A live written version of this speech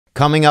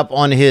coming up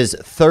on his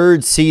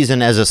third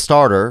season as a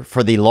starter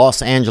for the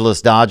Los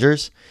Angeles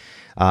Dodgers.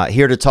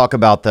 Here to talk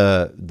about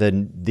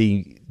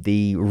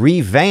the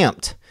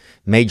revamped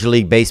Major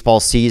League Baseball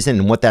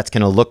season and what that's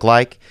going to look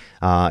like.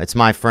 It's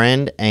my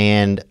friend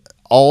and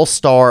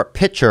all-star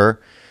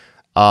pitcher,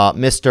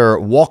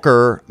 Mr.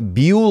 Walker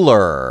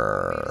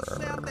Buehler.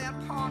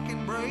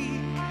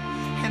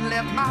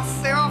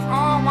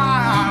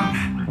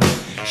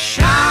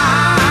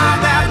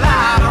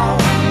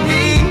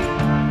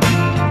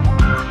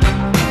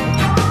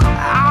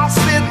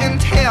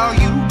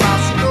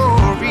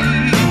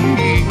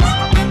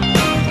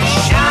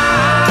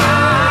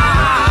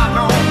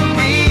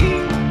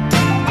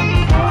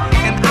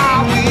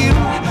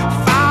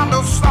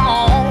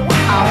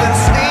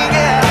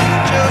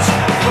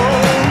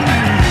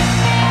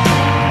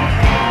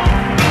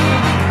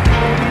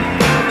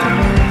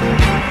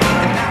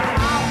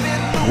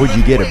 What'd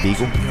you get, a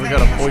beagle? We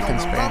got a Boykin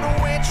Spaniel.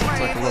 It's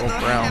like a little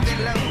brown.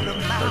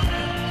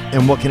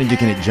 And what can it do?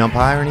 Can it jump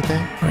high or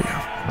anything? Oh,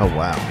 yeah. Oh,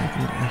 wow.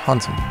 It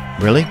hunts him.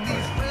 Really? Oh,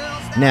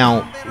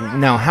 yeah.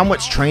 Now, how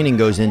much training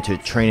goes into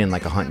training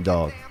like a hunting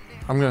dog?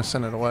 I'm going to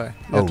send it away.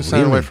 You have to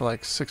send it away for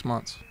like 6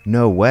 months.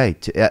 No way.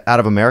 Out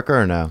of America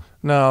or no?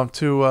 No,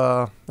 to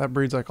that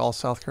breed's like all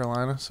South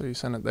Carolina, so you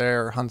send it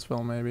there or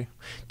Huntsville maybe.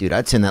 Dude,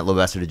 I'd send that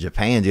little bastard to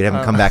Japan, dude. Have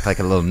him come back like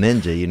a little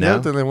ninja, you know? Yeah,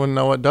 then they wouldn't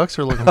know what ducks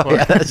are looking for.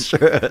 Yeah, that's true.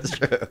 That's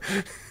true.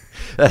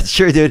 That's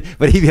true, dude.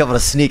 But he'd be able to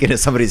sneak into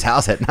somebody's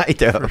house at night,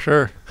 though. For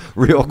sure.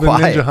 Real the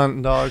quiet. Ninja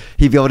hunting dog.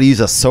 He'd be able to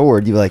use a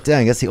sword. You'd be like,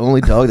 dang, that's the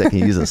only dog that can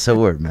use a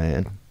sword,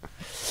 man.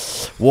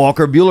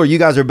 Walker Buehler, you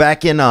guys are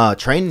back in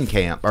training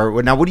camp.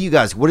 Or now, what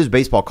does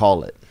baseball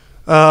call it?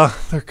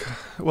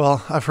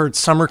 Well, I've heard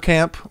summer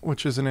camp,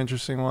 which is an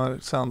interesting one.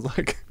 It sounds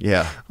like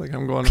like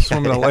I'm going to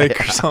swim in a lake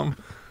or something.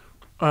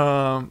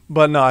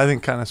 But no, I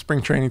think kind of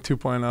spring training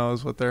 2.0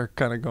 is what they're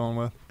kind of going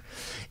with.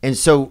 And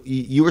so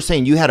you were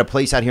saying you had a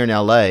place out here in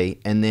LA,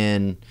 and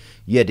then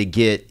you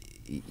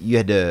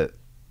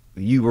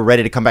were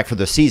ready to come back for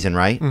the season,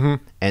 right? Mm-hmm.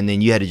 And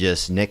then you had to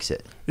just nix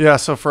it. Yeah,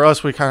 so for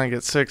us, we kind of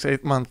get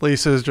 6-8 month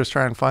leases, just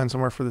try and find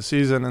somewhere for the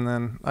season. And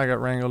then I got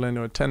wrangled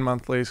into a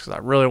 10-month lease because I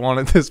really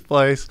wanted this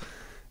place.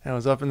 And it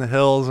was up in the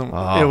hills, and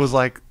it was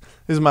like,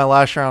 this is my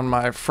last year on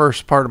my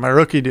first part of my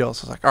rookie deal.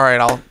 So I was like, all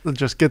right, I'll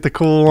just get the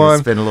cool one.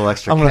 Spend a little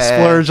extra I'm going to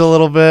splurge a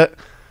little bit.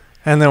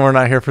 And then we're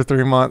not here for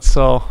 3 months.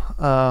 So,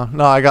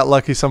 no, I got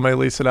lucky. Somebody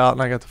leased it out,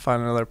 and I got to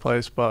find another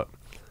place. But,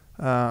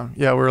 yeah,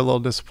 we were a little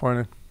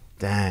disappointed.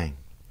 Dang.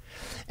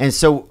 And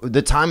so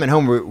the time at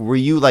home, were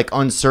you like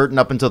uncertain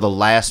up until the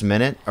last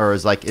minute, or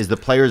is the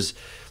players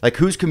like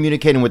who's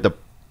communicating with the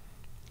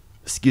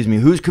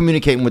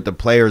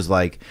players?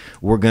 Like,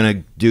 we're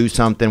gonna do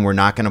something, we're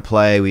not gonna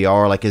play, we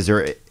are like,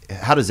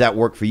 how does that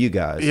work for you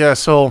guys? Yeah,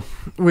 so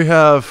we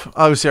have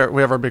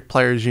our big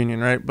players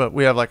union, right? But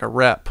we have like a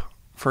rep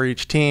for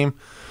each team.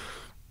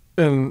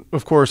 And,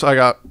 of course, I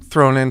got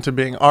thrown into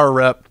being our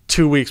rep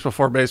 2 weeks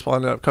before baseball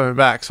ended up coming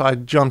back. So I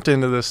jumped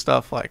into this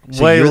stuff way late.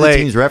 So you're the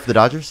team's rep for the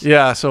Dodgers?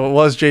 Yeah, so it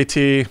was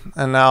JT,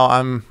 and now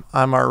I'm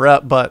our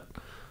rep. But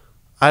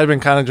I had been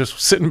kind of just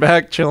sitting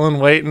back, chilling,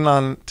 waiting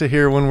to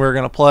hear when we were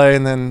going to play.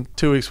 And then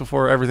 2 weeks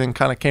before everything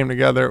kind of came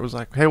together, it was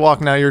like, hey,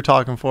 Walk, now you're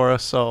talking for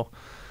us. So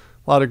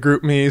a lot of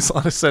group me's, a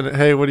lot of saying,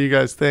 hey, what do you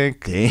guys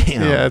think?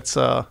 Damn.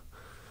 Yeah,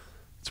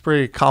 it's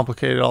pretty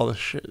complicated, all the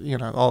shit,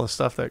 all the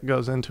stuff that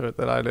goes into it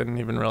that I didn't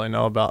even really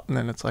know about. And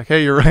then it's like,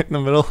 hey, you're right in the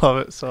middle of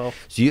it. So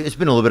it's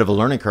been a little bit of a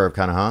learning curve,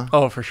 kind of, huh?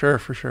 Oh, for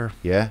sure.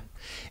 Yeah.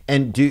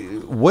 And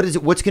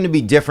what's going to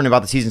be different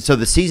about the season? So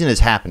the season is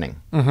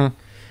happening, mm-hmm.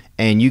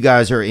 and you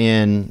guys are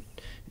in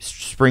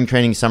spring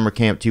training, summer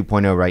camp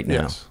 2.0 right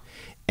now. Yes.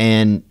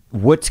 And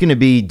what's going to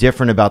be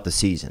different about the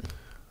season?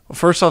 Well,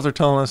 first off, they're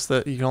telling us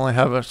that you can only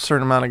have a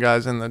certain amount of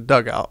guys in the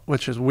dugout,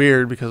 which is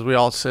weird because we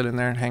all sit in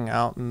there and hang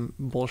out and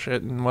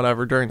bullshit and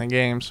whatever during the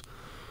games.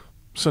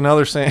 So now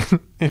they're saying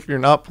if you're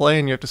not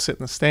playing, you have to sit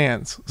in the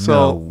stands.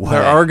 So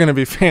there are going to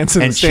be fans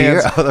in the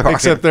stands,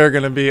 except they're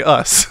going to be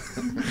us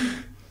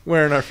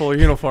wearing our full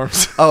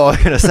uniforms. Oh, I was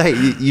going to say,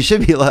 you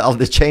should be allowed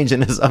to change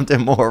into something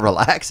more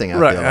relaxing.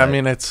 Right. I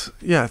mean, it's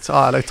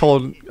odd. I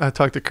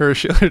talked to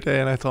Kirsch the other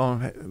day, and I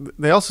told him, hey,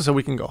 they also said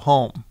we can go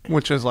home,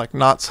 which is like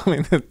not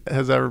something that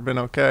has ever been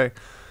okay.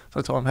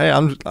 So I told him,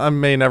 hey, I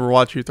may never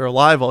watch you throw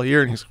live all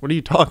year. And he's like, what are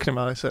you talking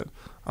about? I said,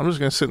 I'm just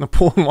going to sit in the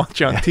pool and watch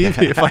you on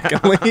TV if I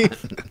can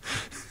leave.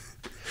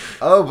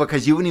 Oh,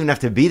 because you wouldn't even have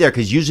to be there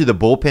because usually the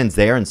bullpen's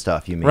there and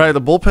stuff, you mean? Right,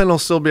 the bullpen will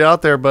still be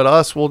out there,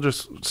 but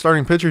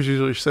starting pitchers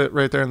usually sit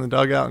right there in the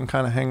dugout and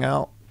kind of hang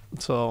out.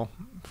 So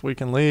if we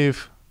can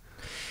leave.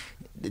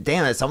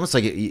 Damn, it's almost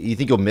like you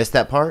think you'll miss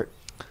that part?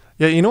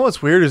 Yeah, you know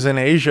what's weird is in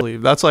Asia,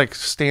 that's like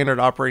standard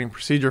operating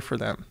procedure for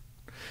them.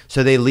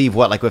 So they leave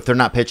what? Like if they're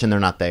not pitching, they're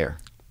not there?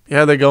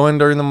 Yeah, they go in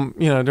during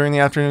the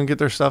afternoon, get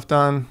their stuff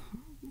done.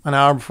 An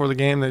hour before the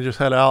game, they just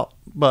head out.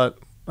 But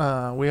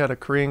we had a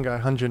Korean guy,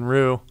 Hyunjin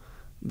Ryu,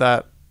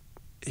 that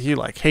he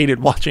like hated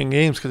watching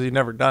games because he'd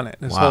never done it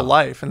in his whole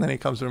life, and then he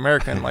comes to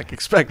America and like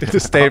expected to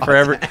stay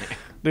forever.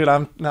 Dude,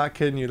 I'm not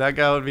kidding you. That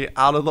guy would be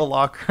out of the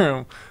locker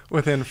room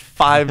within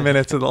 5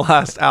 minutes of the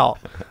last out.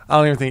 I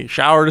don't even think he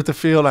showered at the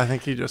field. I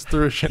think he just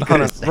threw shit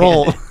on and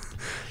rolled.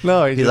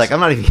 No, he's like,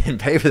 I'm not even getting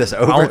paid for this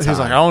overtime. He's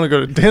like, I want to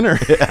go to dinner.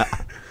 Yeah.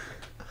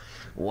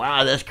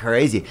 Wow, that's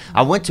crazy.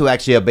 I went to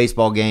actually a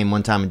baseball game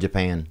one time in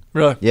Japan.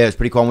 Really? Yeah, it was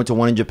pretty cool. I went to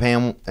one in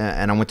Japan,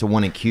 and I went to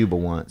one in Cuba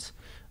once.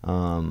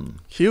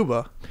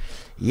 Cuba?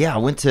 Yeah,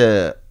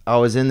 I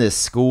was in this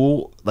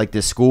school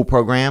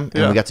program,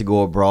 and we got to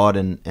go abroad,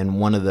 and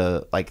one of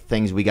the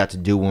things we got to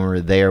do when we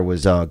were there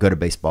was go to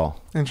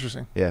baseball.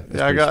 Interesting. Yeah,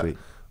 sweet.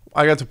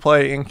 I got to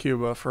play in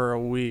Cuba for a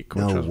week,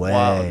 which was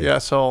wild. Yeah,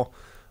 so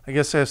I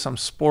guess they have some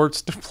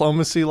sports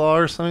diplomacy law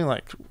or something.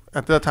 Like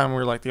at that time, we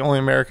were like the only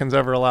Americans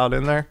ever allowed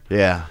in there.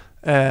 Yeah.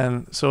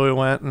 And so we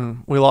went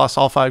and we lost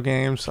all 5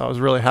 games. So I was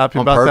really happy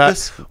On about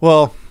purpose? that.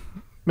 Well,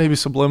 maybe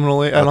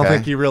subliminally. I don't Okay.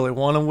 think you really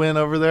want to win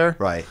over there.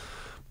 Right.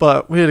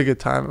 But we had a good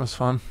time. It was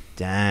fun.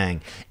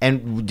 Dang.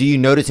 And do you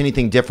notice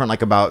anything different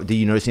about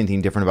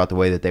the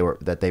way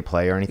that they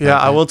play or anything? Yeah,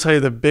 like I that? will tell you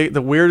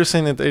the weirdest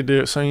thing that they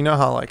do. So you know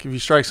how if you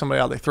strike somebody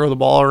out, they throw the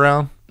ball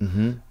around,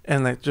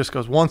 and it just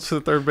goes once to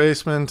the third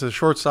baseman, to the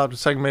shortstop, to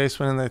second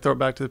baseman, and they throw it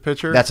back to the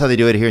pitcher. That's how they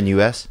do it here in the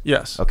U.S.?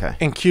 Yes. Okay.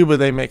 In Cuba,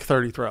 they make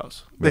 30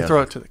 throws. They Really?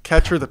 throw it to the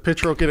catcher. The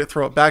pitcher will get it,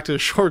 throw it back to the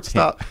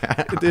shortstop.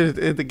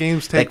 The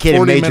games take That kid in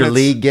 40 Major minutes.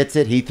 League gets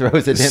it. He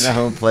throws it in the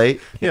home plate.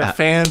 Yeah,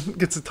 fan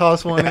gets to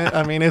toss one in.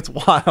 I mean, it's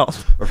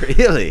wild.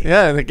 Really?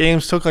 Yeah, and the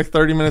games took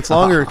 30 minutes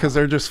longer because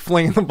they're just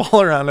flinging the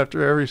ball around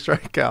after every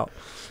strikeout.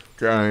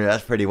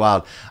 That's pretty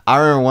wild. I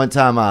remember one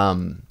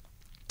time,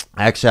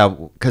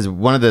 because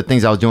one of the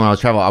things I was doing when I was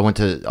traveling, I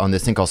went on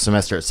this thing called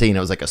Semester at Sea, and it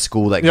was like a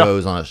school that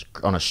goes on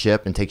a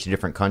ship and takes you to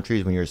different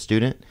countries when you're a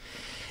student.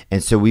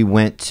 And so we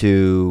went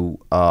to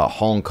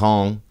Hong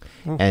Kong,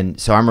 and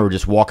so I remember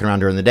just walking around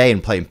during the day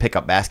and playing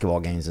pickup basketball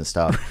games and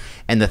stuff.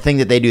 And the thing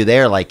that they do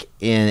there,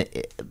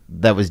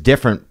 that was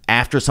different,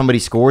 after somebody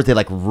scores, they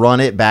run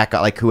it back.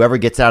 Whoever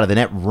gets out of the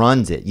net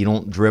runs it. You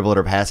don't dribble it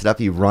or pass it up.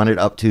 You run it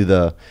up to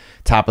the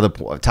top of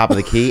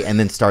the key and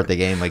then start the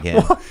game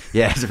again.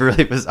 Yeah, it's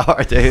really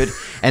bizarre, dude.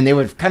 And they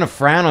would kind of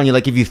frown on you,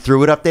 if you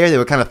threw it up there, they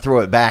would kind of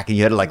throw it back, and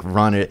you had to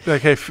run it.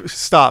 Hey,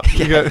 stop.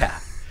 Yeah.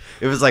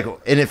 It was and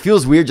it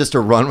feels weird just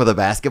to run with a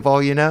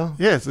basketball, you know?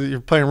 Yeah, so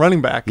you're playing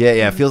running back.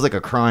 Yeah, it feels like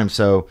a crime.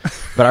 So,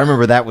 but I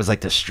remember that was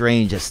the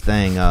strangest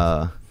thing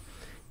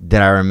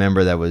that I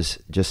remember. That was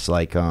just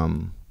like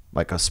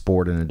a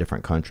sport in a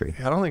different country.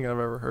 I don't think I've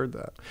ever heard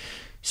that.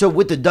 So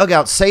with the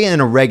dugout, say in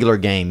a regular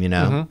game,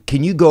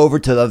 can you go over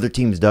to the other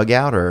team's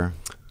dugout or?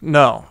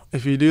 No.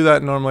 If you do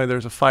that, normally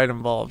there's a fight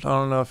involved. I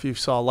don't know if you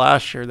saw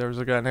last year, there was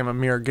a guy named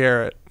Amir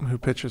Garrett who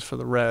pitches for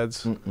the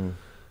Reds.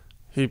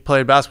 He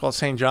played basketball at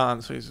St.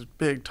 John's, so he's a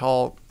big,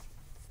 tall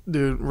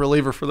dude,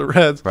 reliever for the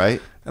Reds.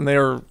 Right. And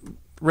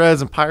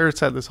Reds and Pirates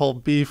had this whole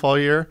beef all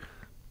year.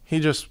 He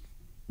just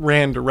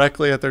ran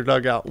directly at their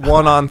dugout,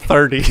 1 on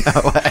 30.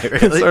 No way, really?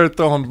 And started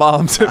throwing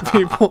bombs at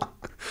people.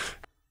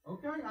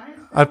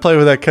 I'd play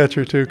with that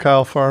catcher too,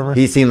 Kyle Farmer.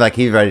 He seemed like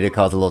he's ready to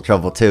cause a little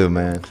trouble too,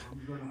 man.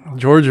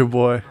 Georgia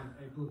boy.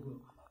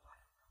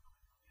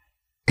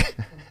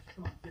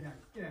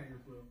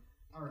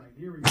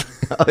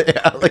 Oh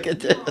yeah, look at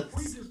this.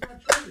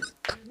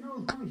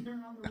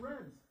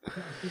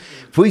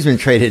 Pooey's been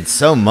traded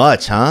so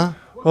much, huh?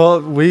 Well,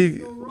 he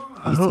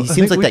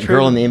seems like that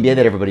girl in the NBA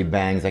that everybody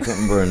bangs. I can't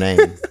remember her name.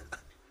 Okay,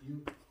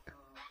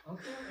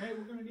 hey,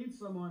 we're gonna need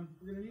someone.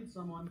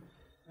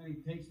 And he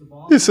takes the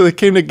ball. Yeah, so they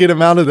came to get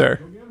him out of there.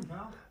 Go get him,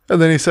 pal.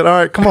 And then he said, all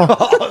right, come on.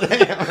 Oh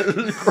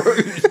damn,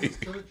 crazy.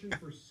 Searching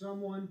for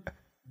someone.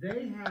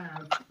 They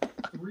have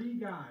 3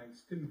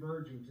 guys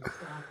converging to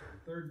stop him.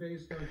 Third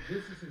base coach,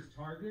 this is his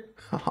target.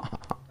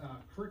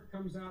 Crick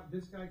comes out.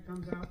 This guy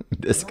comes out.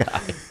 This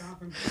guy.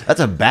 That's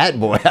a bad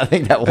boy. I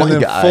think that And one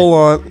then guy. full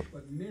on.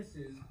 But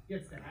misses,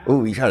 gets to have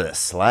Ooh, he tried to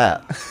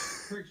slap.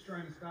 Crick's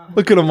trying to stop him.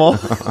 Look at them all. All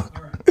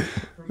right.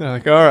 They're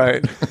like, all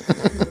right.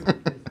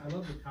 I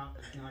love the cop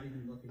that's not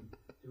even looking.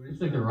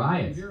 It's like a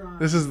riot.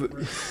 This is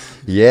the,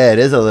 Yeah, it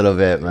is a little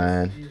bit,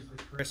 man.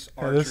 Chris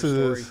yeah, Archer this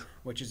is story,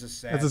 which is a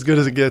sad that's as good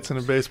as it gets in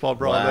a baseball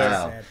brawl there.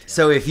 Wow.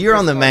 So if you're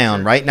on the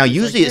mound, right now,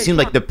 usually it seems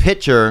like the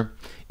pitcher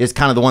is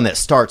kind of the one that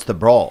starts the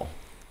brawl.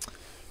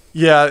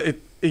 Yeah, it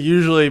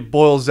usually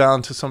boils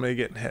down to somebody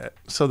getting hit.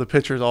 So the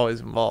pitcher's always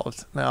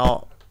involved.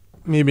 Now,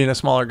 me being a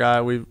smaller guy,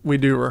 we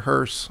do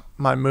rehearse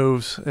my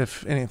moves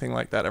if anything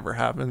like that ever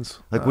happens.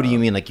 Like, what do you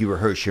mean? Like, you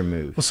rehearse your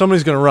move? Well,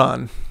 somebody's going to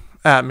run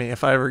at me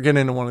if I ever get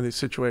into one of these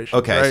situations.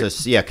 Okay, right?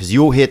 so yeah, because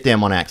you'll hit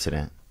them on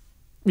accident.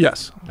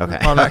 Yes. Okay.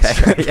 On Okay.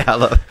 accident. Yeah, I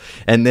love.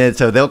 And then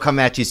so they'll come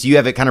at you. So you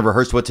have it kind of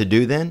rehearsed what to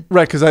do then.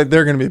 Right, because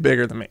they're going to be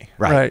bigger than me.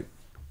 Right.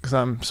 Because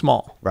I'm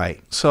small.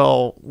 Right.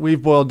 So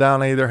we've boiled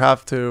down. I either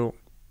have to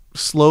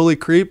slowly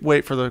creep,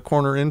 wait for the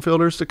corner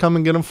infielders to come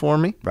and get them for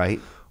me,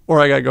 Right. or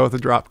I got to go with a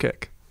drop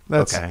kick.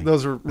 Okay.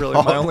 Those are really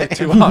my only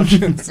 2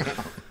 options.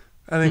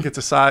 I think it's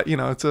a side,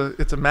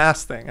 it's a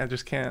mass thing. I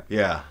just can't.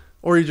 Yeah.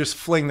 Or you just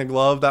fling the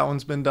glove. That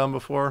one's been done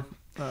before.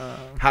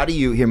 How do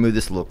you move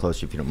this a little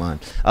closer if you don't mind?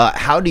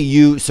 How do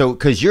you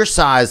because your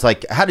size,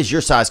 like, how does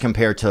your size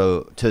compare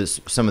to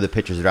some of the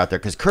pitchers that are out there?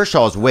 Because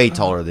Kershaw is way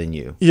taller than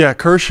you. Yeah,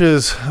 Kersh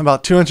is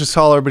about 2 inches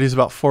taller, but he's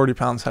about 40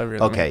 pounds heavier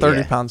than me. 30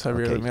 yeah. pounds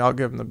heavier Okay. than me. I'll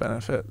give him the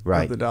benefit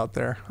Right. of the doubt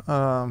there.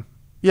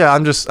 Yeah,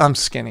 I'm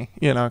skinny,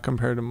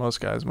 compared to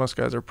most guys. Most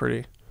guys are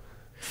pretty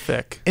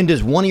thick. And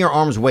does one of your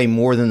arms weigh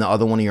more than the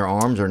other one of your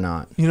arms or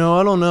not? I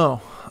don't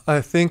know. I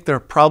think they're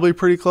probably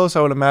pretty close.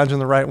 I would imagine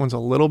the right one's a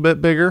little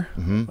bit bigger,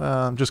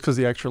 just because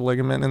the extra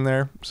ligament in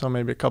there. So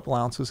maybe a couple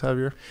ounces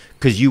heavier.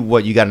 Because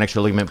you got an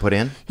extra ligament put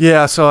in?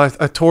 Yeah, so I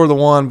tore the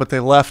one, but they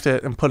left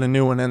it and put a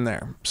new one in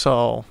there.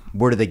 So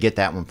Where did they get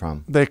that one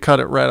from? they cut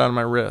it right out of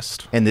my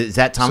wrist. And is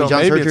that Tommy So John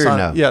maybe surgery it's or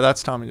not- no? Yeah,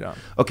 that's Tommy John.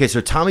 Okay,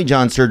 so Tommy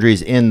John surgery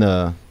is in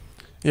the...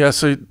 Yeah,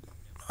 so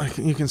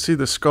you can see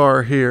the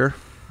scar here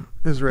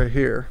is right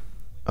here.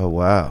 Oh,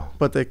 wow.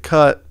 But they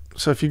cut,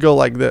 so if you go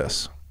like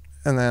this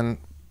and then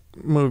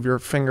move your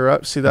finger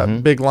up, see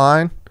that big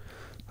line?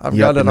 I've Yep,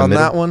 got in it the on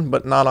middle. that one,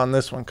 but not on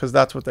this one because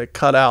that's what they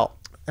cut out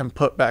and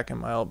put back in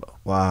my elbow.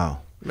 Wow.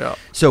 Yeah.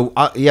 So,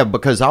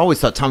 because I always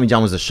thought Tommy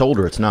John was the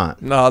shoulder. It's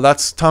not. No,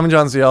 that's Tommy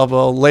John's the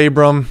elbow.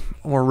 Labrum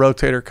or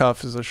rotator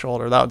cuff is the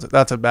shoulder.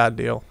 That's a bad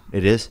deal.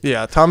 It is?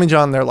 Yeah, Tommy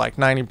John, they're like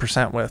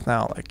 90% with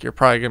now. Like, you're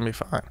probably going to be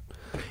fine.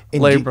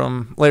 And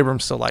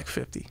Labrum's still like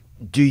 50.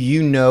 Do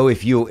you know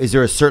is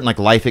there a certain like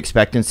life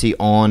expectancy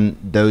on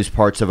those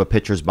parts of a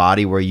pitcher's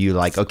body where you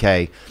like,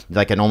 okay,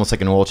 like almost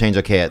like an oil change,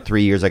 okay, at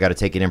 3 years I got to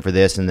take it in for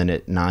this, and then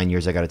at 9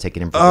 years I got to take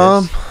it in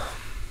for this?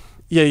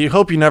 Yeah, you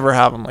hope you never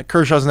have them. Like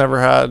Kershaw's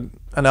never had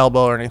an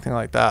elbow or anything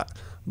like that.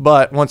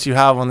 But once you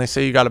have one, they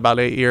say you got about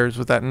 8 years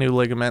with that new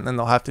ligament, and then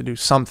they'll have to do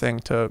something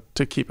to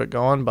keep it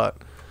going. But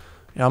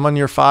yeah, I'm on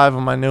year 5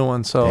 on my new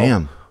one, so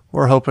Damn.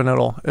 we're hoping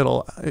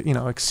it'll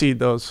exceed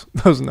those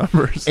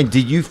numbers. And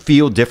did you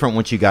feel different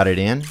once you got it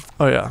in?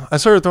 Oh yeah, I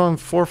started throwing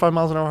 4 or 5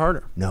 miles an hour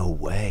harder. No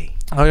way.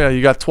 Oh yeah,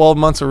 you got 12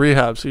 months of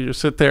rehab, so you just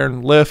sit there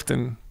and lift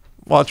and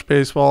watch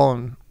baseball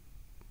and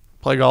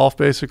play golf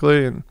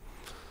basically, and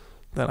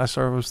then I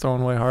was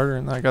throwing way harder,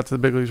 and I got to the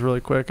big leagues really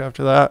quick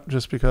after that,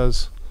 just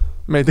because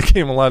it made the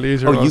game a lot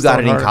easier. Oh, when I you was got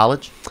it throwing in harder.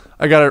 college?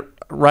 I got it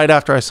right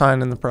after I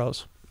signed in the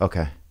pros.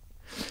 Okay.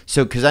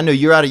 So, because I know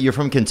you're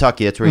from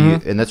Kentucky, that's where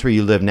that's where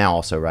you live now,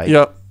 also, right?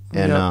 Yep.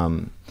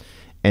 And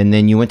and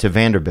then you went to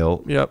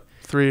Vanderbilt. Yep.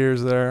 3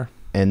 years there.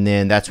 And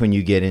then that's when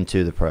you get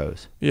into the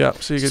pros.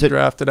 Yep. So you get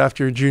drafted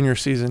after your junior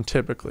season,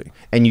 typically.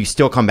 And you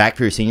still come back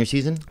for your senior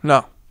season?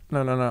 No.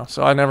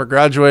 So I never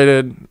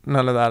graduated.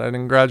 None of that. I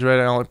didn't graduate.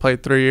 I only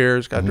played 3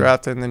 years, got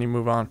drafted, and then you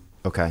move on.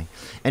 Okay.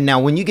 And now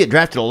when you get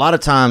drafted, a lot of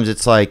times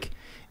it's like,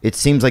 it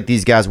seems like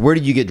these guys, where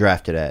did you get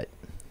drafted at?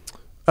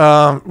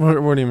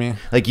 What do you mean?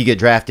 Like you get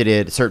drafted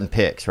at certain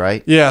picks,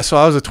 right? Yeah, so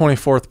I was a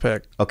 24th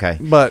pick. Okay.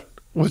 But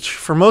which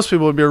for most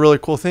people would be a really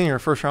cool thing. You're a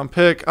first round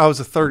pick. I was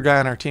the third guy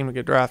on our team to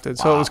get drafted.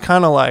 So it was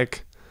kind of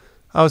like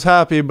I was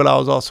happy, but I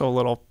was also a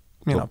little,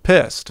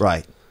 pissed.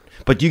 Right.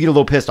 But you get a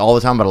little pissed all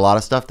the time about a lot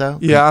of stuff, though?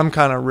 Yeah, I'm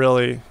kind of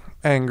really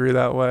angry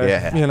that way.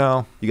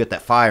 Yeah. You got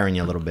that fire in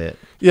you a little bit.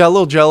 Yeah, a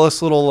little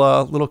jealous,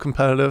 little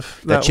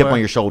competitive. That chip way. on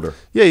your shoulder.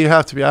 Yeah, you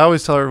have to be. I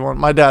always tell everyone,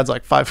 my dad's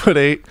like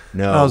 5'8".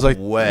 No and I was like,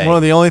 way. one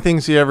of the only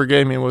things he ever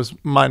gave me was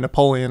my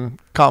Napoleon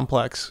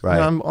complex.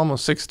 Right. I'm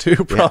almost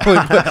 6'2", probably,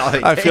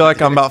 but I feel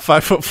like I'm about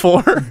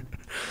 5'4".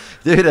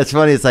 Dude, that's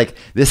funny. It's like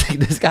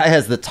this guy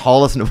has the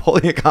tallest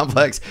Napoleon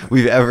complex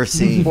we've ever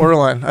seen.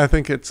 Borderline. I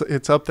think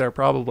it's up there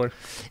probably.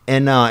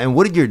 And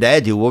what did your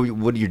dad do?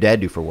 What did your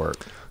dad do for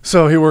work?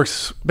 So he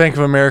works Bank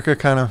of America,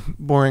 kind of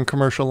boring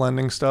commercial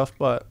lending stuff,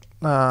 but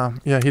yeah,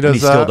 he does And he that.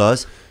 still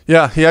does?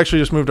 Yeah, he actually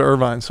just moved to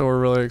Irvine, so we're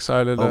really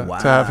excited to wow.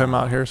 have him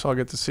out here. So I'll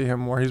get to see him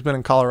more. He's been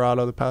in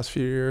Colorado the past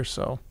few years.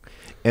 So.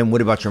 And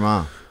what about your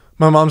mom?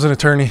 My mom's an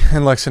attorney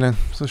in Lexington,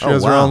 so she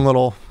has her wow. own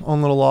little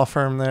law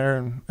firm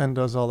there and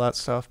does all that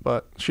stuff.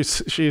 But she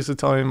used to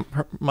tell me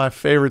my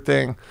favorite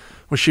thing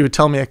was she would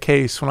tell me a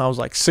case when I was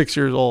like 6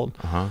 years old,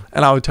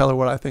 and I would tell her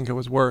what I think it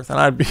was worth, and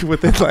I'd be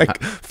within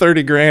like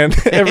 30 grand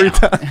every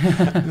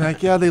time.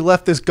 Like, yeah, they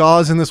left this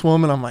gauze in this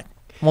woman. I'm like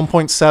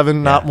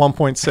 1.7, not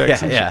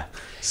 1.6. Yeah.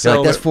 So You're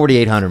like, that's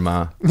 4,800,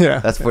 Ma. Yeah,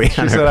 That's She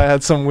 4,800. said I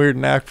had some weird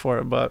knack for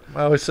it, but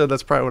I always said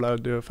that's probably what I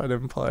would do if I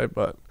didn't play.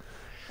 But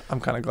I'm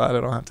kind of glad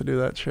I don't have to do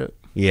that shit.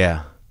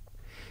 Yeah.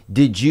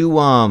 Did you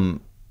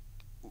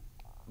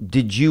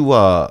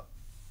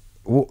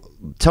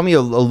tell me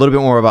a little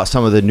bit more about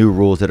some of the new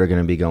rules that are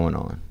going to be going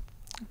on?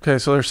 Okay,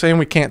 so they're saying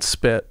we can't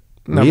spit.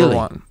 Number Really?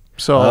 one.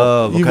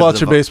 So you because watch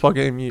of a the- baseball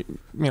game, you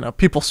know,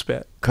 people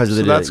spit. Because of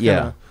So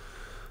the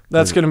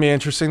that's gonna be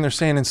interesting. They're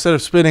saying instead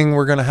of spitting,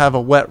 we're gonna have a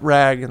wet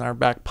rag in our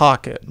back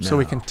pocket, so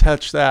we No. can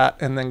touch that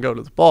and then go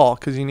to the ball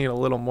because you need a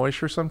little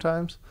moisture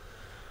sometimes.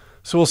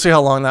 So we'll see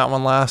how long that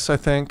one lasts. I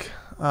think.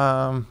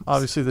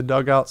 Obviously the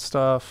dugout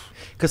stuff.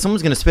 Because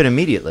someone's going to spit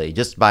immediately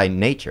just by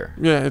nature.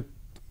 Yeah,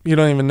 you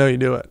don't even know you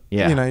do it.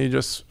 Yeah. You know, you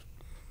just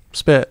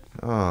spit.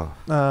 Oh.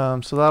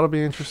 So that'll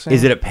be interesting.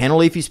 Is it a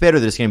penalty if you spit, or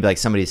is it going to be like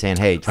somebody saying,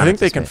 "Hey"? Try I not think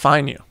to they can spit?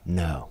 fine you.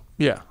 No.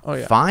 Yeah. Oh,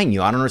 yeah. Fine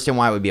you. I don't understand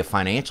why it would be a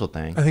financial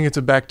thing. I think it's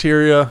a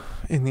bacteria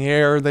in the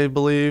air, they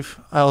believe.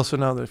 I also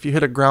know that if you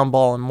hit a ground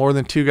ball and more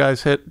than 2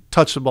 guys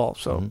touch the ball,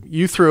 so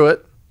you threw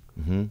it,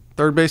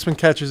 third baseman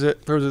catches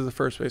it, throws it to the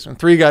first baseman.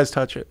 3 guys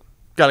touch it.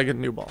 Got to get a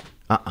new ball.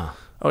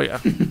 Oh, yeah.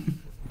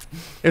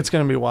 It's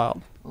going to be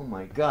wild. Oh,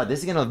 my God. This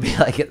is going to be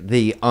like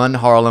the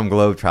un-Harlem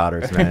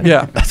Globetrotters, man.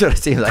 Yeah. That's what it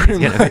seems like it's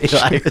going to be.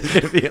 Like, it's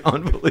going to be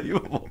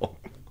unbelievable.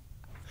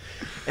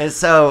 And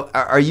so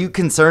are you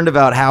concerned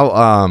about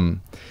how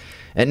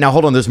and now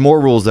hold on, there's more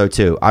rules though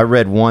too. I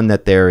read one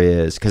that there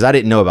is, because I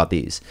didn't know about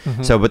these.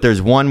 So but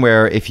there's one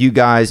where if you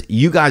guys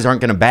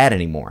aren't going to bat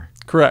anymore.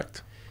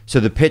 Correct. So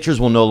the pitchers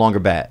will no longer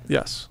bat.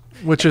 Yes.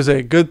 Which is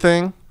a good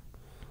thing,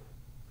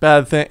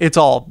 bad thing. It's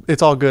all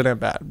good and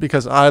bad,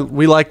 because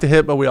we like to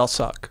hit, but we all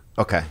suck.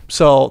 Okay.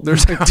 So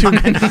there's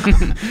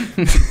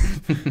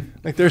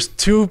there's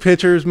 2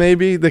 pitchers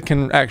maybe that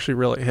can actually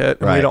really hit,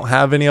 and we don't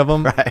have any of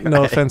them.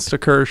 No offense to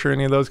Kirsch or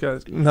any of those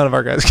guys. None of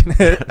our guys can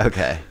hit.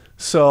 Okay.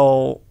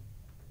 So,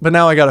 but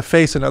now I got to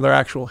face another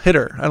actual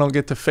hitter. I don't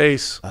get to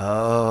face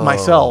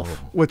myself,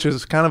 which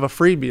is kind of a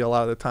freebie a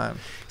lot of the time.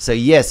 So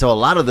yeah, so a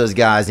lot of those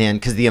guys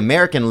because the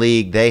American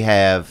League, they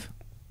have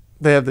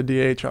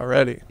the DH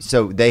already.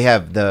 So they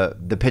have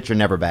the pitcher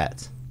never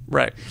bats.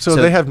 Right. So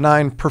they have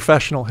 9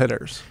 professional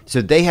hitters.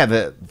 So they have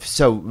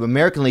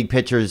American League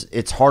pitchers,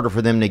 it's harder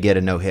for them to get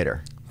a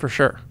no-hitter. For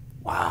sure.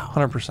 Wow.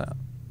 100%.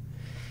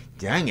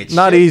 Dang, it's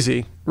not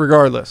easy,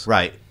 regardless.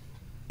 Right.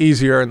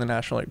 Easier in the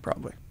National League,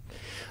 probably.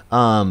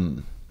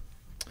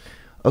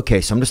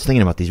 Okay, so I'm just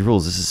thinking about these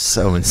rules. This is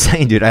so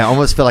insane, dude. I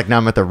almost feel like now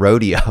I'm at the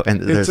rodeo.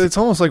 And it's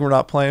almost like we're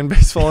not playing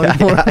baseball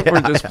anymore.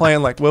 We're just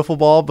playing like wiffle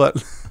ball,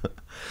 but...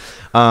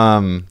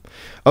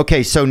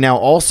 Okay, so now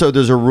also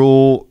there's a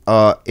rule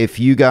if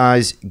you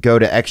guys go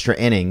to extra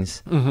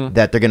innings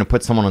that they're going to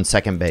put someone on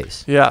second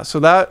base. Yeah, so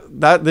that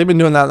they've been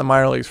doing that in the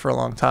minor leagues for a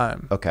long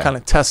time. Okay. Kind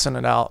of testing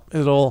it out.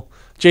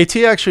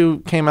 JT actually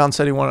came out and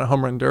said he wanted a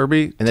home run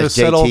derby. And that's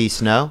JT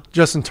Snow?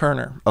 Justin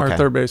Turner, our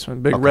third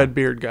baseman, big red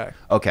beard guy.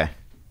 Okay.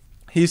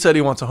 He said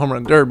he wants a home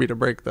run derby to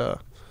break the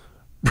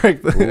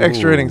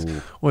extra innings,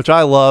 which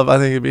I love. I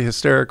think it'd be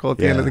hysterical at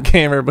the end of the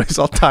game. Everybody's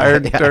all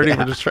tired and dirty.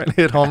 We're just trying to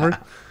hit homers.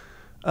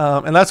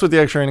 And that's what the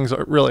extra innings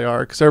really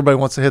are, because everybody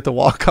wants to hit the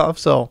walk-off.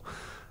 So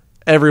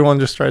everyone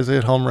just tries to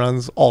hit home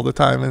runs all the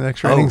time in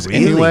extra innings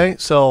anyway.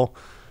 So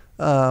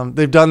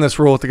they've done this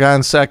rule with the guy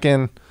in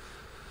second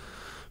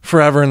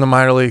forever in the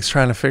minor leagues,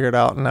 trying to figure it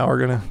out. And now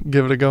we're going to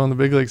give it a go in the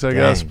big leagues, I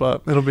guess.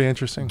 But it'll be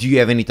interesting. Do you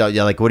have any thought?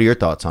 Yeah, like, what are your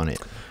thoughts on it?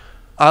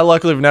 I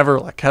luckily have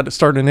never had to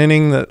start an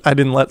inning that I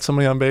didn't let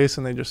somebody on base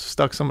and they just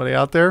stuck somebody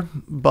out there.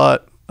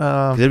 But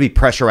there'd be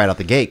pressure right out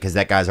the gate because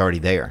that guy's already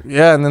there.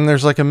 Yeah, and then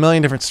there's like a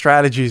million different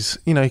strategies.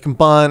 You know, you can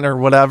bunt or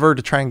whatever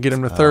to try and get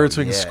him to third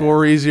so he can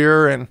score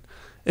easier. And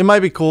it might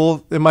be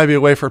cool. It might be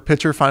a way for a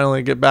pitcher finally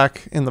to get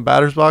back in the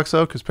batter's box,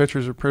 though, because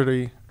pitchers are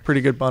pretty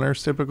good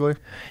bunters typically.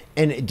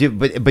 And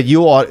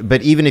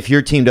but even if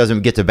your team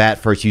doesn't get to bat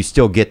first, you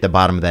still get the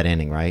bottom of that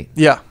inning, right?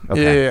 Yeah.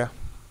 Okay. Yeah.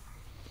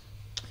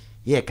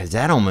 Yeah, because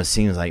that almost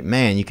seems like,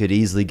 man, you could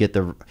easily get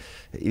the...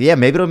 Yeah,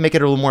 maybe it'll make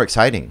it a little more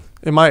exciting.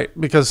 It might,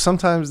 because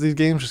sometimes these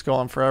games just go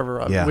on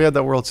forever. Yeah. We had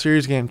that World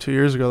Series game 2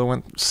 years ago that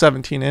went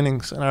 17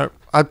 innings, and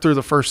I threw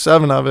the first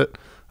 7 of it.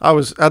 I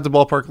was at the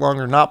ballpark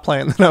longer not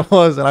playing than I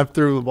was, and I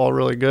threw the ball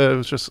really good. It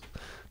was just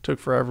took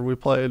forever. We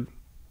played...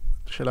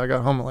 I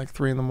got home at like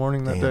 3 in the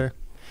morning that day.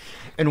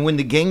 And when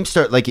the game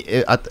starts,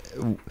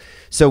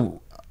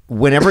 so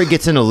whenever it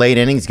gets into late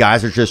innings,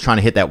 guys are just trying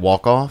to hit that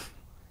walk-off?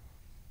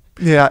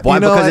 Yeah. Why?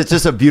 Because it's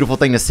just a beautiful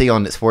thing to see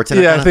on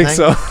Sportsnet. Yeah, I think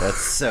so.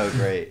 That's so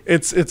great.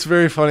 It's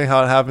very funny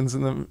how it happens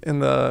in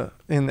the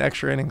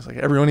extra innings. Like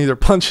everyone either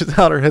punches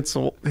out or hits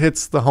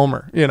the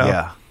homer. You know.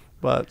 Yeah.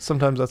 But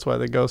sometimes that's why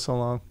they go so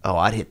long. Oh,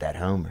 I'd hit that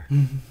homer.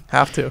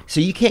 Have to. So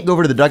you can't go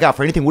over to the dugout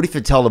for anything. What if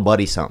you tell a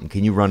buddy something?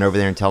 Can you run over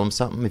there and tell him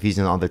something if he's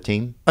on the other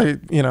team? I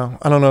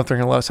don't know if they're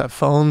gonna let us have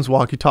phones,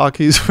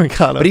 walkie-talkies.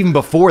 But even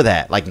before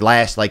that,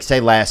 say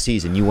last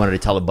season, you wanted to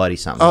tell a buddy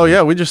something. Oh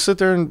yeah, we just sit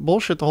there and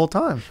bullshit the whole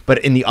time. But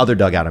in the other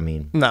dugout, I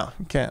mean. No,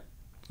 you can't.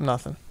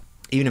 Nothing.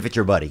 Even if it's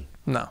your buddy.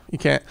 No, you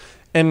can't.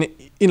 And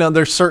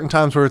there's certain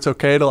times where it's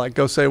okay to like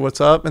go say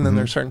what's up, and then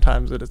there's certain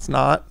times that it's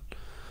not.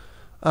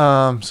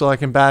 So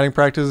like in batting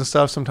practice and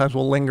stuff, sometimes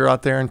we'll linger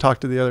out there and talk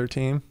to the other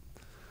team.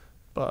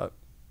 But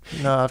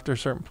no, after a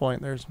certain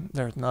point, there's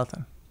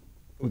nothing.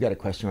 We got a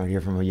question right here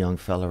from a young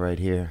fella right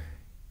here.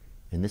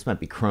 And this might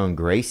be Crone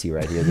Gracie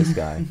right here, this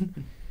guy.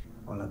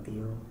 Hola,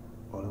 Theo.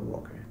 Hola,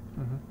 Walker.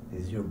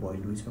 This is your boy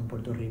Luis from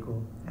Puerto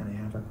Rico, and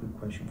I have a quick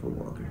question for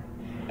Walker.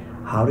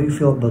 How do you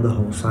feel about the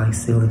whole sign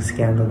stealing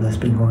scandal that's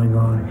been going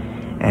on?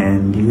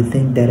 And do you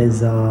think that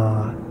is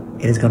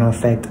going to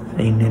affect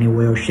in any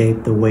way or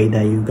shape the way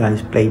that you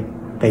guys play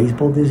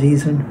baseball this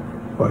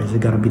season? Or is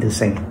it going to be the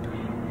same?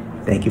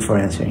 Thank you for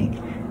answering.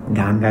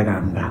 Ganga,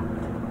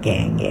 ganga.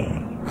 Gang,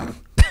 gang.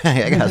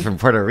 That guy's from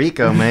Puerto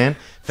Rico, man.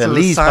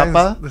 Feliz,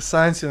 papa. The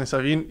sign stealing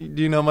stuff. Do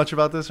you know much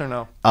about this or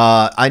no?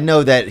 I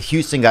know that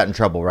Houston got in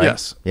trouble, right?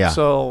 Yes. Yeah.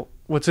 So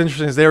what's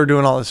interesting is they were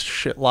doing all this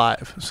shit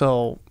live.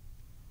 So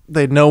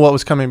they'd know what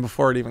was coming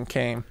before it even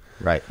came.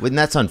 Right. And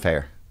that's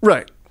unfair.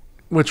 Right.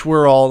 Which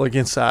we're all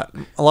against that.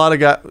 A lot of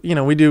guys,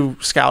 we do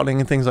scouting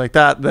and things like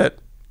that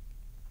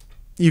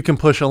you can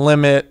push a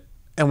limit,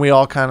 and we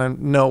all kind of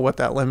know what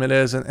that limit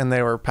is, and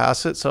they were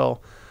past it. So,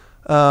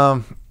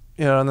 and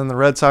then the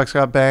Red Sox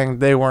got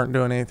banged. They weren't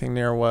doing anything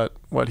near what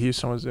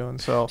Houston was doing.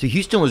 So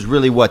Houston was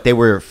really what they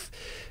were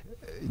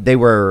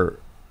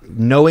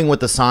knowing what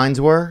the signs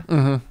were,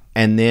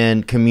 and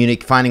then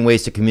finding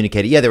ways to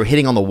communicate it. Yeah, they were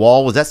hitting on the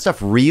wall. Was that stuff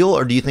real,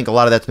 or do you think a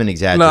lot of that's been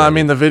exaggerated? No, I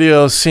mean the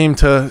videos seem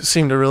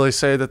to really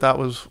say that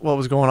was what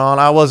was going on.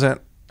 I wasn't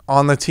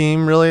on the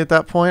team really at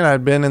that point.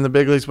 I'd been in the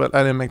big leagues, but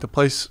I didn't make the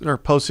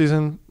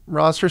postseason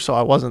roster, so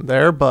I wasn't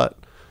there. But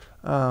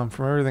from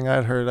everything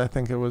I'd heard, I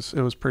think it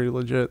was pretty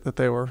legit that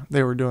they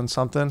were doing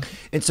something.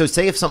 And so,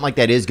 say if something like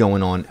that is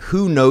going on,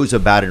 who knows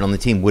about it on the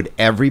team? Would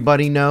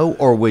everybody know,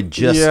 or would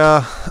just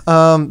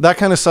that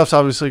kind of stuff's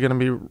obviously going to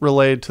be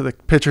relayed to the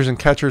pitchers and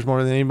catchers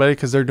more than anybody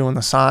because they're doing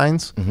the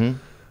signs.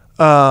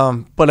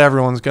 But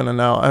everyone's going to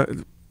know.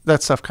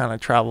 That stuff kind of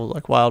travels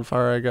like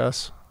wildfire, I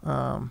guess.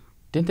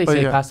 Didn't they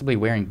say possibly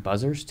wearing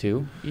buzzers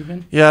too,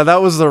 even? Yeah,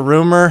 that was the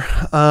rumor.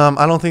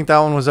 I don't think that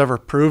one was ever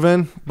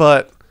proven,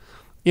 but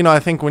I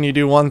think when you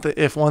do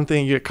if one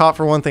thing you get caught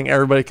for one thing,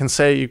 everybody can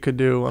say you could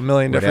do a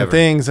million different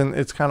things, and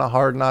it's kind of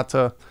hard not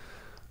to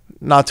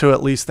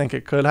at least think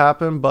it could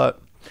happen.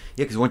 But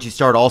yeah, because once you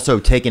start also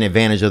taking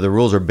advantage of the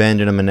rules or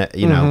bending them,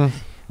 and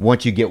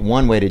once you get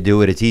one way to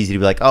do it, it's easy to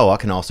be like, oh, I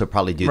can also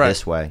probably do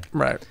this way.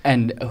 Right.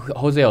 And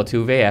Jose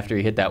Altuve, after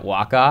he hit that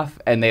walk-off,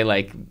 and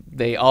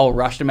they all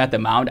rushed him at the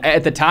mound.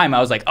 At the time, I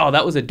was like, oh,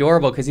 that was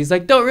adorable, because he's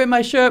like, don't rip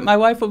my shirt, my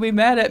wife will be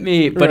mad at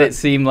me. But it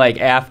seemed like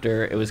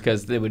after, it was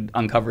because they would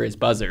uncover his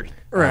buzzer.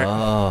 Right.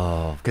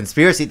 Oh,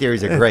 conspiracy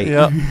theories are great.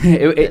 Yeah.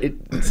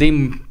 it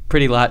seemed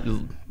pretty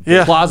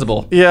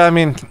plausible. Yeah, I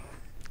mean,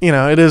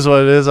 it is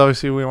what it is.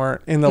 Obviously, we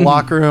weren't in the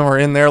locker room or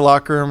in their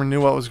locker room and knew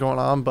what was going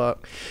on,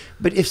 But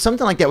if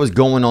something like that was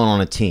going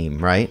on a team,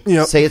 right?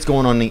 Yep. Say it's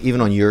going on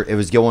even on it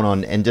was going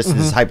on, and just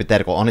this is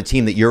hypothetical, on a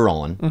team that you're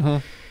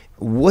on,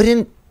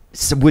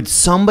 would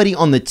somebody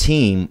on the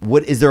team,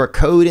 is there a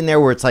code in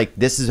there where it's like,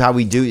 this is how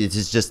we do it,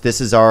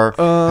 this is our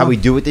how we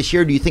do it this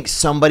year? Do you think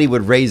somebody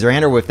would raise their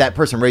hand, or if that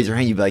person raised their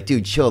hand, you'd be like,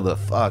 dude, chill the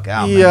fuck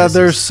out, man. Yeah,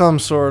 there's some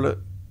sort of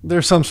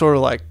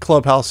like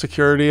clubhouse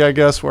security, I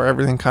guess, where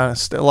everything kind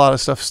of a lot of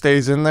stuff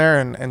stays in there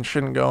and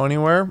shouldn't go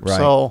anywhere. Right.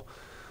 So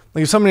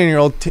like if somebody in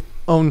your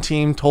own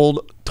team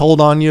told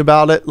on you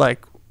about it,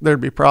 like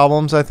there'd be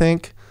problems, I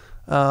think.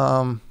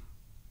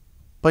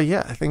 But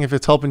yeah, I think if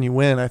it's helping you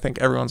win, I think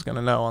everyone's going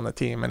to know on the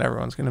team, and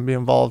everyone's going to be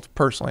involved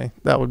personally.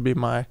 That would be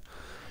my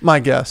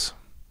guess.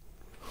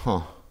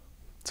 Huh.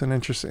 It's an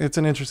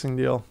interesting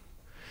deal.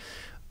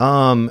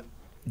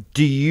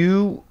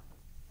 Do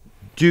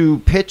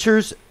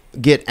pitchers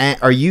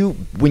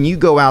when you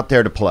go out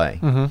there to play,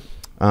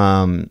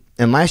 and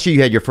last year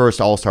you had your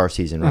first All-Star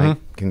season, right?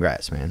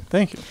 Congrats, man.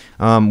 Thank you.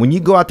 When you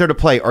go out there to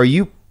play, are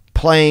you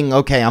playing,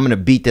 okay, I'm going to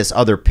beat this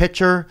other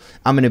pitcher,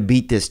 I'm going to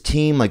beat this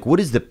team? Like, what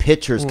is the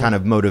pitcher's kind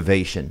of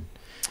motivation?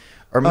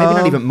 Or maybe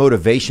not even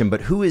motivation,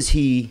 but who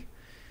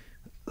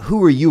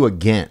are you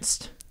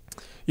against?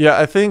 Yeah,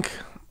 I think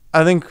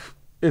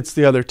it's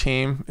the other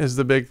team is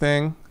the big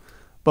thing.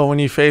 But when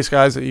you face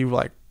guys that you've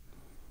like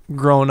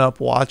grown up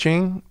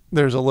watching,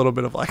 there's a little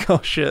bit of like,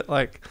 oh shit,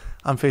 like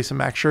I'm facing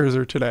Max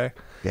Scherzer today.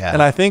 Yeah.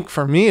 And I think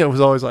for me, it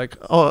was always like,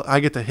 oh, I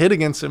get to hit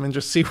against him and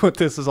just see what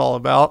this is all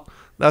about.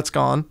 That's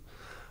gone.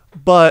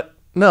 But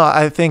no,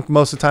 I think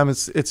most of the time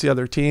it's the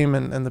other team,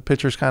 and the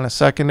pitcher's kind of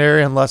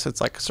secondary unless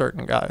it's like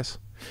certain guys.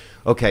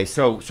 Okay,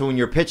 so when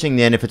you're pitching,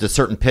 then if it's a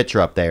certain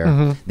pitcher up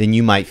there, then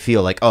you might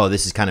feel like, oh,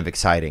 this is kind of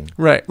exciting.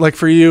 Right. Like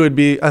for you, it'd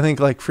be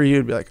like,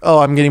 oh,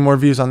 I'm getting more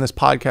views on this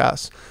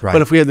podcast. Right.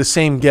 But if we had the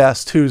same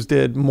guest who's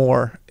did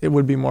more, it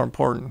would be more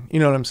important. You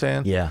know what I'm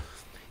saying? Yeah.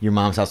 Your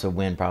mom's house would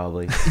win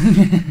probably.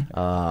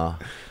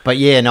 But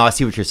yeah, no, I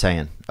see what you're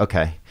saying.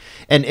 Okay.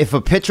 And if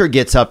a pitcher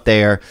gets up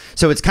there,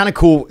 so it's kind of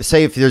cool.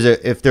 Say if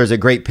there's a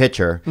great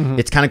pitcher,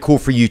 it's kind of cool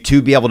for you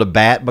to be able to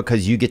bat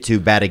because you get to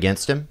bat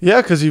against him.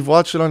 Yeah, because you've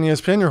watched it on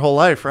ESPN your whole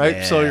life, right?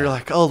 Yeah. So you're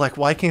like, oh, like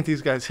why can't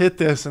these guys hit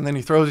this? And then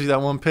he throws you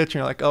that one pitch, and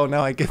you're like, oh,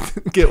 now I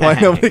get why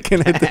nobody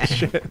can hit this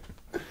shit.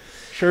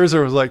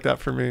 Scherzer was like that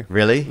for me.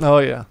 Really? Oh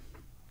yeah.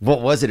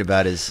 What was it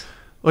about his?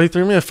 Well, he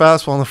threw me a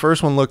fastball, and the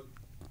first one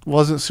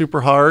wasn't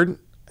super hard.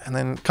 And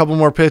then a couple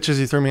more pitches,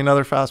 he threw me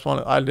another fastball,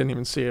 and I didn't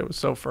even see it. It was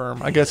so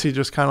firm. I guess he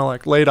just kind of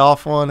like laid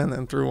off one and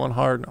then threw one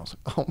hard. And I was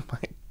like, oh, my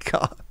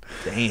God.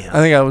 Damn. I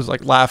think I was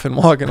like laughing,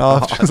 walking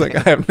off. Just like,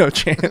 I have no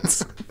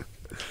chance.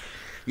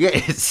 Yeah,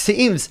 it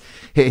seems.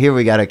 Here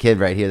we got a kid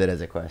right here that has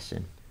a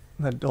question.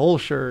 That Dole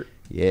shirt.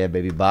 Yeah,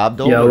 baby Bob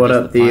Dole. Yo, what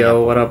up,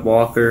 Theo? What up,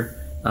 Walker?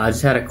 I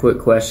just had a quick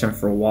question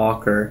for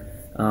Walker.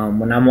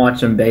 When I'm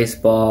watching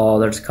baseball,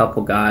 there's a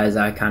couple guys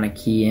I kind of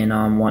key in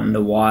on wanting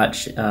to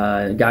watch.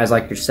 Guys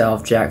like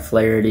yourself, Jack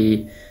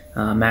Flaherty,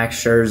 Max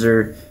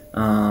Scherzer.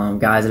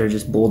 guys that are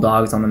just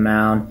bulldogs on the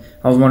mound.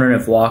 I was wondering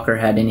if Walker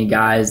had any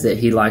guys that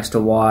he likes to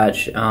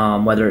watch,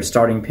 whether it's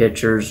starting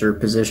pitchers or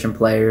position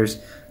players,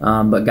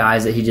 but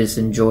guys that he just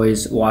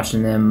enjoys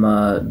watching them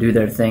do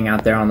their thing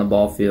out there on the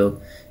ball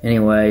field.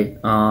 Anyway,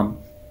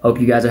 hope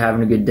you guys are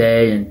having a good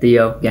day, and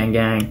Theo, gang,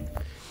 gang.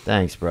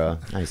 Thanks, bro.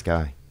 Nice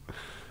guy.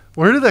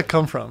 Where did that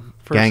come from?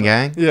 Gang,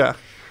 gang? Yeah.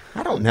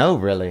 I don't know,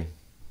 really.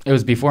 It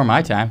was before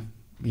my time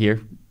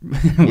here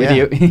with Yeah.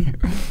 you.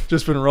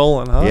 Just been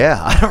rolling, huh? Yeah,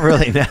 I don't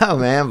really know,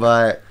 man,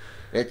 but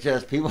it's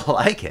just people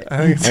like it. I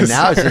think it's And just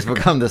now it's just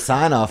become the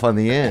sign-off on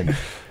the end.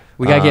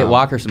 We got to get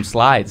Walker some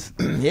slides.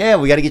 Yeah,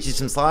 we got to get you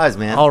some slides,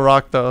 man. I'll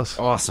rock those.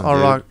 Awesome, I'll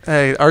dude. rock.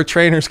 Hey, our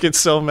trainers get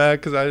so mad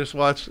because I just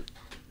watch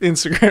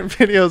Instagram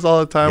videos all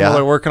the time Yeah. while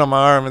they're working on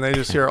my arm, and they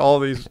just hear all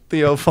these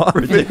Theo Font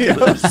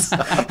videos.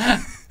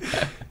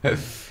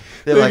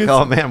 They're like,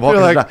 oh, man,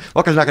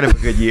 Walker's not going to have a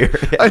good year.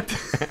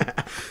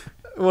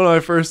 One of my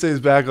first days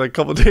back, like a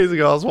couple days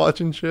ago, I was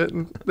watching shit,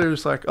 and they're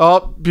just like,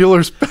 oh,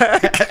 Buehler's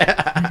back.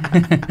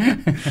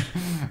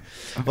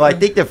 Well, I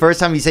think the first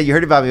time you said you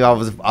heard about me,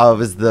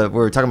 we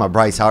were talking about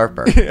Bryce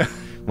Harper. Yeah.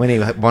 When he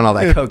won all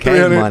that cocaine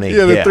 300 money.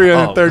 yeah, the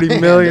 330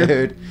 man, million.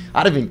 Dude,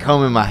 I'd have been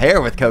combing my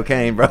hair with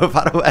cocaine, bro, if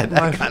I'd have had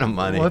that kind of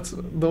money. What's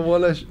the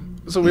one?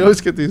 So we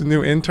always get these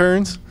new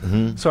interns.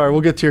 Sorry,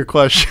 we'll get to your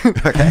question.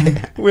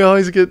 Okay. We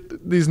always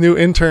get these new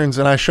interns,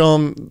 and I show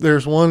them.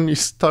 There's one you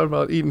talking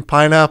about eating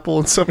pineapple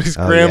and somebody's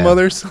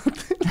grandmother or something.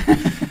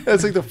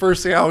 That's like the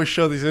first thing I always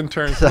show these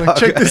interns. I'm like,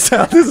 check this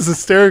out. This is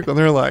hysterical. And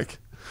they're like,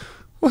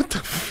 "What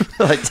the?"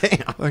 Like,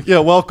 damn. Like, yeah,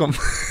 welcome.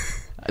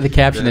 The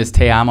caption is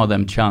 "Te amo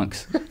them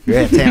chunks."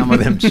 Yeah, damn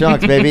with them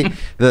chunks, baby.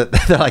 They're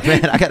like,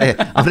 man,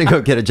 I'm gonna go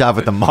get a job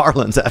with the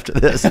Marlins after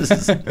this. This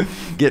is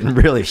getting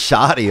really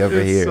shoddy over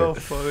It's here. so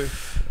funny.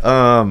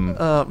 Um,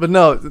 But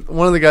no,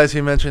 one of the guys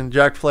he mentioned,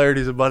 Jack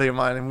Flaherty's a buddy of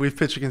mine, and we've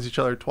pitched against each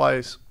other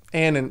twice,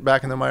 and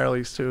back in the minor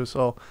leagues too.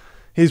 So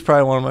he's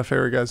probably one of my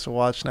favorite guys to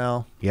watch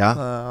now.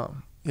 yeah.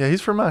 Yeah,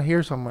 he's from out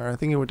here somewhere. I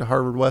think he went to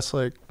Harvard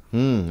Westlake.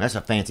 That's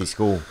a fancy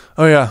school.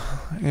 Oh yeah,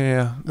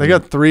 yeah. They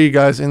got 3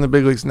 guys in the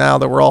big leagues now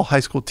that were all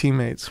high school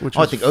teammates. Which Oh,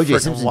 I is think O.J.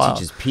 freaking Simpson wild.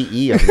 teaches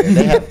PE over there.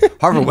 They have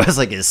Harvard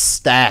Westlake is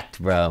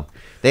stacked, bro.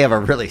 They have a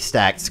really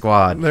stacked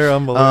squad. They're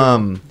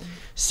unbelievable.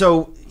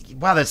 So,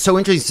 wow, that's so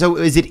interesting. So,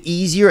 is it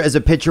easier as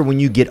a pitcher when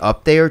you get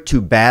up there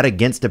to bat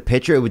against a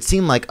pitcher? It would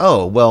seem like,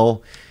 oh,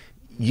 well,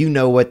 you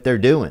know what they're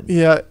doing.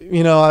 Yeah,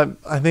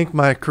 I think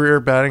my career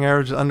batting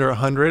average is under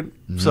 100,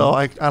 so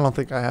I don't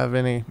think I have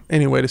any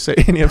way to say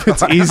any of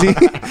it's easy.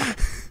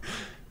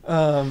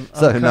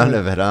 So none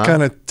of it, huh?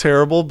 Kind of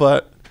terrible,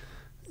 but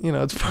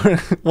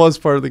it's was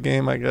part of the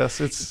game, I guess.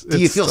 Do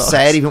you feel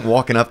sad even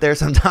walking up there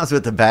sometimes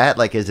with the bat?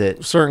 Like, is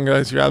it? Certain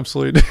guys, you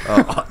absolutely do.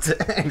 Oh,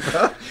 dang,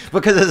 bro.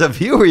 Because as a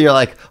viewer, you're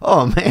like,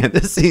 oh man,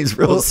 this seems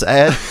real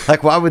sad.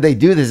 Like, why would they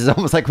do this? It's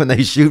almost like when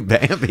they shoot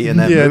Bambi in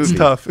that movie. Yeah, it's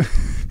tough.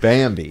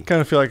 Bambi.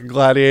 Kind of feel like a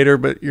gladiator,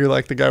 but you're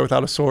like the guy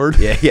without a sword.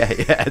 Yeah,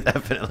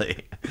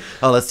 definitely.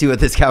 Oh, let's see what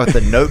this guy with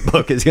the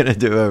notebook is gonna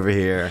do over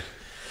here.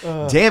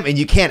 Damn, and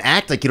you can't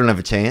act like you don't have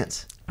a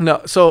chance.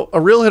 No, so a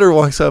real hitter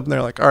walks up and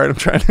they're like, all right, I'm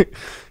trying to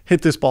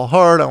hit this ball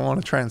hard. I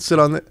want to try and sit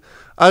on it.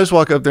 I just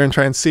walk up there and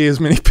try and see as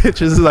many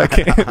pitches as I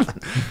can.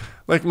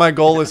 Like, my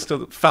goal is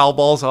to foul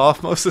balls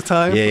off most of the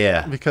time.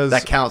 Yeah. Because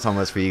that counts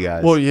almost for you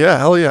guys. Well, yeah,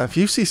 hell yeah. If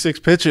you see 6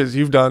 pitches,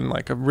 you've done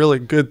like a really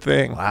good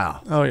thing.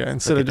 Wow. Oh yeah,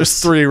 instead Look of at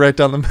just this. 3 right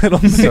down the middle.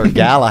 Sir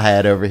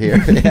Galahad over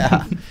here.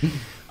 Yeah.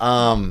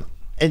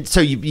 And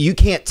so you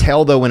can't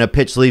tell though when a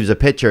pitch leaves a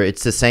pitcher.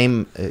 It's the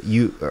same.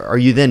 Are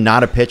you then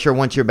not a pitcher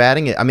once you're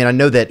batting? I mean, I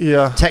know that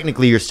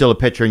technically you're still a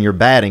pitcher and you're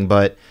batting,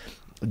 but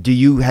do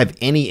you have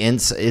any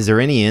is there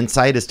any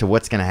insight as to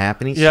what's going to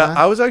happen each time?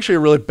 I was actually a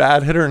really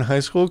bad hitter in high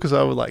school because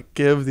I would like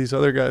give these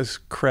other guys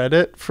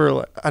credit for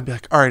like, I'd be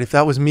like, all right, if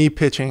that was me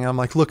pitching, I'm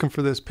like looking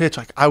for this pitch,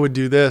 like I would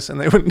do this, and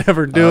they would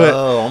never do it.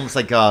 Oh, almost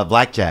like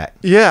blackjack.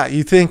 Yeah,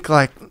 you think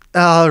like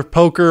or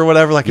poker or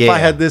whatever. Like if I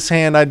had this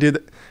hand, I'd do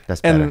that.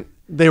 That's better. And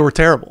they were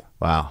terrible.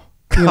 Wow.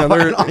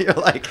 You're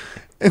like,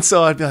 and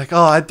so I'd be like,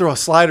 oh, I'd throw a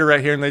slider right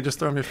here, and they just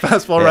throw me a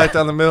fastball right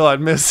down the middle. I'd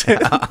miss it.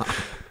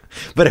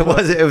 But it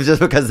was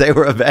just because they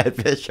were a bad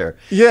pitcher.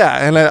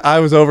 Yeah, and I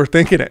was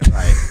overthinking it.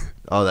 Right.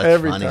 Oh, that's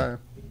every funny. time.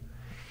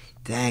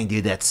 Dang,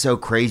 dude, that's so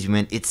crazy,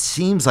 man. It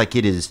seems like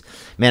it is.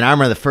 Man, I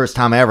remember the first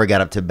time I ever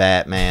got up to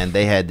bat, man,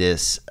 they had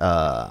this,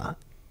 and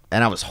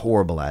I was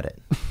horrible at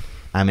it.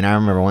 I mean, I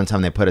remember one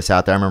time they put us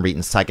out there. I remember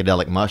eating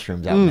psychedelic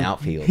mushrooms out in the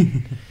outfield.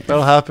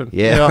 That'll happen.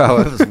 Yeah,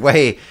 bro, it was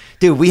way.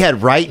 Dude, we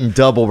had right and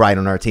double right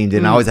on our team, dude.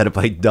 And I always had to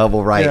play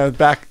double right.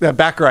 Yeah,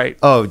 back right.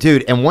 Oh,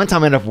 dude. And one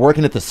time I ended up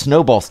working at the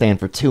snowball stand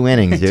for 2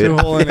 innings, dude. 2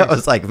 whole I innings.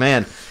 was like,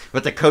 man.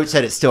 But the coach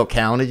said it still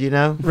counted, you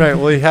know? Right.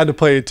 Well, he had to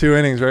play 2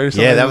 innings, right? Or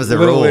something. Yeah, that was the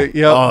Little rule. league.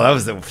 Yep. Oh, that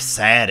was the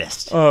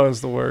saddest. Oh, it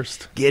was the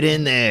worst. Get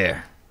in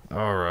there.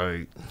 All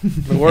right.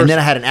 The worst. And then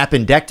I had an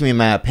appendectomy, and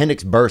my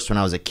appendix burst when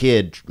I was a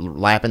kid,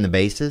 lapping the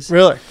bases.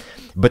 Really?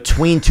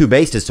 Between 2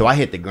 bases, so I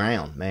hit the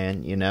ground,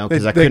 man, you know,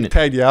 because I They couldn't.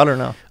 tagged you out or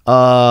no?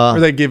 Or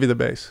they give you the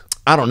base?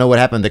 I don't know what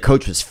happened. The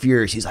coach was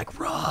furious. He's like,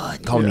 run.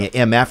 Calling me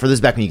an MF. This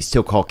is back when you could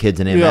still call kids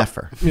an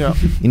MF-er. Yeah.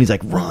 And he's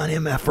like, run,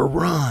 MF-er,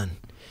 run.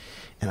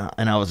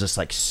 And I was just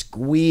like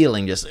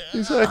squealing. He's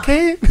like, I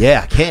can't.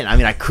 Yeah, I can't. I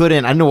mean, I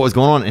couldn't. I didn't know what was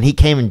going on. And he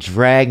came and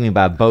dragged me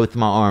by both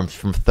my arms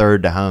from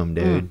third to home,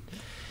 dude.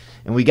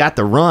 And we got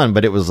the run,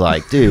 but it was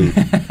like, dude,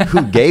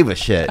 who gave a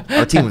shit?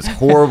 Our team was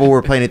horrible.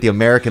 We're playing at the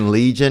American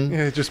Legion.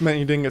 Yeah, it just meant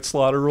you didn't get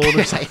slaughter rolled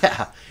or something.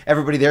 Yeah.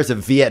 Everybody there's a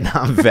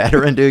Vietnam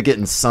veteran, dude,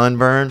 getting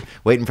sunburned,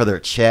 waiting for their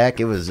check.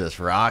 It was just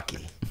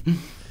rocky.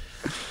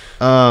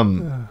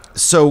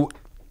 So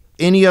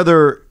any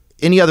other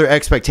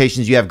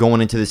expectations you have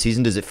going into the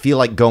season? Does it feel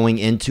like going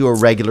into a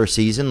regular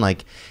season?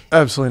 Like,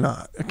 absolutely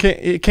not.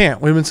 It can't.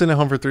 We've been sitting at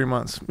home for 3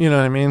 months. You know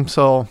what I mean?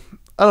 So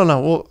I don't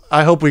know. Well,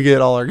 I hope we get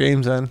all our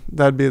games in.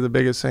 That'd be the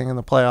biggest thing in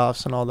the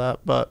playoffs and all that.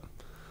 But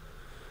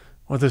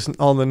with this,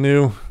 all the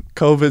new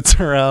COVIDs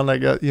around, I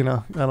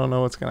don't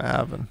know what's going to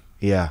happen.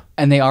 yeah.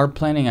 And they are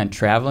planning on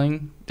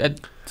traveling.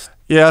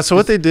 Yeah. So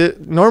what they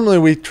did, normally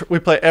we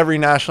play every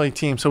National League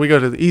team. So we go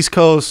to the East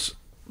Coast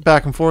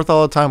back and forth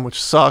all the time,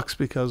 which sucks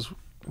because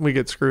we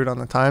get screwed on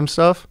the time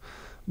stuff.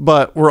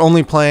 But we're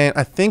only playing,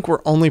 I think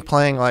we're only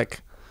playing like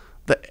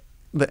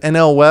the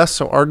NL West,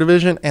 so our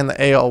division, and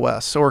the AL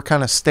West. So we're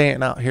kind of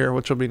staying out here,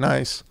 which will be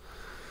nice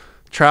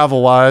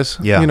travel-wise.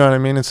 Yeah. You know what I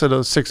mean? Instead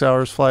of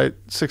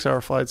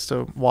 6-hour flights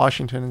to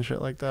Washington and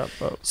shit like that.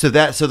 But So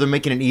they're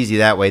making it easy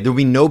that way. There'll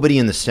be nobody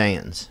in the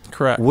stands.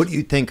 correct. What do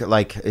you think?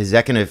 Like, is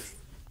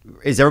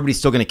everybody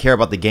still going to care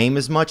about the game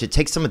as much? It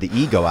takes some of the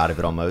ego out of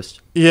it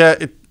almost. Yeah,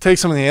 it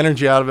takes some of the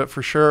energy out of it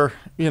for sure.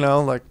 You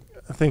know, like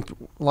I think a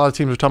lot of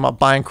teams are talking about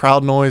buying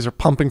crowd noise or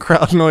pumping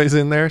crowd noise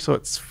in there, so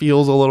it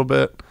feels a little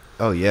bit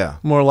Oh yeah.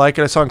 more like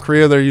it. I saw in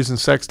Korea they're using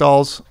sex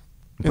dolls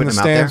in Putting the them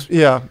out there? stands.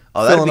 Yeah.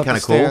 Oh, that'd filling be up kinda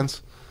the cool.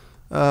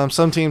 stands.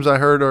 Some teams I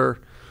heard are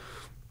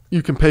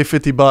you can pay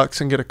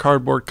 $50 and get a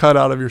cardboard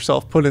cutout of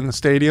yourself put in the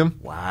stadium,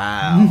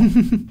 Wow.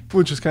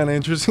 which is kind of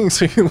interesting.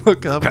 So you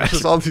look up and it's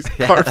just all these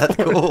Yeah, cardboard. that's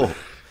cool.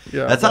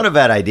 Yeah, That's not a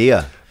bad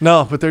idea.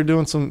 No, but they're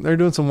doing some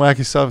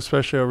wacky stuff,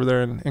 especially over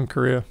there in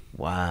Korea.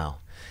 Wow.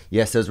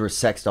 Yes, those were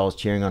sex dolls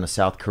cheering on a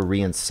South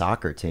Korean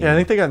soccer team. Yeah, I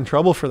think they got in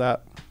trouble for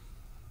that.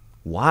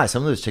 Why?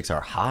 Some of those chicks are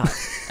hot.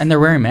 And they're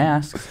wearing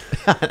masks.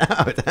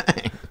 Oh,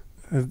 dang.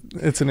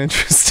 It's an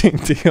interesting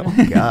deal.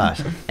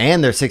 Gosh.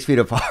 And they're 6 feet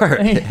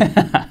apart.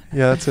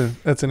 Yeah, that's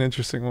an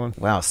interesting one.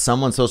 Wow.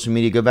 Some on social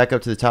media, go back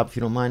up to the top if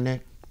you don't mind,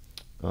 Nick.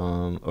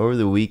 Over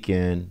the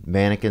weekend,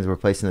 mannequins were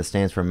placed in the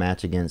stands for a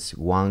match against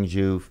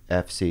Gwangju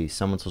FC.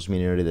 Some on social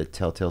media noted that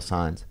telltale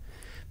signs.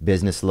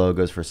 Business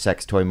logos for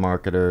sex toy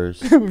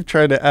marketers. We've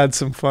tried to add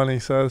some fun, he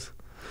says.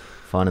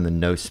 Fun in the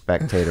no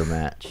spectator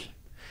match.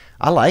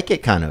 I like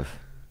it kind of.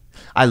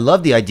 I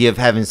love the idea of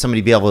having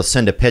somebody be able to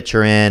send a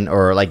picture in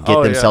or like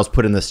get themselves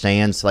put in the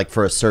stands like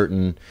for a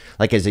certain,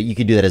 like you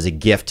could do that as a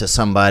gift to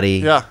somebody.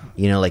 Yeah.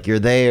 You know, like you're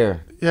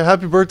there. Yeah,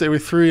 happy birthday. We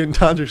threw you in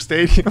Dodger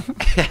Stadium.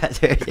 Yeah,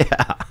 dude,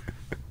 yeah.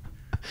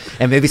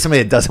 And maybe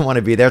somebody that doesn't want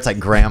to be there, it's like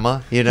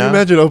grandma, you know? Can you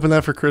imagine open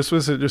that for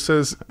Christmas? It just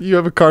says, you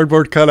have a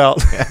cardboard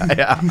cutout.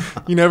 Yeah.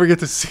 You never get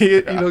to see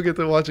it. You don't get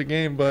to watch a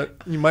game, but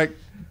you might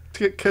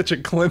catch a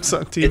glimpse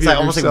on TV. It's like of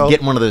almost yourself. like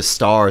getting one of those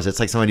stars. It's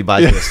like somebody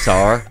buys you a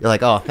star. You're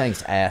like, oh,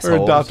 thanks, asshole.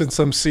 Or adopting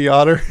some sea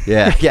otter.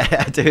 Yeah,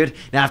 dude.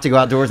 Now I have to go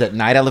outdoors at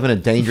night. I live in a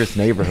dangerous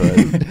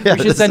neighborhood. Yeah,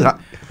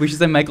 We should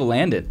send Michael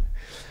Landon.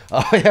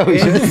 Oh, yeah, we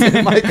should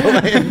send Michael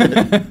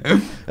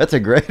Landon. That's a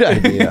great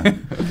idea.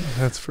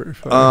 That's pretty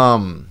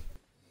funny.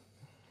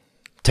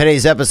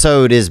 Today's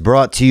episode is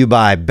brought to you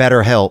by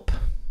Betterhelp.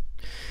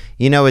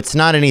 You know, it's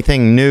not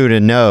anything new to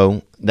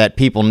know that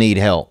people need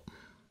help.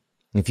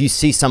 If you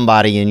see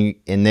somebody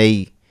and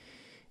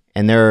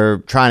they're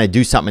trying to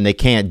do something and they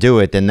can't do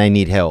it, then they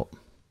need help.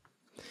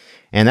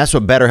 And that's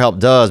what Betterhelp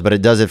does, but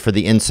it does it for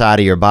the inside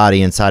of your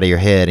body, inside of your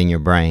head and your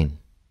brain.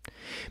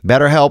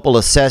 Betterhelp will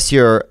assess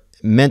your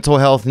mental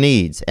health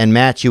needs and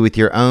match you with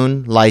your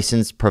own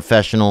licensed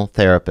professional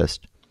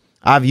therapist.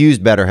 I've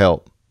used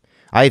BetterHelp.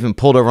 I even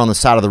pulled over on the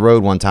side of the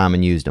road one time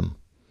and used them.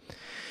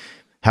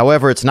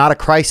 However, it's not a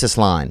crisis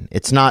line.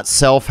 It's not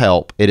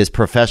self-help. It is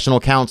professional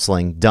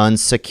counseling done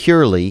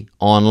securely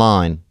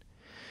online.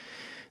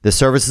 The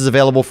service is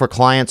available for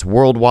clients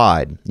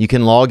worldwide. You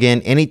can log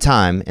in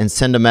anytime and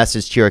send a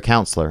message to your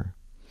counselor.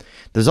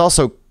 There's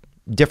also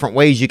different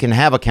ways you can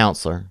have a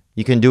counselor.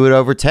 You can do it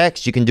over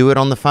text. You can do it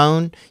on the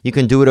phone. You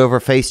can do it over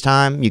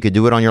FaceTime. You could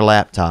do it on your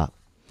laptop.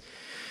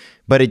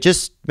 But it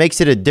just makes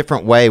it a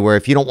different way where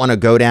if you don't want to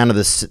go down to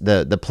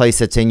the place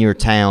that's in your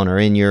town or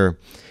in your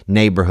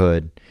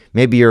neighborhood,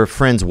 maybe your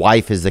friend's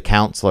wife is the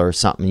counselor or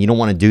something. You don't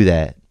want to do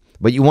that,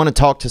 but you want to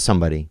talk to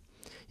somebody.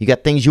 You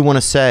got things you want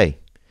to say.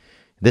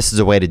 This is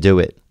a way to do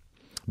it.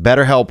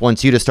 BetterHelp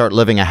wants you to start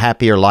living a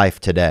happier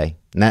life today,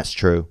 and that's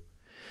true.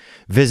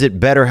 Visit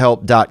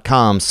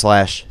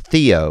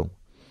betterhelp.com/Theo.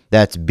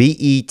 That's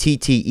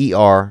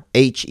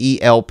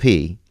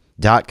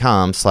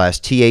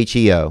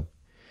BetterHelp.com/THEO.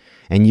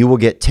 And you will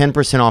get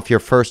 10% off your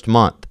first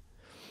month.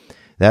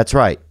 That's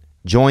right.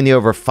 Join the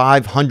over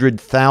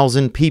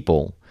 500,000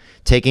 people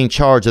taking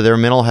charge of their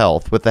mental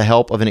health with the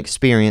help of an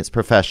experienced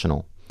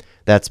professional.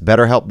 That's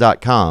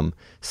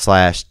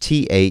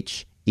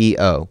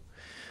betterhelp.com/THEO.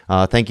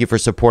 Thank you for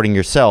supporting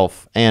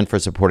yourself and for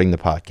supporting the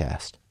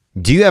podcast.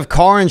 Do you have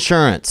car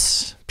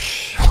insurance?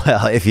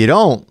 Well, if you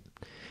don't,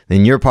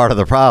 then you're part of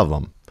the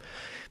problem.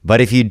 But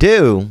if you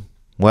do,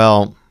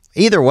 well,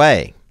 either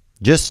way,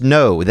 just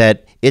know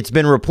that it's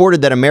been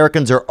reported that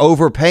Americans are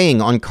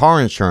overpaying on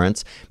car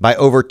insurance by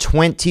over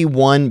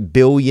 $21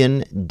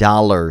 billion.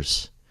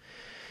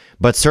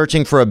 But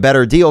searching for a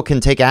better deal can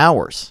take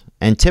hours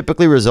and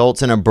typically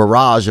results in a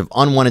barrage of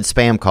unwanted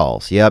spam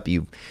calls. Yep,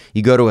 you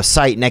go to a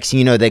site, next thing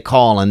you know, they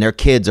call and their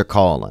kids are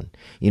calling.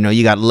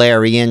 You got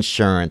Larry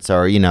Insurance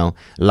or,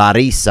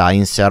 Larissa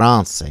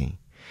Insurance.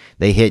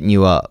 They hitting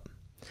you up.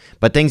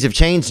 But things have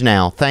changed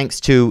now thanks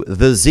to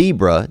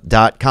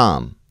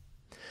thezebra.com.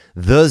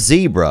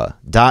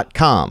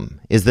 Thezebra.com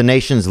is the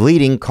nation's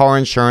leading car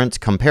insurance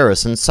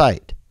comparison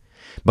site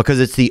because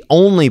it's the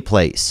only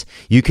place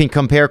you can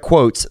compare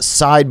quotes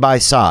side by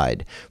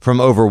side from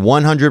over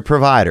 100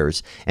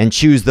 providers and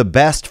choose the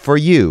best for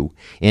you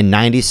in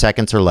 90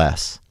 seconds or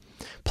less.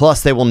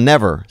 Plus, they will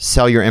never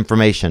sell your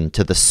information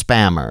to the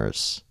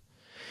spammers.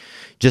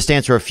 Just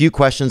answer a few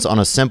questions on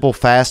a simple,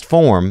 fast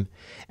form,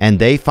 and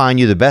they find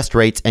you the best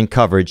rates and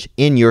coverage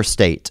in your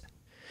state.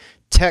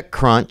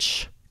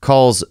 TechCrunch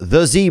calls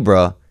the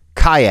Zebra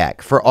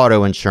Kayak for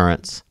auto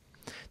insurance.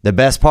 The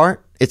best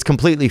part? It's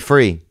completely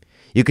free.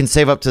 You can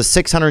save up to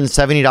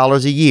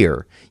 $670 a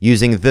year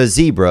using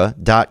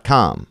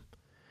thezebra.com.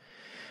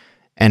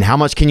 And how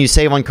much can you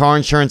save on car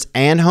insurance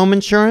and home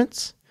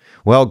insurance?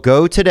 Well,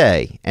 go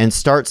today and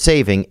start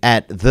saving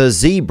at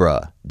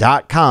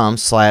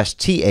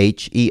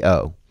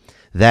thezebra.com/THEO.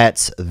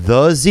 That's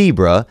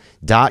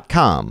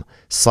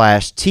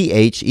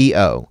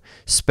thezebra.com/THEO.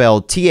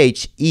 Spelled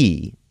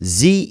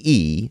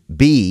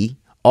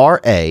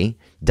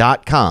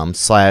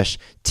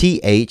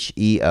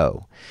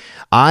THEZEBRA.com/THEO.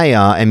 I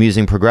am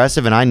using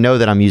Progressive, and I know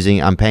that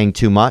I'm paying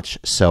too much,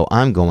 so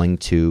I'm going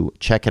to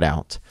check it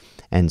out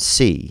and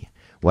see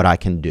what I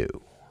can do.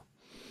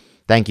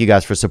 Thank you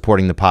guys for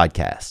supporting the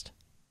podcast.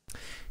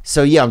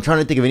 So yeah, I'm trying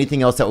to think of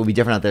anything else that will be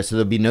different out there. So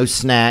there'll be no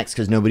snacks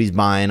because nobody's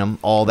buying them.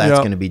 All that's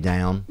going to be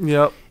down.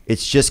 Yep.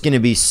 It's just going to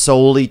be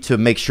solely to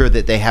make sure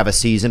that they have a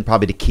season,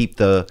 probably to keep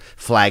the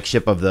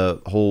flagship of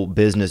the whole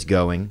business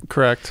going.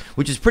 Correct.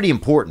 Which is pretty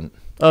important.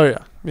 Oh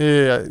yeah.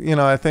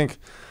 Yeah. I think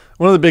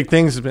one of the big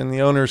things has been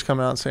the owners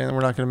coming out and saying that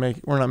we're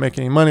not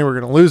making any money, we're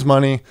going to lose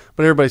money,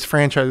 but everybody's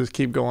franchises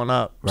keep going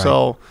up. Right.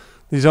 So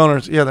these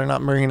owners, they're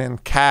not bringing in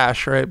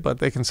cash, right? But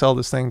they can sell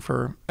this thing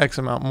for X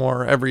amount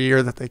more every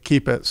year that they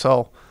keep it.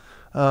 So,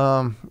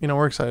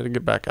 we're excited to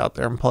get back out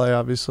there and play,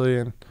 obviously,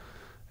 and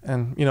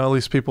at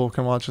least people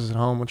can watch us at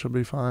home, which will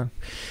be fine.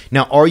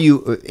 Now, are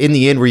you in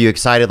the end? Were you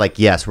excited? Like,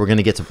 yes, we're going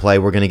to get to play.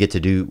 We're going to get to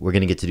do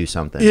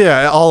something.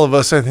 Yeah, all of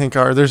us, I think,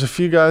 are. There's a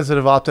few guys that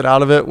have opted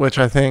out of it, which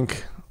I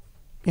think,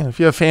 if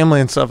you have family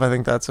and stuff, I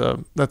think that's a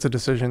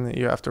decision that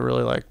you have to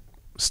really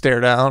stare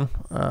down.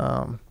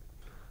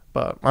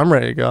 But I'm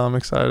ready to go. I'm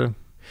excited.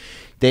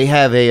 They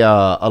have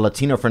a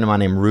Latino friend of mine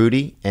named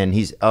Rudy, and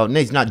he's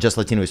not just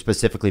Latino, he's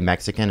specifically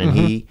Mexican, and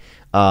he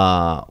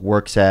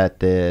works at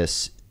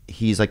this.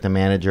 He's like the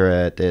manager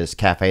at this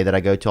cafe that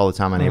I go to all the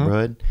time in my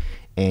neighborhood,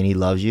 and he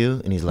loves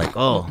you, and he's like,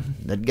 "Oh,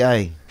 that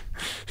guy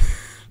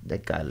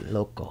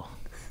loco."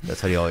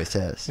 That's what he always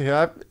says.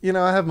 Yeah,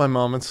 I have my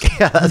moments.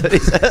 Yeah, that's what he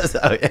says.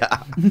 Oh,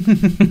 yeah.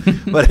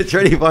 But it's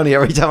really funny.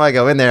 Every time I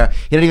go in there,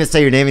 he doesn't even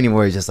say your name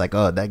anymore. He's just like,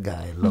 "Oh, that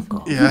guy,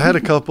 loco." Yeah, I had a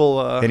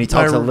couple. And he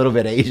talks a little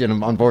bit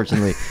Asian.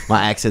 Unfortunately,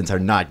 my accents are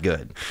not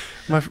good.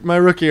 My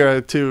rookie year, I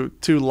had two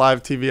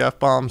live TV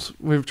F-bombs.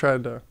 We've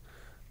tried to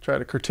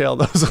curtail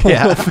those a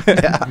little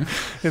bit. Yeah.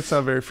 It's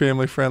not very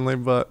family friendly,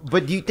 but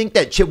do you think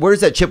that chip? Where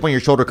does that chip on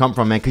your shoulder come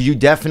from, man? Because you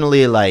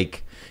definitely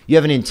you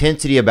have an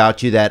intensity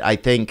about you that I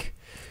think.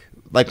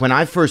 Like when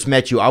I first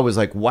met you, I was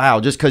like,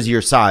 wow, just because of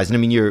your size. And I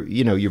mean, you're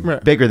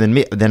right. Bigger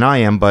than I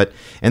am.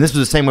 And this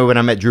was the same way when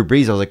I met Drew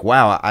Brees. I was like,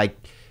 wow,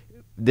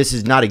 this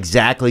is not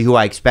exactly who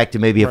I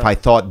expected maybe if I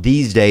thought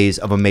these days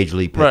of a major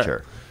league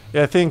pitcher. Right.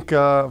 Yeah, I think,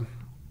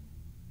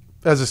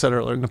 as I said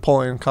earlier,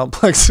 Napoleon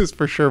complex is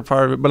for sure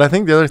part of it. But I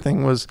think the other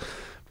thing was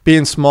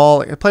being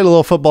small. I played a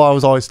little football. I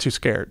was always too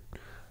scared.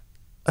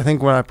 I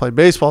think when I played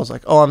baseball, I was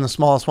like, oh, I'm the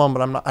smallest one,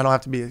 but I don't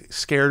have to be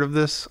scared of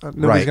this.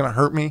 Nobody's going to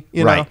hurt me,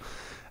 you know?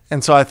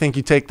 And so I think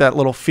you take that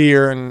little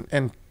fear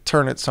and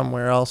turn it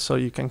somewhere else so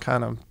you can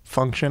kind of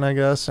function, I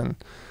guess. And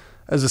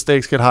as the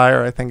stakes get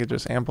higher, I think it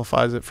just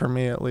amplifies it for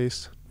me at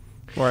least,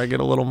 where I get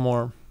a little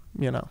more,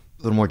 a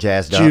little more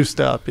jazzed juiced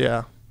up,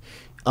 yeah.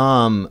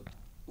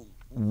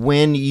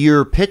 When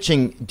you're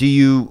pitching,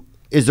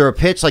 is there a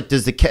pitch,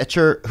 does the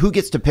catcher, who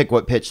gets to pick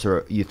what pitch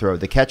you throw,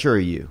 the catcher or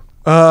you?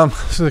 So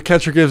the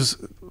catcher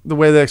the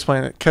way they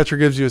explain it, catcher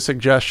gives you a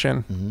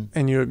suggestion,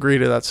 and you agree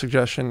to that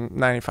suggestion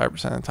 95%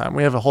 of the time.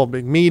 We have a whole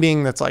big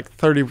meeting that's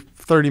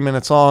 30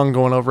 minutes long,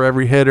 going over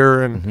every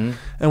hitter and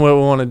what we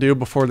want to do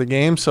before the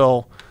game.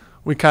 So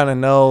we kind of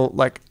know,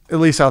 at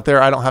least out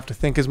there, I don't have to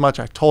think as much.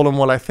 I told them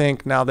what I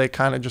think. Now they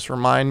kind of just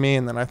remind me,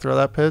 and then I throw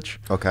that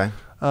pitch. Okay.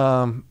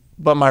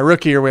 But my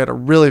rookie year, we had a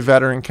really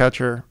veteran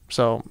catcher,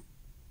 So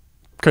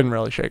couldn't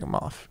really shake him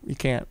off. You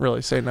can't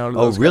really say no to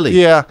those really? guys.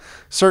 Yeah,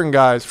 certain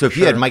guys. So if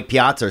you had Mike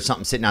Piazza or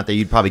something sitting out there,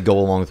 you'd probably go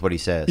along with what he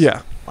says.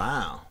 Yeah.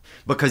 Wow.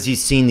 Because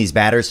he's seen these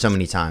batters so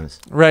many times.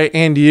 Right,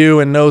 and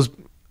knows.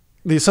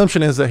 The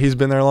assumption is that he's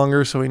been there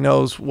longer, so he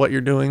knows what you're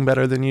doing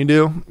better than you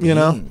do, you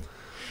know?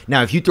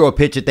 Now, if you throw a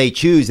pitch that they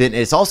choose, then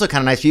it's also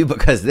kind of nice for you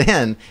because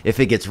then if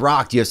it gets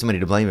rocked, you have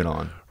somebody to blame it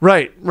on.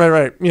 Right.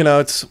 You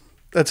know,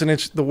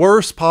 the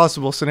worst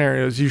possible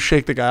scenario is you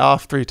shake the guy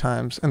off 3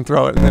 times and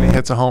throw it, and then he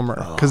hits a homer.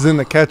 Because then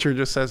the catcher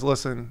just says,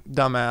 listen,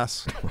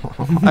 dumbass,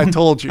 I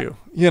told you,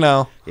 you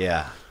know?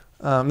 Yeah.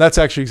 That's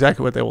actually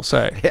exactly what they will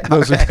say. Yeah,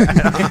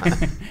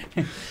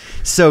 okay.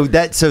 So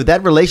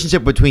that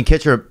relationship between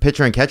pitcher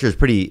and catcher is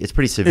pretty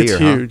severe. It's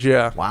huge,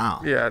 yeah.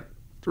 Wow. Yeah,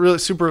 really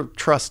super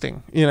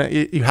trusting. You know,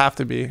 you have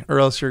to be, or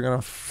else you're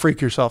gonna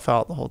freak yourself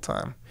out the whole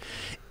time.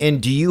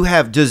 And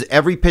does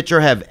every pitcher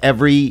have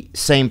every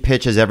same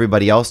pitch as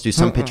everybody else? Do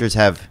some pitchers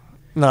have?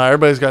 No,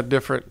 everybody's got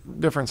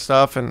different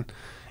stuff, and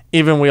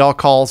even we all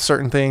call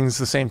certain things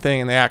the same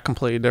thing, and they act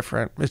completely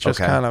different. It's just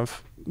kind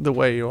of the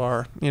way you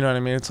are. You know what I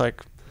mean? It's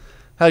like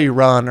how you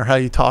run or how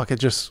you talk. It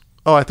just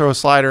I throw a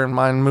slider and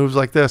mine moves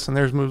like this and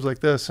theirs moves like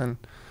this, and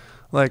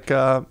like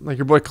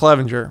your boy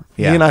Clevenger.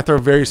 Yeah. He and I throw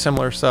very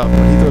similar stuff.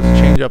 When he throws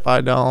a changeup,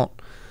 I don't.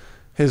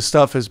 His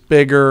stuff is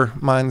bigger.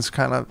 Mine's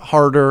kind of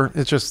harder.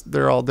 It's just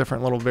they're all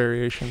different little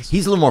variations.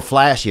 He's a little more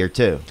flashier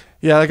too.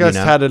 Yeah, that guy's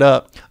tatted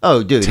up.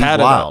 Oh, dude, he's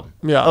wild. Up.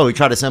 Yeah. Oh, he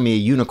tried to sell me a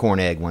unicorn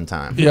egg one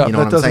time. Yeah, you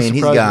know what I'm saying?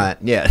 He's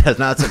got that's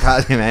not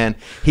surprising, man.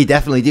 He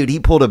definitely, dude. He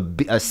pulled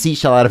a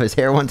seashell out of his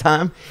hair one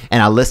time,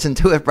 and I listened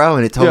to it, bro,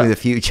 and it told me the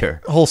future,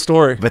 whole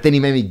story. But then he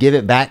made me give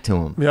it back to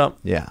him. Yeah,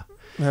 yeah.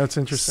 That's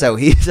interesting. So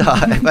he's,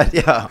 but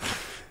yeah.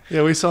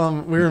 Yeah, we saw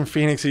him. We were in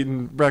Phoenix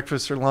eating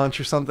breakfast or lunch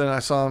or something. And I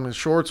saw him. His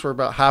shorts were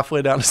about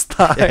halfway down his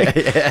thigh.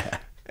 Yeah.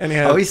 And he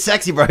had, he's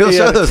sexy, bro. He'll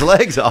show those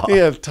legs off. He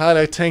had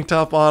tie-dye tank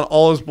top on.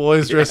 All his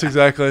boys dressed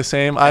exactly the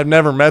same. I've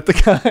never met the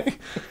guy.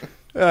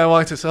 And I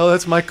walked to say,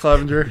 that's Mike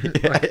Clevenger.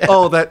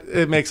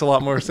 It makes a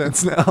lot more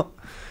sense now.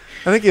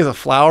 I think he has a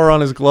flower on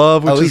his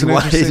glove. Which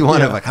he's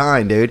one of a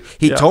kind, dude.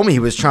 He told me he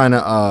was trying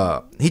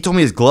to. He told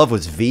me his glove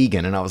was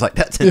vegan, and I was like,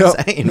 "That's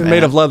insane." Man.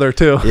 Made of leather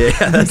too. Yeah,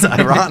 that's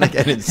ironic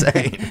and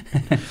insane.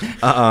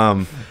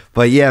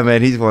 But yeah,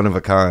 man, he's one of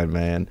a kind,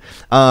 man.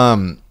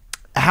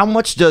 How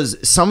much does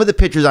some of the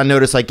pitchers I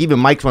notice, like even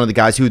Mike's one of the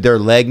guys who their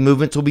leg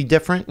movements will be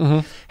different.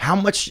 Mm-hmm. How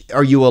much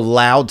are you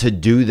allowed to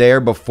do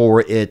there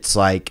before it's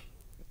like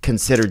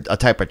considered a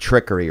type of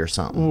trickery or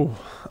something?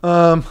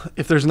 Ooh.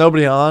 If there's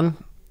nobody on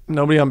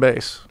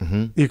base,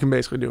 you can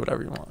basically do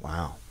whatever you want.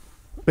 Wow.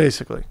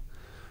 Basically.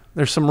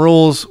 There's some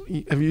rules.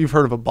 You've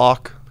heard of a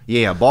balk?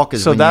 Yeah, a balk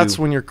is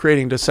when you're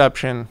creating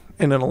deception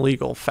in an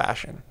illegal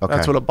fashion. Okay.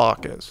 That's what a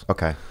balk is.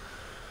 Okay.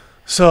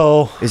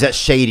 So is that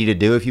shady to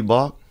do if you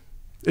balk?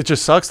 It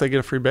just sucks. They get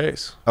a free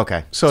base.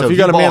 Okay. So if you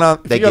got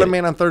a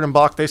man on third and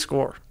balk, they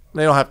score.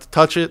 They don't have to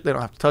touch it. They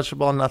don't have to touch the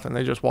ball. Nothing.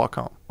 They just walk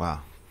home.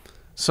 Wow.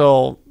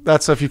 So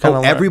that's if you kind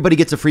of. Everybody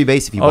gets a free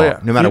base if you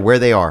balk, no matter where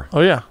they are.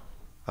 Oh yeah.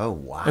 Oh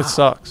wow. It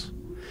sucks.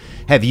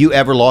 Have you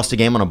ever lost a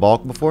game on a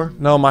balk before?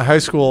 No, my high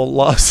school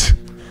lost.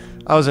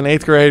 I was in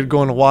 8th grade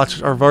going to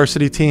watch our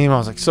varsity team. I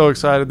was like so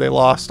excited they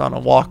lost on a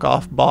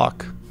walk-off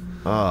balk.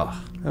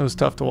 Oh. It was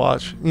tough to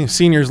watch.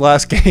 Senior's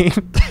last game.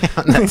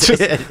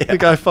 The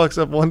guy fucks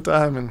up one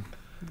time and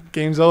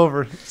game's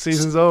over.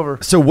 Season's over.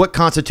 So what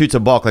constitutes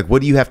a balk? Like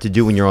what do you have to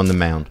do when you're on the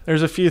mound?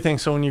 There's a few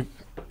things. So when you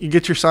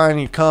get your sign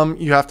and you come,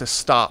 you have to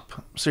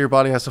stop. So your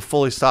body has to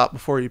fully stop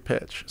before you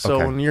pitch. So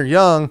when you're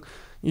young,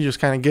 you just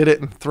kind of get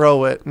it and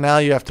throw it. Now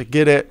you have to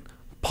get it,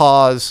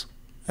 pause,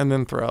 and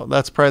then throw.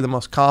 That's probably the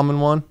most common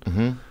one.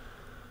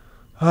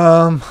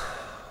 Mm-hmm.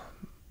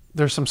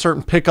 There's some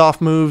certain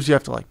pickoff moves. You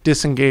have to like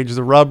disengage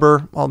the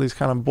rubber, all these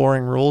kind of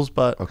boring rules,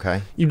 but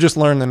you just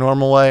learn the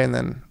normal way. And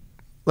then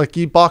like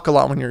you balk a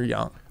lot when you're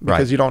young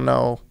because you don't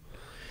know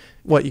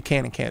what you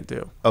can and can't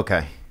do.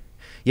 Okay.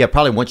 Yeah,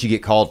 probably once you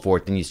get called for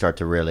it, then you start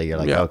to really, you're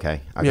like,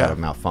 okay, I got a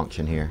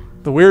malfunction here.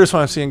 The weirdest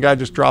one I've seen a guy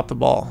just drop the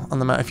ball on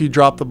the mound. If you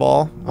drop the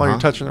ball while you're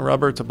touching the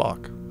rubber, it's a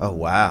balk. Oh,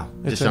 wow.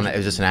 It was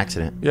just an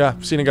accident. Yeah,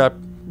 I've seen a guy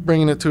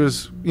bringing it to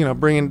his,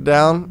 bringing it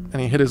down,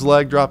 and he hit his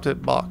leg, dropped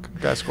it, balk.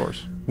 Guy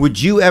scores.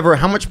 Would you ever,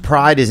 how much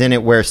pride is in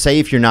it where, say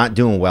if you're not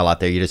doing well out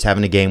there, you're just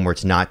having a game where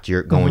it's not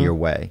going your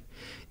way.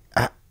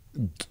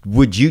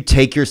 Would you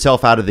take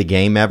yourself out of the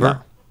game ever?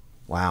 No.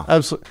 Wow.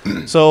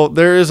 Absolutely. So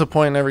there is a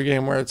point in every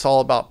game where it's all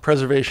about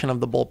preservation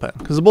of the bullpen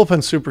because the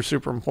bullpen's super,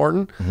 super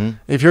important. Mm-hmm.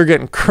 If you're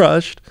getting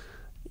crushed,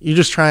 you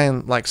just try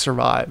and like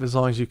survive as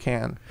long as you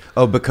can.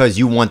 Oh, because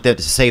you want them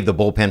to save the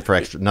bullpen for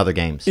another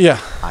games.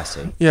 Yeah. I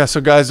see. Yeah, so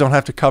guys don't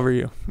have to cover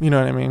you. You know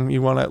what I mean?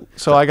 You want to.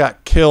 So I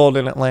got killed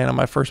in Atlanta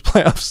my first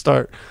playoff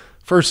start.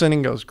 First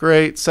inning goes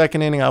great.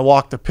 Second inning, I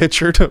walked the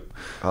pitcher to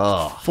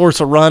force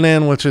a run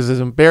in, which is as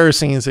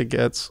embarrassing as it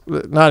gets. I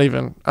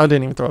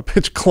didn't even throw a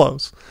pitch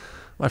close.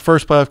 My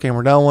first playoff game,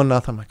 we're down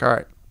 1-0. I'm like, all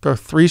right, throw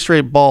 3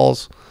 straight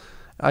balls.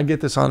 I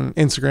get this on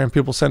Instagram.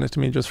 People send it to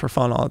me just for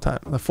fun all the time.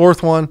 The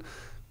fourth one,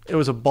 it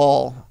was a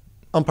ball.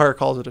 Umpire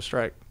calls it a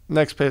strike.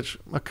 Next pitch,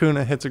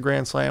 Acuna hits a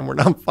grand slam. We're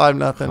down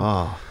 5-0.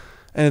 Oh.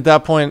 And at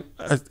that point,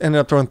 I ended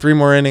up throwing 3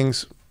 more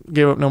innings,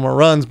 gave up no more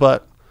runs,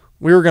 but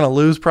we were going to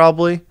lose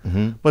probably.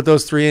 But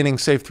those 3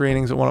 innings, saved 3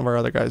 innings that one of our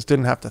other guys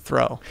didn't have to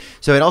throw.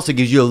 So it also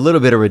gives you a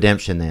little bit of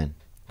redemption then.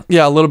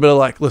 Yeah, a little bit of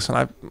like,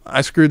 listen,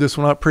 I screwed this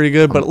one up pretty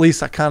good, but at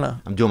least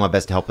I'm doing my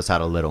best to help us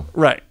out a little.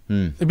 Right.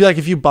 It'd be like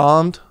if you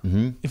bombed,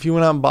 if you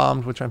went out and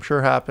bombed, which I'm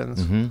sure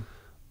happens,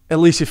 at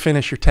least you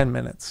finish your 10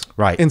 minutes.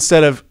 Right.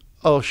 Instead of,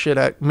 oh shit,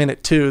 at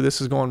minute 2,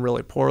 this is going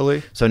really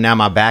poorly. So now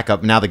my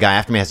backup, now the guy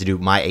after me has to do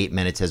my 8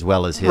 minutes as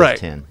well as his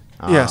 10.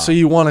 Yeah, so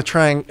you want to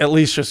try and at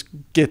least just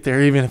get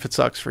there, even if it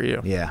sucks for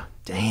you. Yeah.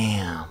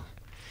 Damn.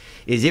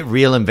 Is it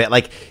real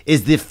like,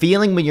 is the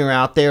feeling when you're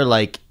out there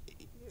like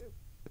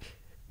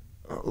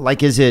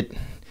is it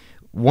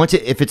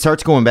if it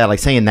starts going bad, like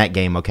say in that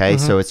game, okay,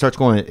 so it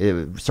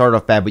started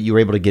off bad, but you were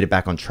able to get it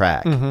back on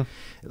track.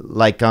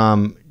 Like,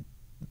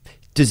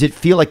 does it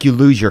feel like you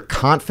lose your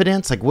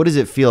confidence? Like, what does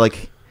it feel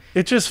like?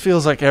 It just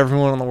feels like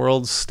everyone in the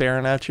world's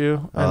staring at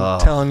you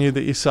and telling you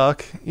that you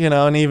suck,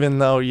 and even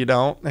though you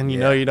don't, and you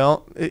know you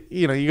don't,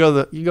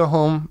 you go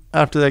home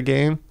after that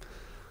game,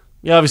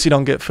 you obviously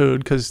don't get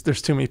food because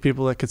there's too many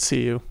people that could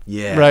see you.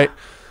 Yeah. Right?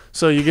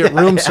 So you get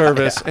room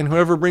service, and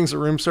whoever brings the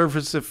room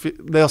service,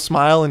 they'll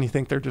smile, and you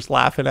think they're just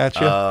laughing at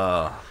you.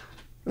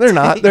 They're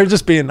not. They're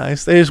just being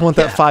nice. They just want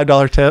that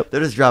 $5 tip.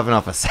 They're just dropping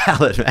off a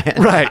salad, man.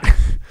 Right.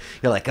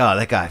 You're like, oh,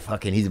 that guy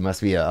fucking, he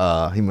must be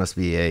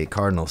a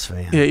Cardinals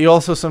fan. Yeah, you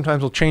also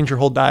sometimes will change your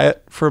whole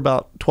diet for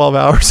about 12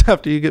 hours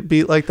after you get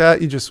beat like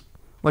that. You just,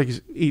 like,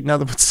 you eat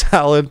nothing but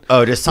salad.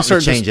 Oh, just something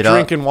to change it up.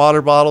 Drinking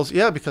water bottles.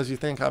 Yeah, because you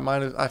think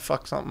I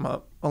fucked something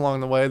up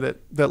along the way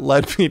that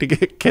led me to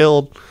get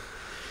killed.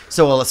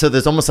 So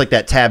there's almost like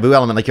that taboo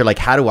element. Like, you're like,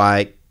 how do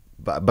I,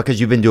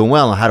 because you've been doing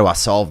well, how do I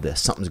solve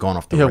this? Something's going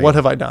off the rails. What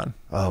have I done?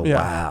 Oh, yeah.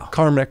 wow.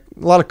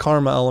 A lot of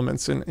karma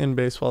elements in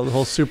baseball, the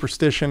whole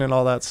superstition and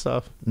all that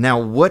stuff. Now,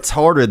 what's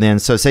harder then?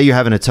 So say you're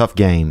having a tough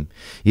game.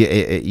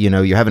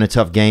 You're having a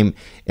tough game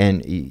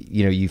and,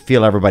 you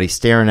feel everybody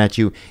staring at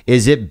you.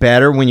 Is it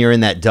better when you're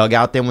in that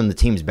dugout then when the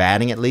team's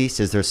batting at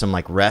least? Is there some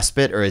like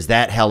respite, or is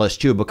that hellish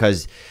too?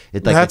 Because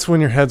that's when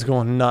your head's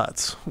going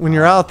nuts. When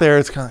you're out there,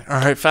 it's kind of like,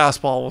 all right,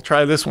 fastball, we'll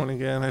try this one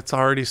again. It's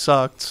already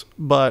sucked,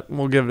 but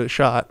we'll give it a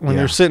shot. When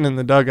you're sitting in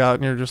the dugout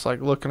and you're just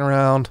like looking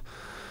around,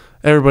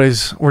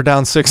 we're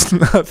down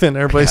 6-0.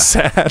 Everybody's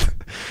sad.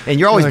 And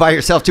you're always by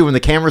yourself too. When the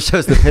camera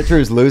shows the pitcher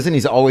who's losing,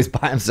 he's always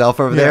by himself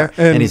over there,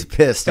 and he's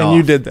pissed off. And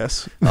you did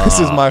this. This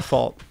is my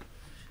fault.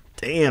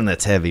 Damn,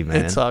 that's heavy,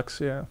 man. It sucks,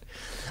 yeah.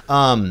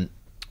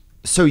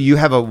 So you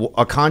have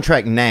a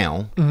contract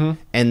now,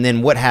 and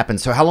then what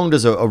happens? So how long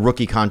does a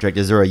rookie contract?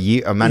 Is there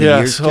amount of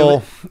years to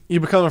it?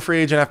 You become a free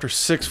agent after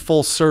 6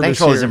 full service Thanks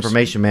for all this years.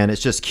 information, man.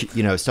 It's just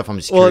stuff I'm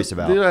just curious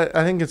about. Dude,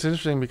 I think it's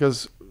interesting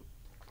because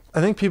I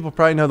think people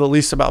probably know the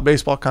least about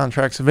baseball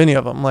contracts of any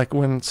of them. Like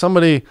when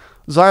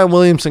Zion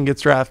Williamson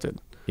gets drafted.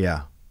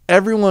 Yeah.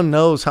 Everyone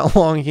knows how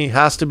long he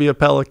has to be a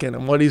Pelican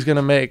and what he's going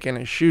to make and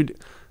his shoot.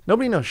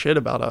 Nobody knows shit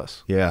about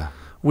us. Yeah.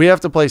 We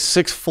have to play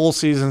 6 full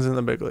seasons in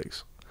the big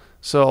leagues.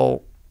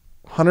 So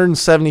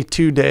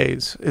 172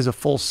 days is a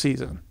full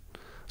season.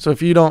 So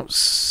if you don't,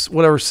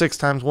 whatever 6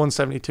 times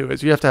 172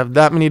 is, you have to have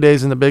that many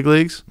days in the big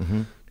leagues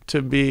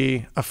to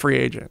be a free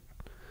agent.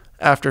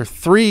 After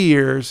 3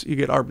 years, you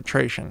get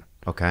arbitration.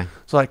 Okay.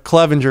 So like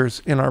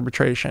Clevenger's in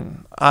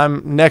arbitration.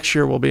 Next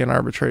year will be in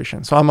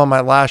arbitration. So I'm on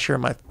my last year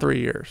of my 3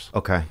 years.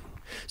 Okay.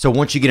 So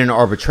once you get into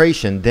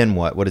arbitration, then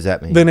what? What does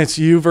that mean? Then it's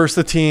you versus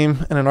the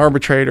team and an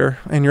arbitrator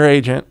and your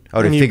agent.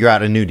 Oh, to figure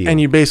out a new deal.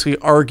 And you basically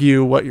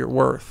argue what you're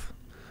worth.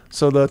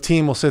 So the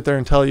team will sit there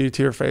and tell you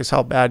to your face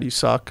how bad you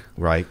suck.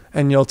 Right.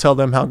 And you'll tell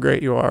them how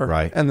great you are.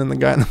 Right. And then the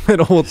guy in the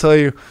middle will tell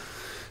you,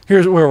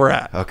 here's where we're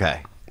at.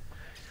 Okay.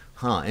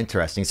 Huh,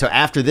 interesting. So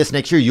after this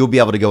next year, you'll be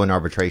able to go in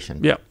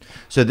arbitration. Yeah.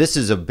 So this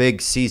is a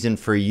big season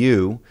for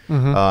you.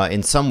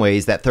 In some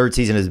ways, that third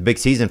season is a big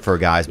season for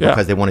guys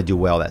because they want to do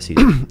well that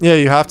season. Yeah,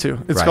 you have to.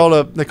 It's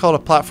Right. they call it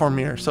a platform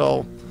year.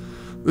 So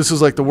this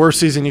is like the worst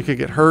season you could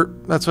get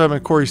hurt. That's what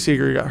happened to Corey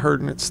Seager. He got hurt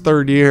in its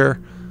 3rd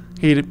year.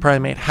 He'd probably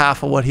made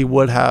half of what he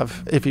would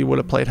have if he would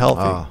have played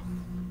healthy. Oh.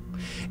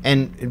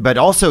 But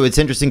also it's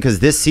interesting because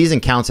this season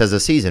counts as a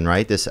season,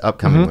 right? This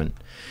upcoming one.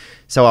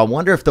 So I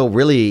wonder if they'll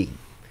really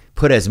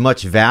put as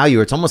much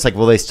value. It's almost like,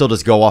 will they still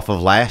just go off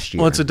of last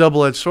year? Well, it's a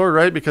double-edged sword,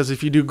 right? Because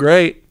if you do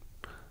great,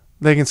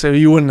 they can say, well,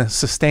 you wouldn't have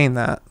sustained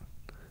that.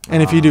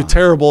 And if you do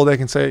terrible, they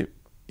can say,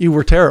 you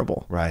were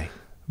terrible. Right.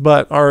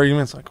 But our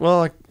argument's like,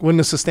 well, I wouldn't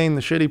have sustained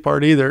the shitty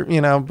part either,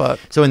 but.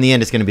 So in the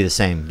end, it's going to be the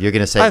same. You're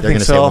going to say, they're going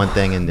to say one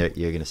thing and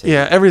you're going to say.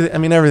 Yeah,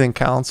 everything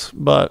counts,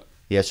 but.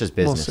 Yeah, it's just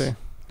business. We'll see.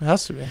 It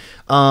has to be.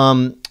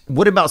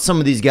 What about some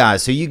of these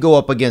guys? So you go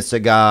up against a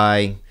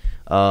guy,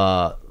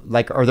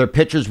 like, are there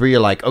pitchers where you're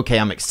like, okay,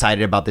 I'm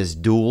excited about this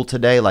duel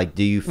today? Like,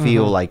 do you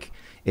feel like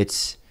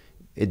this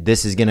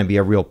is going to be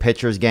a real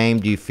pitcher's game?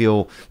 Do you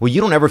feel, well,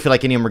 you don't ever feel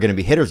like any of them are going to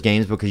be hitters'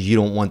 games because you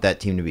don't want that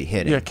team to be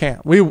hitting. Yeah,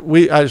 can't.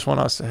 I just want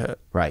us to hit.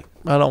 Right.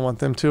 I don't want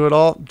them to at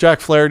all. Jack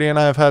Flaherty and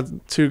I have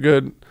had 2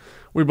 good,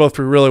 we both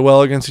threw really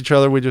well against each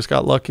other. We just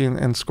got lucky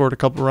and scored a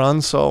couple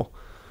runs. So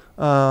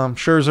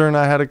Scherzer and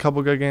I had a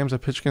couple good games. I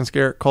pitched against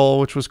Garrett Cole,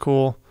 which was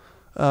cool.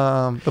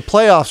 The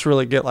playoffs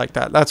really get like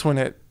that. That's when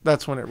it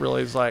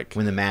really is like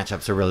when the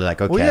matchups are really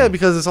like, okay. Well, yeah,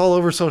 because it's all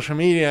over social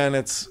media, and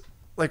it's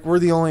like we're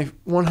the only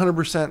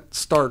 100%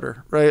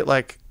 starter, right?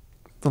 Like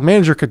the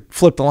manager could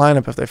flip the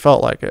lineup if they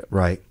felt like it.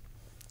 Right.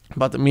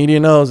 But the media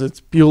knows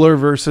it's Buehler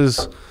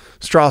versus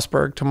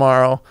Strasburg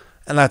tomorrow,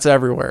 and that's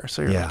everywhere.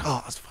 So you're like,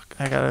 oh,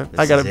 I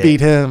gotta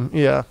beat him.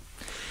 Yeah,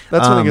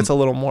 that's when it gets a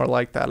little more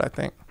like that, I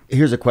think.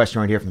 Here's a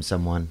question right here from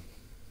someone.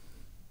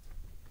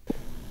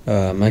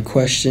 My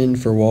question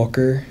for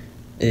Walker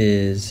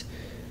is,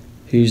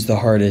 who's the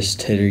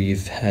hardest hitter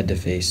you've had to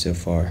face so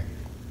far?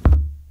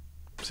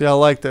 See, I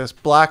like this.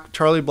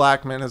 Charlie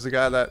Blackmon is the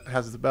guy that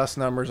has the best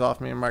numbers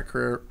off me in my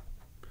career.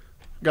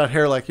 Got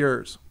hair like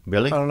yours.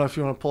 Really? I don't know if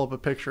you want to pull up a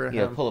picture of him.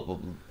 Yeah, pull up a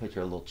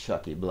picture of little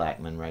Chucky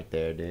Blackmon right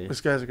there, dude.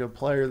 This guy's a good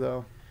player,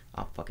 though.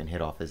 I'll fucking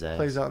hit off his ass.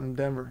 Plays out in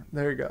Denver.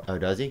 There you go. Oh,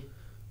 does he?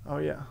 Oh,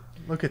 yeah.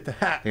 Look at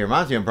that. He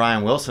reminds me of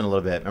Brian Wilson a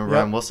little bit. Remember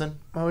Brian Wilson?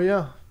 Oh,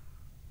 yeah.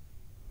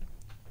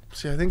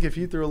 See, I think if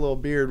you threw a little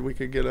beard, we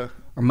could get a...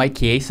 Or Mike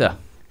Chiesa,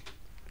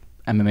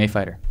 MMA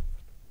fighter.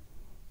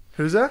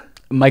 Who's that?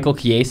 Michael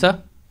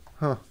Chiesa.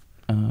 Huh.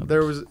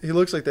 He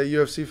looks like that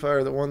UFC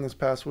fighter that won this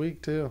past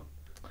week, too.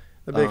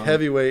 The big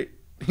heavyweight.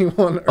 He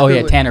won early. Oh,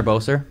 yeah, Tanner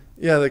Boser.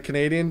 Yeah, the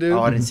Canadian dude.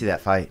 Oh, I didn't see that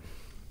fight.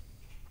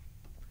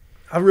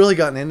 I've really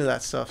gotten into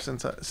that stuff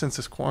since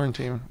this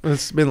quarantine.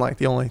 It's been like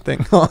the only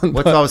thing on.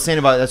 That's what I was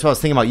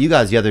thinking about you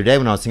guys the other day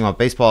when I was thinking about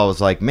baseball. I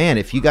was like, man,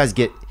 if you guys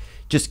get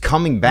just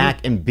coming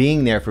back and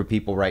being there for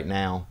people right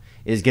now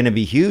is going to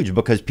be huge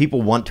because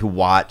people want to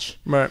watch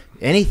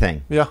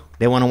anything. Yeah.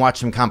 They want to watch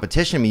some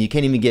competition. I mean, you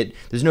can't even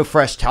there's no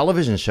fresh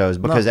television shows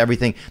because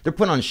everything, they're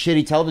putting on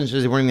shitty television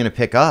shows they weren't even going to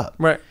pick up.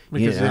 Right.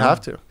 Because they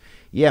have to.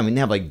 Yeah, I mean, they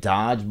have like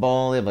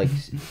dodgeball. They have like,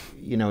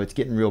 it's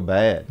getting real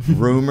bad.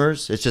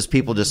 Rumors. It's just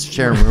people just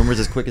sharing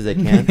rumors as quick as they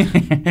can.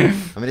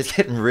 I mean, it's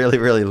getting really,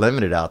 really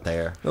limited out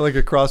there. They're like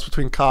a cross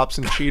between cops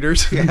and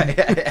cheaters.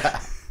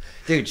 Yeah.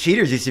 Dude,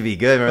 Cheaters used to be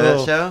good. Remember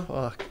that show?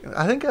 Fuck.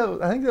 I think that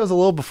was a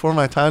little before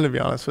my time, to be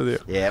honest with you.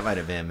 Yeah, it might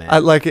have been, man.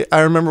 I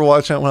remember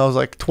watching it when I was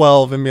like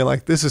 12 and being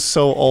like, this is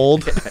so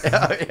old.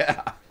 Oh,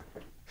 yeah.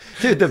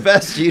 Dude, the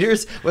best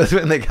Cheaters was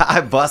when the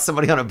guy busts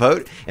somebody on a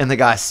boat and the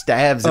guy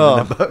stabs him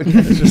in the boat and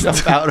just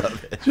jump out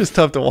of it. Just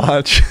tough to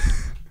watch.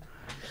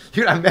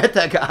 Dude, I met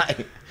that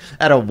guy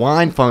at a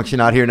wine function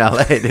out here in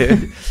LA,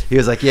 dude. He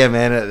was like, yeah,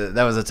 man,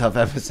 that was a tough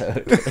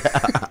episode.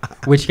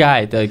 Which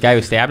guy? The guy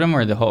who stabbed him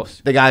or the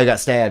host? The guy who got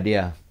stabbed,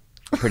 yeah.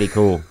 Pretty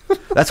cool.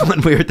 That's one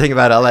weird thing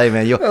about LA,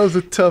 man. That was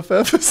a tough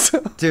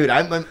episode. Dude,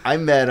 I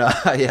met,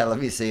 let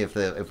me see if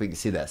we can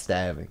see that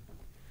stabbing.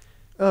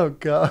 Oh,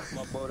 God.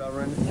 My boat out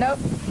running? Nope.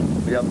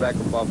 We got back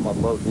up off my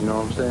boat, you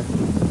know what I'm saying?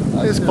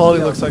 This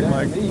quality looks like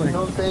my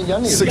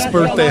sixth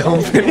birthday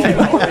home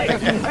video.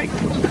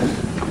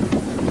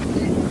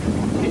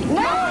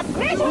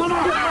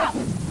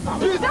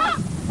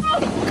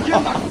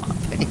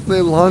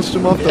 They launched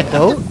him off the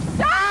boat?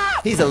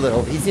 He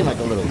seemed like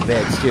a little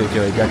bitch too,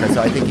 Joey Greco,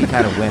 so I think he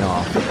kind of went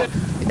off.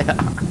 Yeah.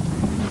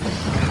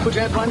 Put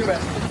your hands behind your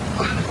back.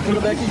 Put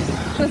it back easy.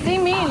 Don't see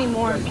me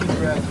anymore.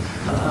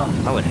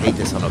 I would hate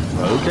this on a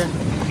boat.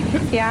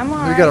 Yeah, I'm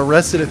alright. We got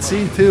arrested at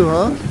sea too,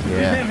 huh?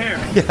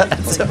 Yeah.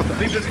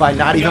 Yeah, by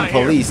not even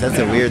police. That's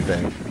a weird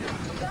thing.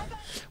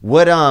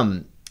 What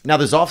now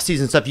there's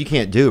off-season stuff you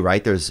can't do,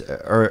 right? There's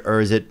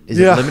or is it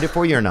limited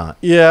for you or not?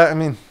 Yeah, I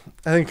mean,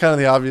 I think kind of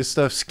the obvious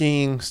stuff,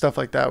 skiing, stuff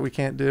like that, we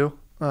can't do.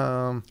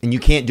 And you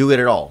can't do it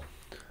at all.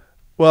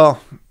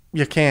 Well,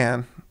 you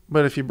can,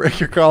 but if you break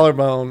your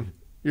collarbone,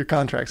 your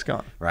contract's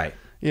gone. Right.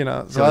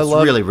 So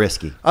it's really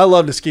risky. I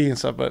love to ski and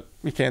stuff, but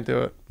you can't do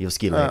it. You'll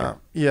ski later.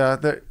 Yeah,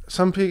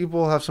 some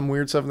people have some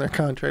weird stuff in their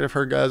contract. I've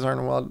heard guys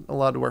aren't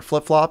allowed to wear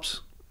flip-flops,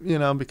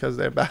 because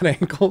they have bad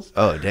ankles.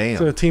 Oh, damn.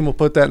 So the team will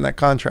put that in that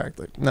contract.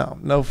 Like,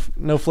 no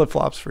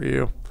flip-flops for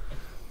you.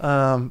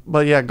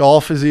 But yeah,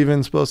 golf is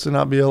even supposed to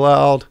not be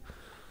allowed.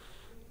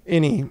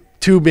 Any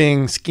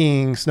tubing,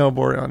 skiing,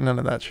 snowboarding, none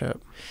of that shit.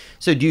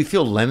 So do you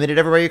feel limited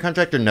ever by your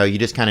contract, or no? You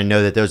just kind of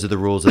know that those are the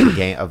rules of the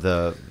game of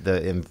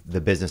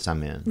the business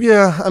I'm in.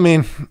 Yeah, I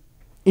mean,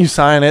 you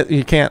sign it,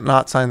 you can't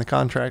not sign the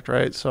contract,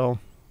 right? So,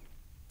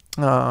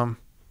 but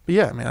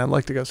yeah, I mean, I'd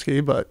like to go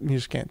ski, but you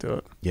just can't do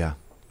it. Yeah.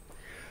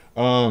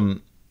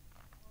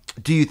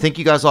 Do you think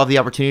you guys will have the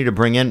opportunity to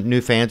bring in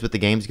new fans with the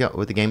games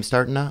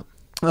starting up?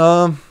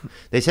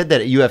 They said that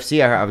at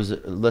UFC. I was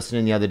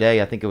listening the other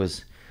day. I think it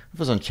was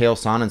on Chael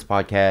Sonnen's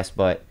podcast,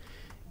 but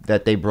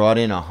that they brought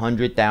in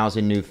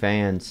 100,000 new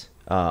fans.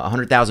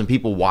 100,000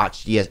 people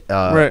watched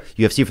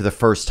UFC for the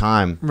first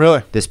time.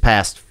 Really? This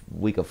past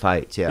week of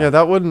fights, yeah. Yeah,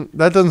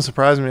 that doesn't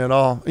surprise me at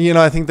all.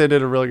 I think they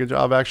did a really good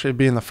job actually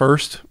being the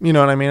first. You know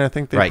what I mean? I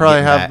think they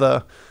probably have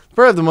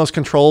the most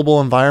controllable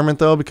environment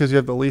though, because you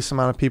have the least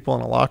amount of people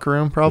in a locker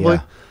room probably.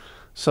 Yeah.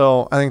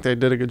 So I think they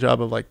did a good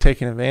job of like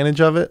taking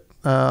advantage of it.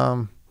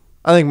 I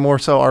think more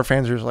so our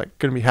fans are just like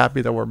going to be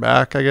happy that we're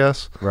back, I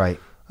guess. Right.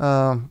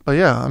 But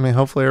yeah, I mean,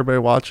 hopefully everybody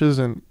watches,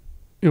 and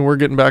we're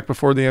getting back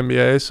before the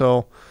NBA,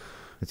 so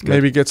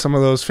maybe get some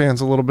of those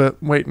fans a little bit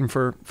waiting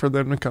for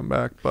them to come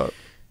back. But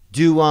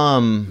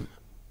do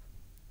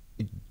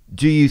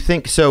you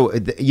think so?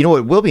 You know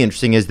what will be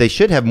interesting is they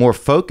should have more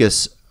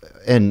focus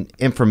and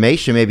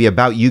information maybe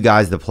about you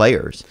guys, the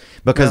players,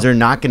 because they're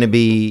not going to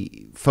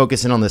be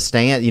focusing on the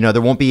stand. You know,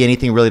 there won't be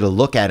anything really to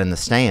look at in the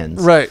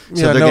stands. Right.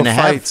 So yeah, they're no going to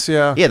fights,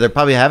 have, they'll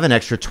probably have an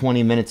extra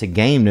 20 minutes a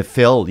game to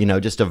fill, you know,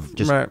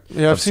 right.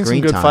 Yeah, I've seen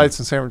some good fights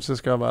in San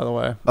Francisco, by the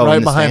way. Oh,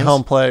 right behind stands?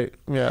 home plate.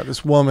 Yeah,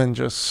 this woman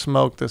just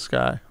smoked this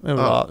guy. It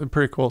was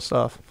pretty cool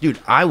stuff. Dude,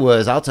 I'll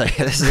tell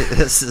you,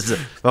 this is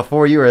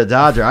before you were a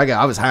Dodger.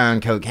 I was high on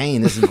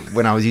cocaine. This is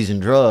when I was using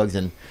drugs,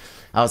 and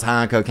I was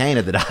high on cocaine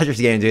at the Dodgers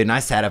game, dude, and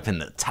I sat up in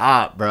the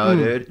top, bro,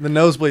 dude. The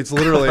nosebleeds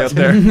literally up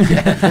there.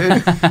 Yeah,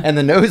 dude. And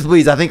the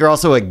nosebleeds, I think, are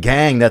also a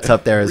gang that's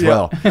up there as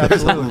well.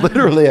 There's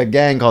literally a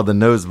gang called the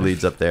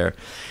nosebleeds up there.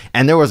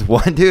 And there was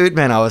one dude,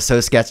 man, I was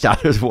so sketched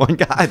out. There's one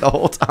guy the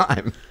whole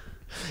time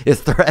is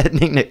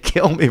threatening to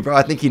kill me, bro.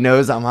 I think he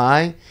knows I'm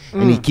high.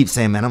 And he keeps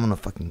saying, man, I'm going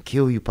to fucking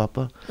kill you,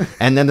 Papa.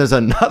 And then there's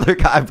another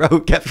guy, bro,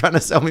 who kept trying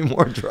to sell me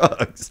more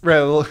drugs.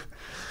 Right. Well,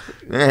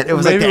 man, it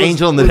was like the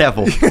angel and the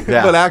devil.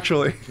 Yeah. But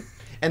actually...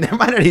 And there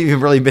might not even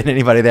really been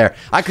anybody there.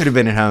 I could have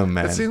been at home,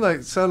 man.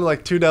 It sounded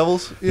like two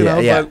devils, you know.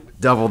 Yeah, but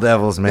double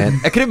devils, man.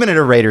 I could have been at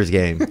a Raiders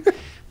game.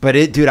 But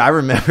dude, I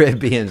remember it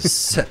being,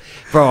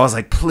 bro, I was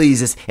like,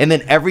 please. And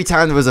then every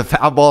time there was a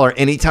foul ball or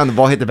any time the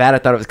ball hit the bat, I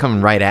thought it was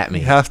coming right at me.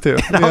 You have to.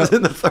 And I was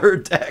in the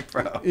third deck,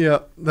 bro.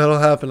 Yeah, that'll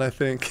happen, I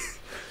think.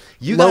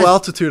 Low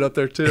altitude up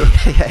there, too.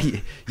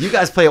 You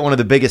guys play at one of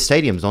the biggest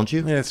stadiums, don't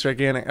you? Yeah, it's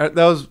gigantic. That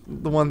was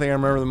the one thing I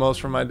remember the most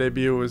from my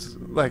debut was,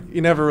 like,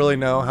 you never really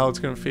know how it's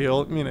going to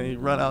feel. You know, you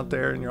run out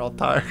there and you're all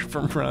tired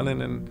from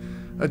running and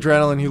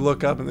adrenaline. You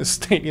look up and this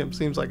stadium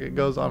seems like it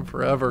goes on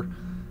forever.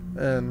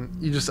 And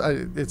you just,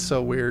 it's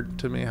so weird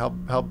to me how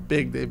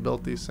big they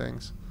built these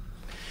things.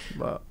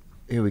 But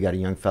here we got a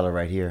young fella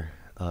right here,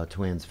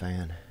 Twins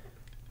fan.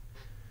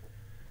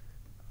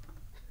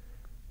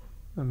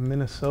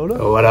 Minnesota?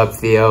 Oh, what up,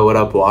 Theo? What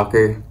up,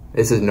 Walker?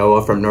 This is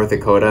Noah from North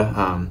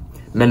Dakota,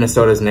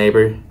 Minnesota's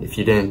neighbor. If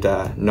you didn't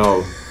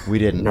know, we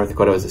didn't. North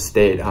Dakota was a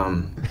state.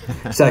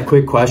 Just had a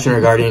quick question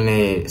regarding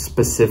a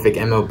specific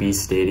MLB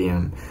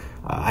stadium.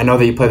 I know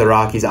that you play the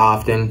Rockies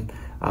often,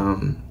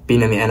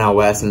 being in the NL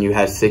West, and you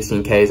had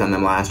 16 Ks on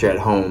them last year at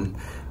home.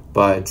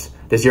 But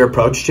does your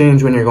approach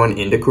change when you're going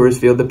into Coors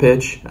Field to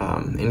pitch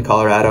in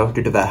Colorado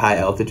due to that high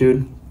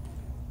altitude?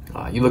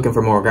 You looking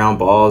for more ground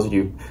balls?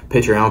 You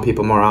pitch around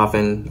people more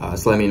often?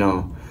 So let me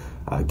know.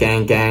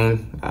 Gang.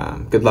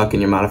 Good luck in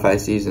your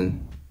modified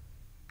season.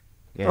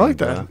 Yeah, I like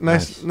that.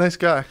 Nice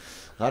guy.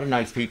 A lot of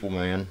nice people,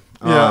 man.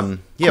 Yeah.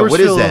 What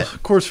is that?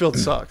 Coors Field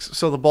sucks.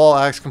 So the ball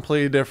acts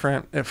completely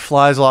different. It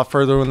flies a lot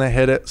further when they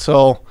hit it.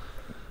 So,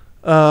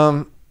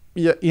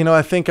 yeah, you know,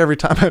 I think every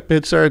time I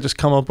pitch there, I just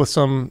come up with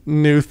some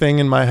new thing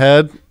in my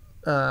head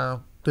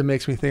that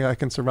makes me think I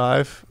can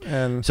survive.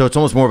 And so it's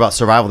almost more about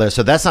survival there.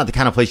 So that's not the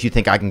kind of place you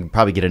think I can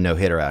probably get a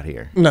no-hitter out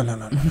here. No. No.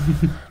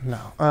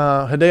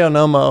 Hideo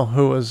Nomo,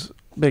 who was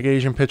big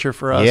Asian pitcher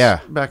for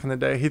us back in the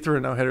day, he threw a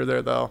no-hitter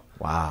there, though.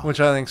 Wow. Which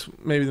I think's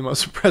maybe the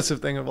most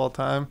impressive thing of all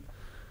time.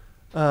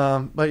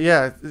 But,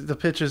 yeah, the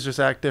pitches just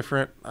act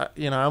different. I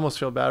almost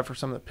feel bad for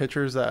some of the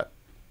pitchers that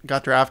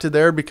got drafted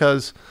there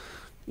because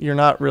you're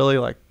not really,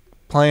 like,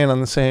 playing on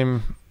the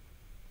same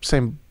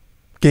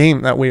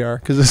game that we are,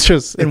 because it's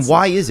just. And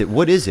why is it?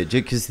 What is it?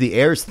 Because the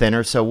air's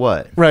thinner, so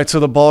what? Right, so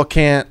the ball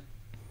can't,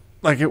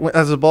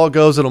 as the ball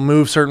goes, it'll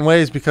move certain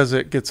ways because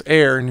it gets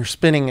air and you're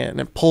spinning it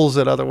and it pulls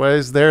it other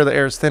ways. There, the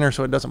air is thinner,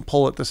 so it doesn't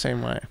pull it the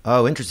same way.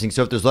 Oh, interesting.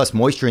 So if there's less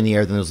moisture in the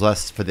air, then there's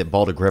less for the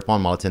ball to grip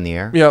on while it's in the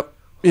air? Yep.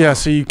 Yeah,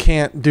 so you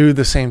can't do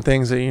the same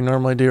things that you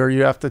normally do, or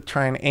you have to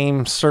try and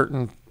aim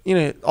certain.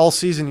 All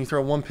season you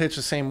throw one pitch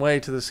the same way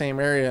to the same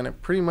area, and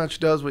it pretty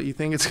much does what you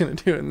think it's going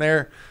to do. And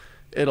there,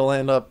 it'll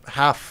end up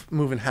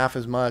moving half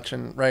as much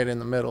and right in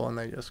the middle, and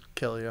they just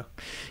kill you.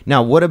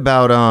 Now, what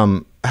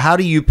about how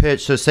do you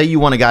pitch? So, say you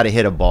want a guy to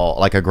hit a ball,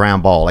 like a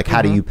ground ball. Like,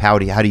 how do you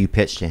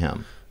pitch to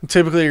him?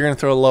 Typically, you're going to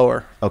throw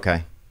lower.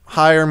 Okay.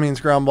 Higher means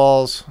ground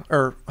balls,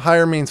 or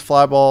higher means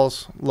fly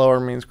balls. Lower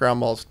means ground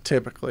balls,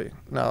 typically.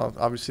 Now,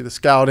 obviously, the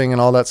scouting and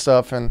all that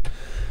stuff, and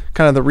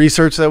kind of the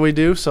research that we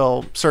do.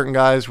 So, certain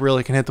guys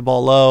really can hit the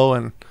ball low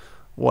and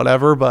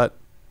whatever, but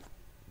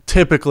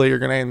typically, you're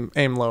going to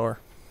aim lower.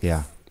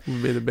 Yeah.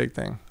 Would be the big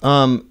thing.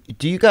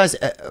 Do you guys?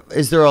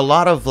 Is there a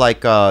lot of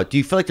do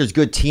you feel like there's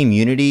good team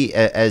unity,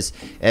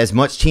 as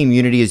much team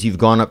unity as you've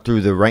gone up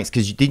through the ranks?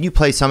 Because didn't you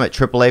play some at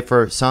AAA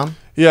for some?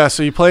 Yeah,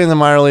 so you play in the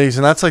minor leagues,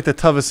 and that's like the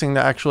toughest thing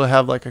to actually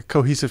have like a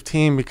cohesive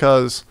team,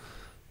 because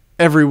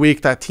every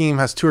week that team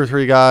has 2 or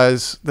 3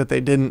 guys that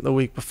they didn't the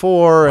week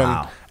before,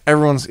 and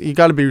you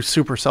got to be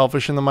super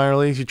selfish in the minor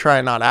leagues. You try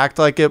and not act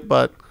like it,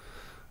 but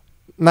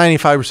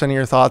 95% of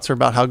your thoughts are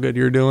about how good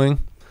you're doing.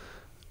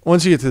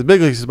 Once you get to the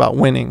big leagues, it's about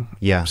winning.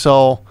 Yeah.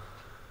 So,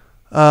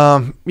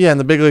 in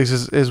the big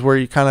leagues is where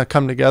you kind of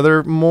come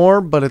together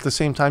more, but at the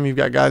same time, you've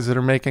got guys that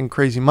are making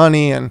crazy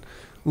money and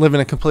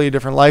living a completely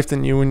different life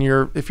than you. And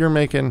if you're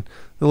making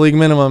the league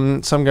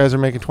minimum. Some guys are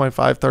making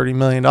 $25-30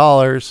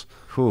 million.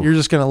 Whew. You're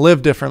just going to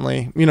live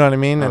differently. You know what I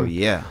mean? Oh, And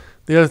yeah.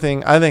 the other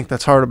thing I think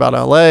that's hard about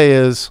LA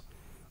is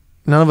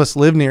none of us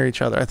live near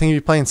each other. I think if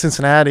you play in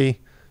Cincinnati,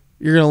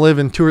 you're going to live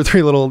in 2 or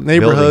 3 little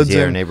neighborhoods.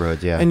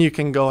 Neighborhoods, yeah. And you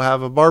can go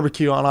have a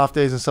barbecue on off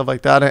days and stuff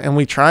like that. And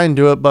we try and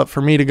do it. But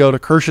for me to go to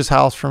Kirsch's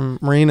house from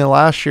Marina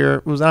last year,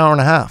 it was an hour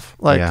and a half.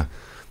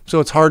 So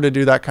it's hard to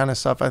do that kind of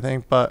stuff, I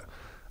think. But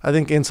I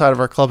think inside of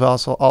our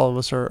clubhouse, all of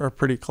us are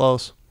pretty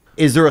close.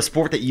 Is there a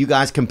sport that you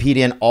guys compete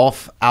in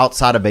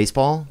outside of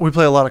baseball? We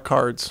play a lot of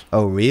cards.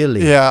 Oh,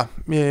 really? Yeah.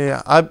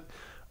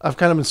 I've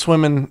kind of been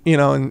swimming,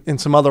 in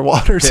some other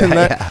waters in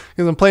that,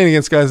 because I'm playing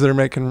against guys that are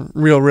making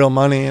real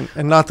money,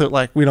 and not that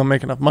like we don't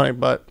make enough money,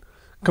 but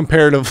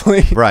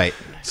comparatively, right?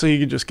 So you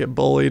could just get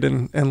bullied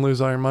and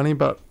lose all your money.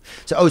 But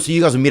so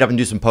you guys will meet up and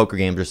do some poker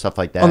games or stuff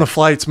like that on the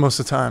flights most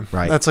of the time,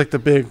 right? That's like the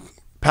big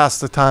pass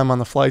the time on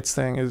the flights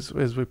thing is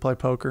we play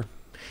poker.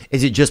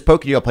 Is it just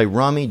poker? Do you all play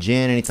rummy,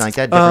 gin, anything like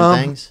that?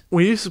 Different things?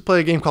 We used to play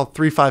a game called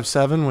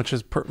 3-5-7, which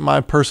is my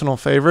personal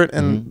favorite,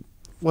 and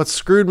what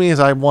screwed me is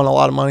I won a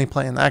lot of money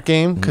playing that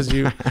game because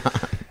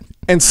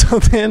and so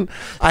then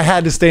I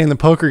had to stay in the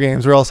poker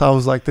games, or else I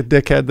was like the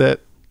dickhead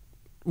that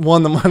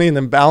won the money and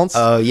then bounced.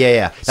 Oh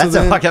yeah. That's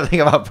the fucking thing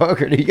about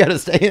poker. You got to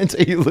stay in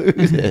until you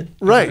lose it.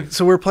 Right.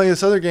 So we're playing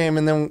this other game,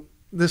 and then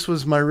this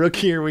was my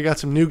rookie year. We got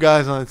some new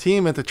guys on the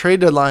team at the trade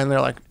deadline. They're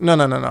like,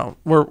 no,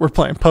 we're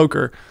playing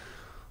poker.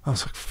 I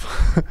was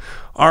like,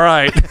 all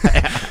right,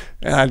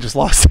 and I just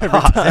lost every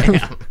time.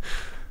 Damn.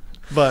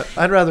 But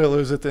I'd rather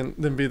lose it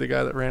than be the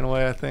guy that ran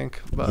away, I think.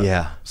 But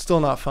yeah, still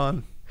not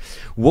fun.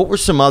 What were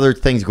some other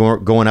things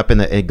going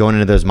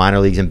into those minor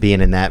leagues and being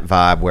in that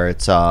vibe where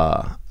it's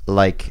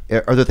like,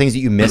 are there things that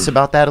you miss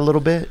about that a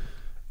little bit?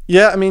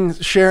 Yeah, I mean,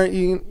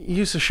 you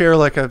used to share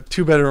like a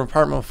 2-bedroom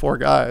apartment with 4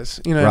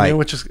 guys, you know what I mean?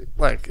 Which is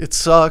like, it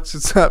sucks.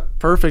 It's not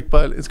perfect,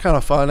 but it's kind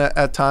of fun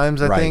at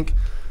times, I think.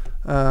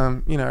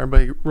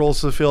 Everybody rolls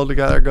to the field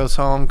together, goes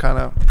home, kind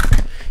of.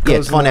 Yeah,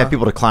 it's fun to have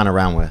people to clown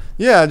around with.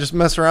 Yeah, just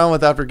mess around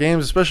with after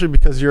games, especially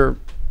because you're,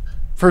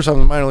 first off, in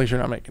the minor leagues, you're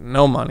not making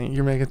no money.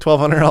 You're making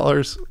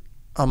 $1,200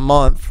 a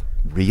month.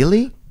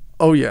 Really?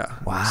 Oh, yeah.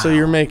 Wow. So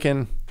you're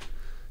making,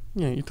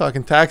 you're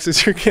talking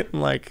taxes, you're getting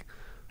like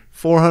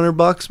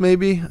 $400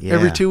 maybe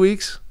every 2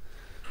 weeks.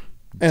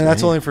 And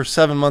that's only for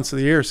 7 months of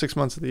the year, 6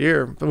 months of the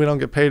year. But we don't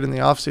get paid in the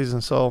off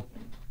season, so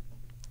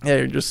yeah,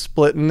 you're just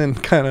splitting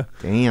and kind of.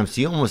 Damn.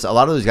 So a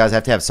lot of those guys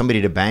have to have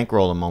somebody to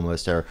bankroll them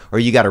almost, or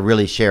you got to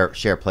really share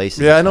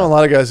places. Yeah, I know a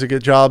lot of guys that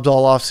get jobs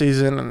all off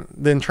season and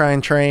then try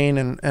and train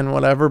and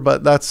whatever.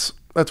 But that's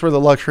where the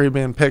luxury of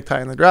being picked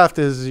high in the draft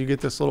is you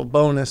get this little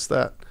bonus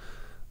that,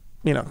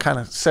 kind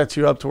of sets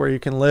you up to where you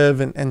can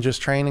live and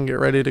just train and get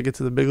ready to get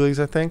to the big leagues,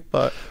 I think.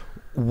 But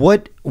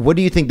what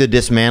do you think the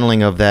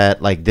dismantling of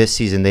that, like this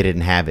season they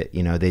didn't have it,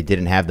 they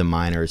didn't have the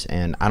minors,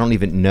 and I don't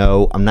even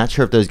know, I'm not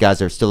sure if those guys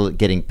are still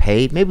getting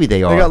paid. Maybe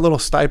they are. They got little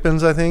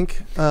stipends, I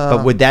think.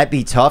 But would that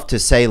be tough to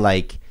say,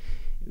 like,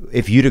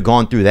 if you'd have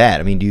gone through that?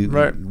 I mean,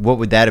 what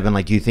would that have been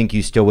like? Do you think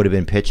you still would have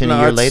been pitching a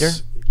year later?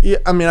 Yeah,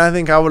 I mean, I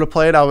think I would have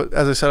played.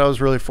 As I said, I was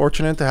really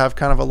fortunate to have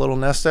kind of a little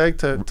nest egg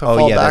to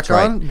fall back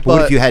on. But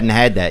what if you hadn't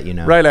had that,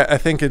 Right, I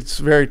think it's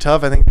very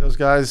tough. I think those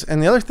guys,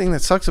 and the other thing that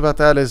sucks about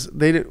that is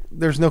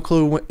there's no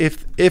clue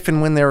if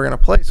and when they were going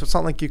to play. So it's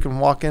not like you can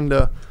walk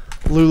into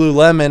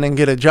Lululemon and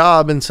get a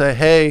job and say,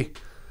 hey,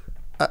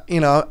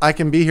 I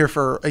can be here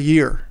for a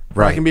year.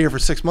 Right. I can be here for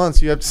 6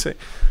 months. You have to say,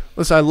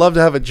 listen, I'd love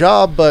to have a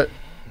job, but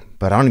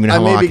I don't even know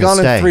how long I can stay. I may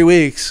be gone in 3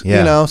 weeks,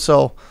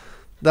 so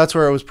that's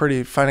where it was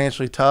pretty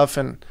financially tough.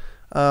 And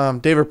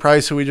David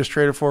Price, who we just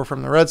traded for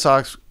from the Red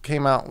Sox,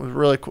 came out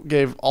with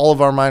gave all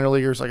of our minor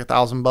leaguers like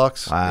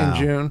 $1,000 in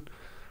June,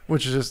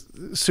 which is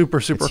just super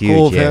it's cool.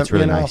 Huge. Yeah, it's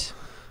really nice.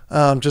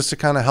 Just to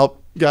kind of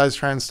help guys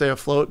try and stay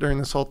afloat during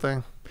this whole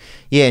thing.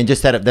 Yeah, and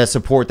just that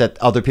support that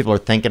other people are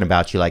thinking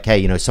about you, like,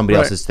 hey, somebody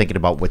else is thinking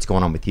about what's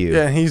going on with you.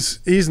 Yeah,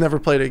 he's never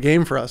played a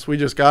game for us. We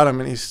just got him,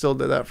 and he still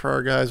did that for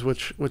our guys,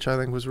 which I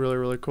think was really,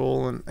 really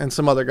cool. And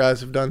some other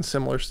guys have done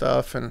similar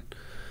stuff, and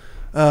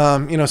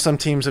some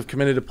teams have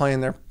committed to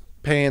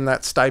paying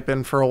that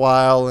stipend for a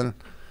while, and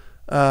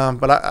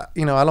but I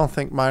don't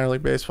think minor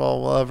league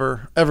baseball will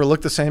ever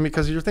look the same,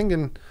 because you're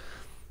thinking,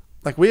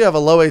 like, we have a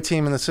low A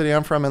team in the city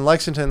I'm from in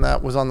Lexington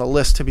that was on the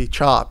list to be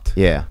chopped.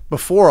 Yeah.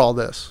 Before all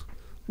this,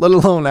 let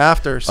alone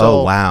after.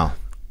 So, oh wow.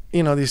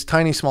 These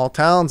tiny small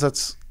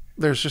towns,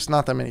 there's just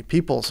not that many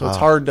people, so it's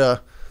hard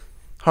to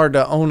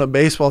own a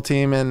baseball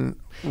team in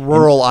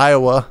rural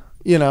Iowa.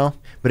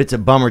 But it's a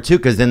bummer too,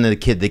 because then the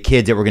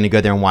kids that were going to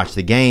go there and watch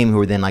the game, who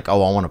are then like,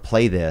 oh, I want to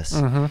play this,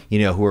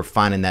 who are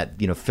finding that,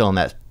 filling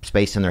that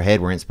space in their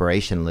head where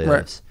inspiration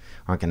lives,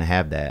 aren't going to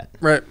have that.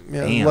 Right.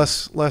 Yeah. Damn.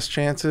 Less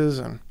chances,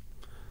 and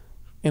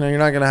you're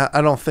not going to.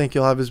 I don't think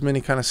you'll have as many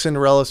kind of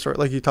Cinderella stories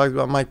like you talked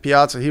about. Mike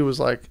Piazza, he was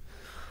like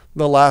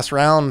the last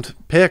round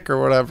pick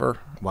or whatever.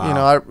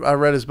 Wow. I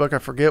read his book. I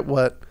forget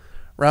what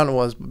round it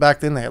was, but back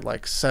then they had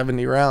like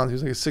 70 rounds. He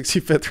was like a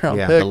 65th round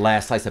pick. The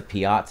Last Slice of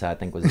Piazza, I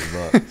think, was his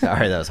book.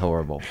 Sorry, that was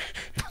horrible.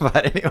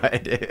 But anyway,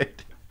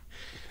 dude.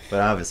 But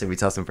obviously we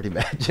tell some pretty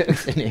bad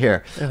jokes in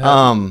here.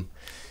 Oh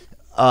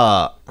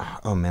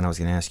man, I was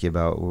gonna ask you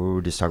about. We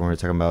were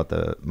talking about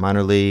the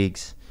minor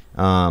leagues.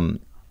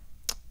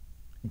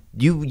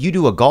 You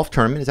do a golf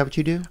tournament? Is that what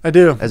you do? I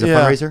do. As a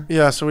fundraiser?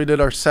 Yeah. So we did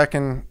our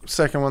second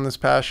one this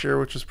past year,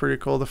 which was pretty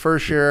cool. The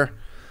first year,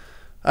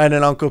 I had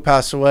an uncle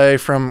pass away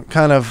from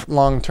kind of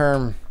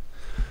long-term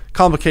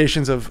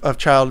complications of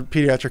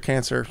pediatric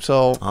cancer.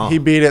 So he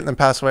beat it and then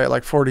passed away at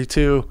like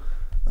 42.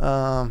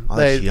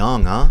 That's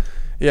young, huh?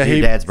 Yeah,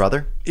 your dad's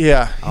brother.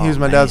 Yeah, he was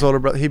my dad's older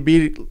brother. He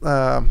beat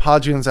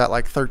Hodgins at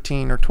like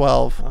 13 or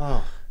 12.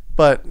 Oh.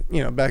 But,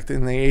 back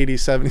in the 80s,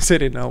 70s, they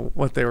didn't know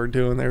what they were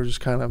doing. They were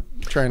just kind of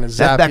trying to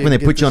zap. That's back when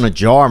they put you on a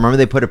jar. Remember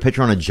they put a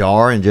picture on a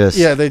jar and just...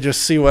 Yeah, they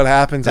just see what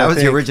happens. That was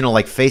the original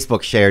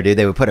Facebook share, dude.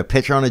 They would put a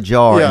picture on a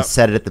jar and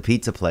set it at the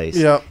pizza place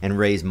and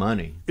raise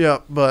money. Yeah,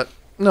 but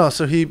no,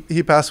 so he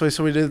passed away.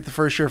 So we did it the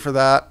first year for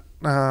that.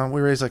 We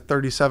raised like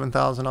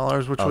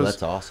 $37,000, which was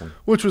that's awesome.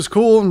 Which was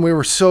cool, and we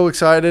were so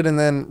excited. And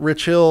then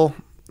Rich Hill,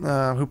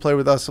 who played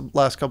with us the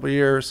last couple of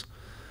years,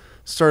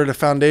 started a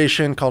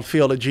foundation called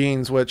Field of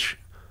Genes, which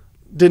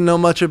didn't know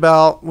much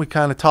about. We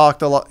kind of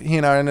talked a lot. He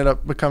and I ended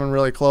up becoming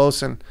really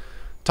close and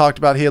talked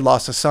about he had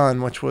lost a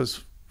son, which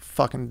was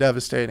fucking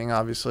devastating.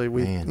 Obviously,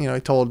 he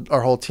told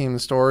our whole team the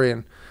story,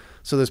 and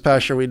so this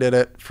past year we did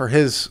it for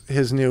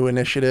his new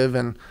initiative,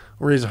 and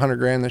we raised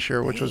 $100,000 this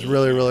year, which was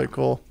really, really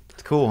cool.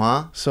 It's cool,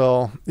 huh?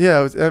 So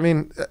yeah,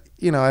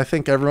 I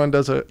think everyone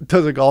does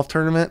a golf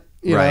tournament,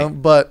 you know,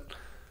 but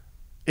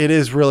it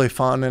is really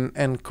fun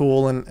and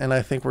cool, and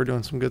I think we're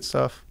doing some good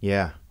stuff.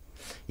 Yeah.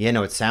 Yeah,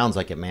 no, it sounds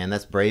like it, man.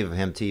 That's brave of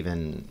him to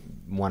even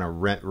want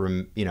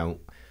to,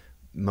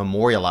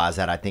 memorialize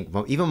that. I think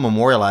even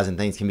memorializing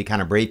things can be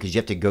kind of brave because you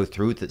have to go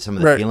through some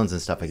of the feelings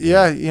and stuff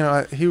again.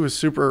 Yeah, he was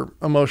super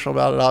emotional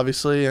about it,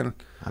 obviously, and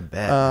I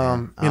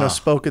bet,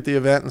 spoke at the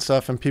event and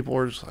stuff, and people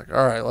were just like,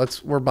 "All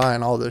right, we're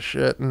buying all this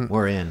shit," and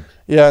we're in.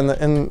 Yeah,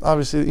 and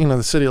obviously,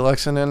 the city of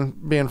Lexington,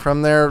 being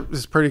from there,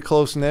 is pretty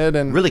close knit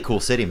and really cool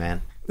city,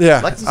 man.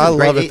 Yeah, I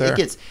love it there. It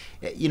gets,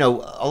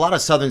 a lot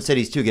of southern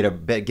cities too get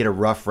a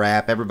rough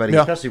rap. Everybody,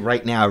 especially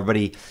right now,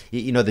 everybody,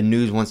 the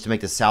news wants to make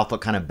the South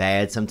look kind of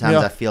bad sometimes.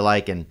 I feel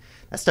like, and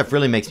that stuff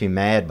really makes me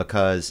mad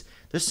because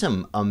there's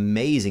some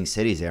amazing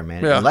cities there,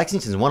 man. And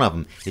Lexington's one of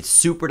them. It's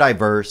super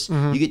diverse.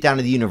 You get down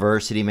to the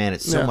university, man.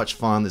 It's so much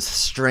fun. There's the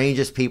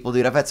strangest people,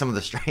 dude. I've had some of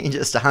the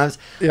strangest times.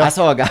 I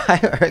saw a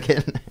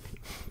guy.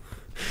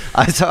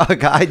 I saw a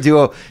guy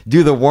do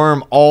the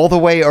worm all the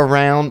way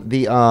around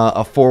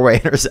a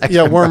four-way intersection.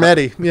 Yeah, Worm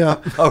Eddie.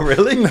 Yeah. Oh,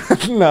 really?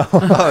 No.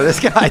 Oh,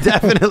 this guy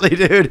definitely,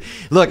 dude.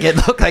 Look, it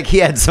looked like he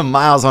had some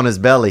miles on his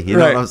belly. You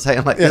know what I'm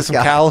saying? Like this some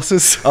guy.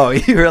 calluses. Oh,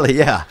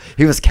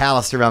 he was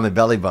calloused around the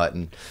belly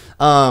button.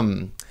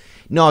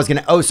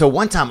 So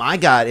one time I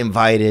got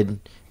invited.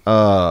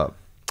 I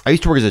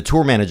used to work as a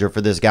tour manager for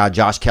this guy,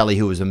 Josh Kelly,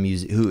 who is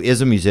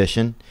a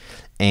musician.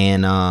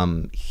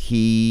 And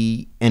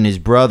he and his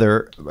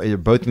brother are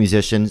both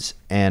musicians,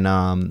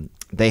 and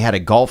they had a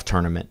golf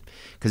tournament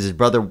because his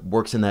brother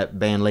works in that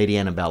band Lady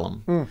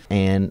Antebellum.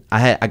 And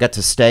I got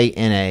to stay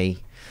in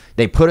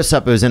they put us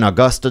up, it was in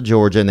Augusta,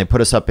 Georgia, and they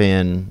put us up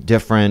in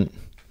different,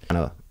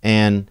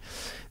 and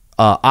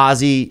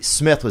Ozzie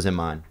Smith was in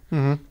mine,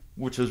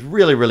 which was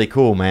really, really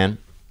cool, man.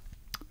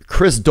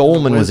 Chris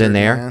Dolman was in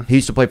there. Man. He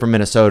used to play for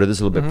Minnesota. This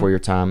is a little bit before your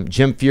time.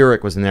 Jim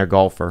Furyk was in there,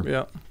 golfer.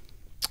 Yeah.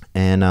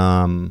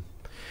 And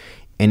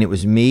it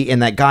was me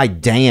and that guy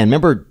Dan.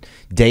 Remember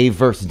Dave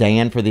versus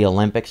Dan for the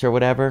Olympics or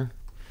whatever?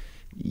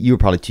 You were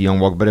probably too young,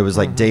 Walker, but it was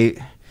like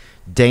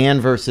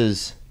Dan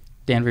versus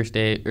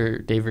Dave, or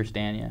Dave versus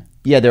Dan. Yeah.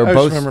 Yeah, they were both.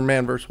 I just remember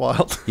Man vs.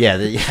 Wild. Yeah,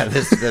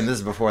 this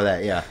is before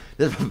that. Yeah,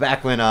 this was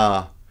back when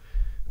it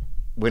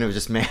was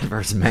just man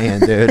versus man,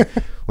 dude.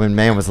 When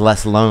man was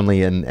less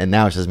lonely, and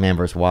now it's just man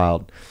versus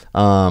wild.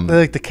 They're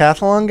like the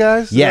decathlon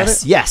guys?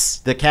 Yes,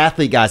 the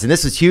decathlete guys. And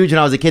this was huge when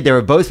I was a kid. They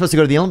were both supposed to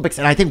go to the Olympics,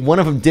 and I think one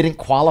of them didn't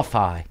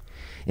qualify.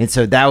 And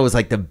so that was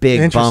like the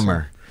big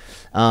bummer.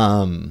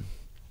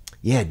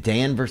 Yeah,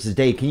 Dan versus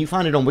Dave. Can you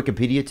find it on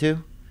Wikipedia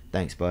too?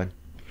 Thanks, bud.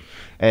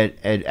 At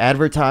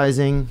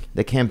advertising,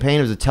 the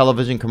campaign was the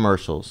television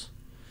commercials.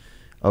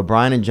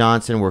 O'Brien and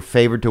Johnson were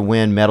favored to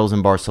win medals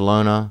in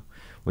Barcelona,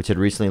 which had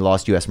recently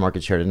lost U.S.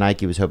 market share to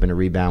Nike, was hoping to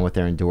rebound with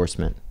their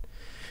endorsement.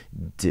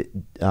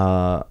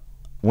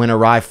 When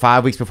arrived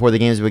 5 weeks before the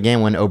games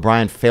began, when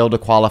O'Brien failed to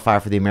qualify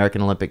for the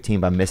American Olympic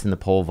team by missing the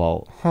pole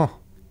vault. Huh.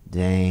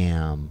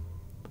 Damn.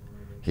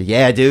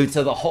 Yeah, dude.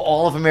 So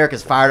all of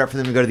America's fired up for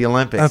them to go to the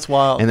Olympics. That's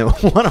wild. And then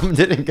one of them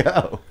didn't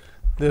go.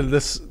 Dude,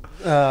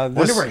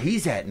 wonder where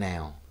he's at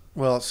now.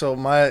 Well, so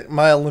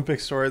my Olympic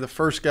story, the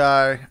first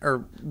spring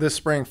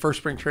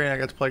training, I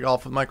got to play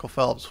golf with Michael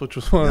Phelps, which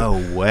was it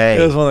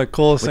was one of the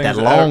coolest with things.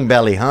 That long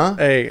belly, huh?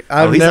 Hey, he's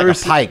like a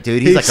pike,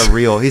 dude.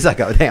 He's like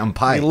a damn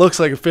pike. He looks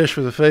like a fish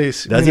with a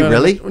face. Does he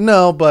really? I mean?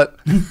 No, but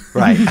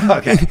right.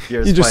 Okay.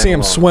 You just see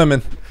him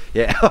swimming.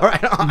 Yeah. All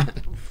right. On.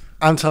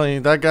 I'm telling you,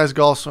 that guy's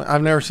golf swing.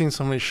 I've never seen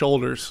so many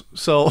shoulders.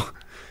 So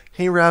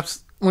he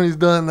wraps when he's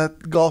done,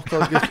 that golf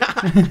club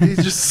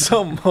he's just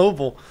so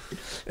mobile.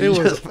 It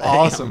was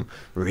awesome.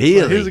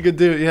 Really? He was a good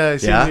dude. Yeah, he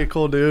seemed Yeah? to be a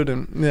cool dude,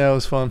 and yeah, it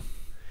was fun.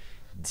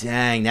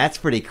 Dang, that's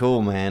pretty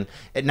cool, man.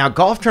 Now,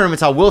 golf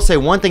tournaments, I will say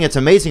one thing that's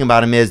amazing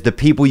about them is the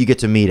people you get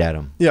to meet at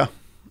them. Yeah.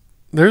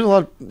 There's a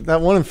lot. That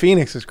one in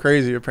Phoenix is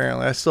crazy,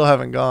 apparently. I still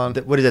haven't gone.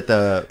 What is it,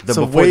 the It's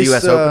a before the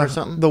U.S. Open or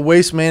something? The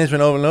Waste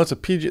Management Open. No, it's a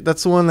PG.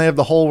 That's the one they have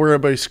the hole where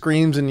everybody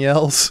screams and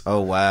yells.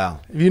 Oh, wow.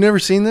 Have you never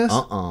seen this?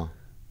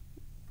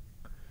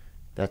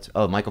 That's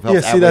Michael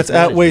Phelps. Yeah, see, that's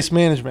at Waste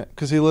Management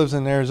because he lives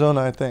in Arizona,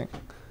 I think.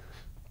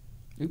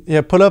 Yeah,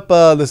 put up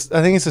this.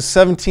 I think it's the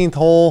 17th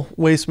hole,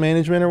 Waste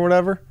Management or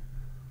whatever.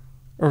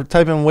 Or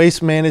type in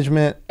Waste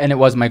Management. And it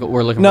was Michael.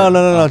 We're looking.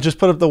 No. Just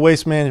put up the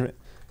Waste Management.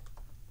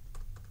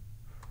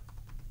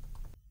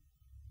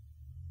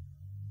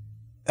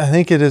 I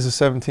think it is the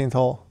 17th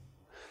hole.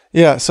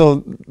 Yeah,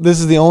 so this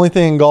is the only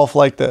thing in golf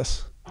like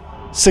this.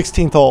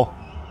 16th hole.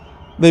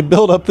 They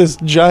build up this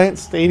giant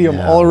stadium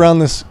all around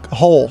this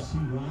hole.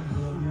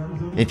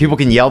 And people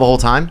can yell the whole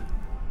time?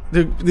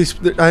 I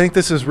think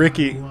this is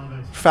Ricky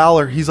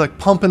Fowler. He's like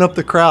pumping up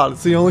the crowd.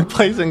 It's the only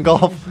place in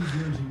golf.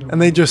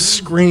 And they just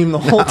scream the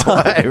whole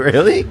time.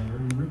 Really?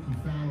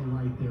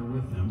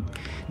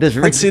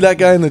 Like, see that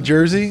guy in the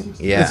jersey?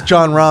 Yeah. It's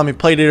John Rahm. He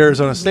played at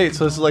Arizona State,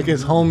 so this is like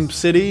his home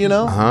city, you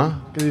know?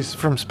 Because he's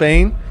from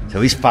Spain.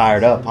 So he's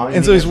fired up, huh?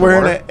 And so he's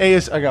wearing an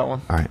ASU. I got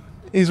one. All right.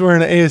 He's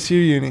wearing an ASU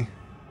uni.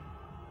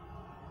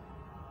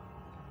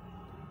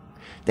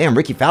 Damn,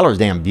 Ricky Fowler's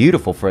damn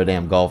beautiful for a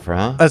damn golfer,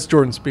 huh? That's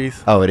Jordan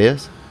Spieth. Oh, it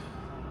is?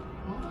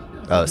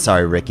 Oh,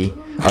 sorry, Ricky.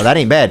 Oh, that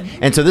ain't bad.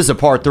 And so this is a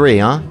par 3,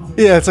 huh?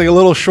 Yeah, it's like a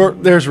little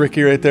short. There's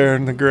Ricky right there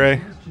in the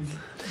gray.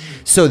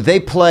 So they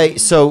play.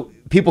 So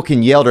people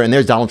can yell to, and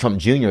there's Donald Trump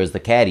Jr. as the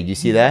caddy. Do you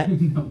see that?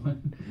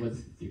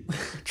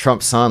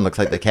 Trump's son looks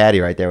like the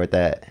caddy right there with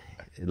that.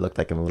 It looked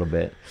like him a little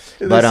bit.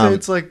 They say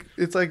it's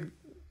like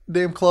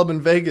damn club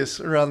in Vegas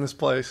around this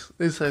place.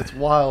 They say it's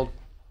wild.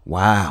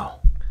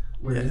 Wow.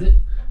 Where is it?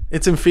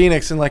 It's in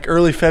Phoenix in like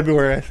early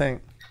February, I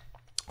think.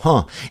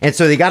 Huh. And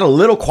so they got a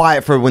little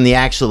quiet for when the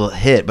actual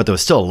hit, but there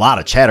was still a lot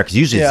of chatter because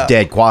usually it's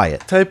dead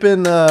quiet. Type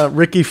in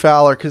Ricky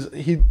Fowler because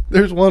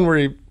there's one where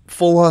he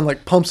full on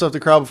like pumps up the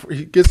crowd before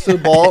he gets to the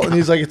ball and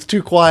he's like, it's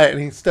too quiet,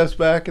 and he steps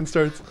back and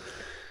starts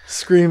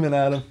screaming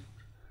at him.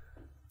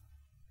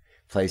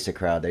 Place the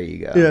crowd. There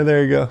you go. Yeah,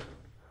 there you go.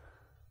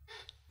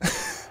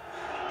 This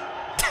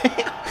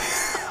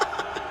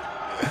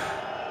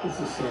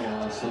is so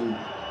awesome.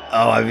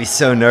 Oh, I'd be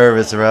so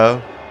nervous,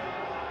 bro.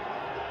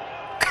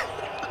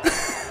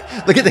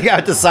 Look at the guy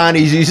with the sign.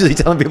 He's usually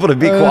telling people to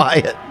be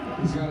quiet.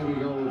 He's got to be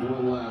going with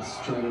one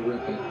last, try to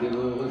rip it, get a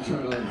little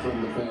adrenaline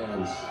from the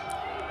fans.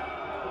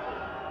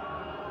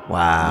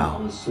 Wow.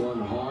 That was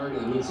swung hard,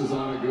 and this is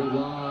on a good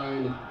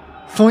line.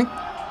 Foink.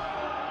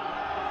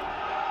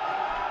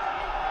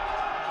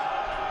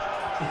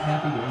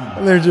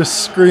 And they're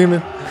just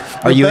screaming.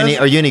 Are you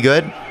any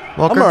good,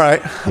 Walker? I'm all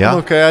right. Yeah. I'm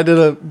okay. I did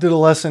a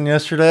lesson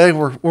yesterday.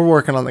 We're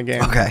working on the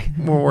game. Okay.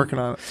 We're working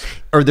on it.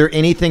 Are there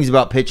any things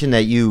about pitching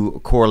that you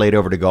correlate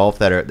over to golf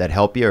that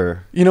help you?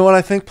 Or? You know what?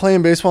 I think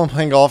playing baseball and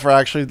playing golf are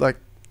actually like,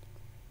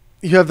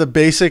 you have the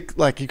basic,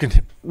 like you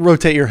can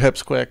rotate your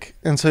hips quick.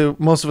 And so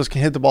most of us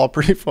can hit the ball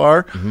pretty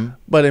far. Mm-hmm.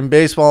 But in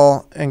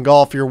baseball and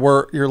golf,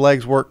 your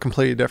legs work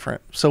completely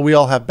different. So we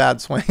all have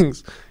bad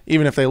swings,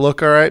 even if they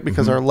look all right,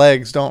 because our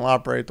legs don't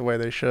operate the way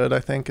they should, I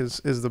think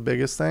is the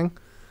biggest thing.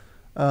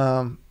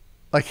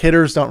 Like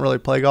hitters don't really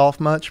play golf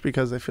much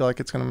because they feel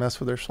like it's going to mess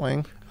with their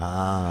swing.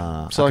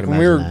 So like when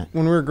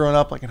we were growing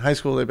up, like in high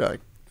school, they'd be like,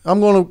 I'm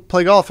going to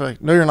play golf. They're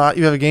like, no, you're not.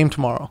 You have a game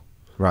tomorrow.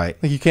 Right.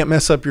 Like you can't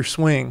mess up your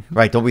swing.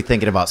 Right. Don't be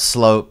thinking about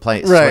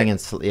swinging.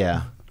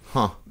 Yeah.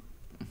 Huh.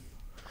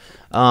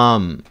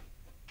 I'm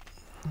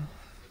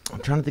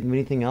trying to think of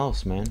anything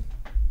else, man.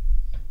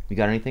 You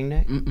got anything,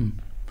 Nick?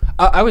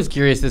 I was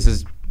curious. This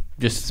is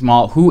just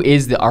small. Who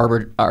is the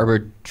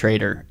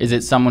arbitrator? Is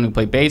it someone who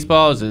played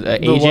baseball? Is it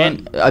an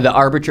agent? The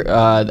arbitrator?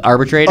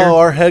 Oh,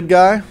 our head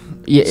guy?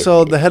 Yeah.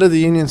 So the head of the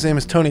union's name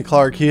is Tony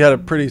Clark. He had a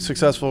pretty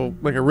successful,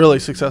 like a really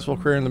successful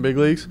career in the big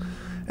leagues.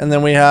 And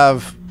then we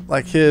have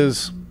like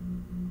his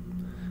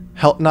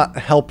not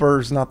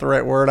helpers, not the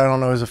right word. I don't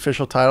know his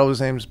official title.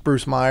 His name's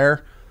Bruce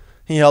Meyer.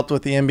 He helped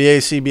with the NBA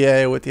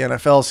CBA, with the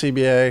NFL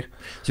CBA. So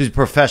he's a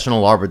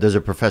professional arbitrator. There's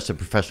a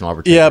professional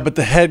arbitrator. Yeah, but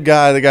the head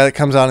guy, the guy that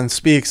comes out and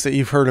speaks that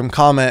you've heard him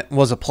comment,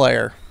 was a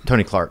player.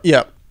 Tony Clark.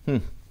 Yep.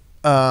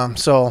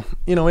 So,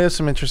 we have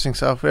some interesting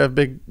stuff. We have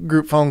big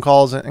group phone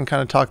calls and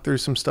kind of talk through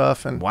some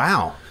stuff. And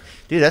wow.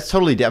 Dude, that's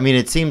totally... I mean,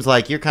 it seems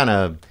like you're kind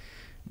of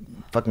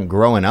fucking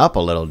growing up a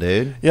little,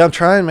 dude. Yeah, I'm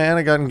trying, man.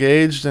 I got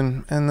engaged,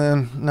 and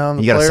then now I'm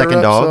the player. You got a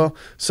second dog? So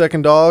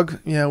second dog.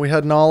 Yeah, we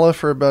had Nala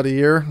for about a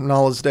year.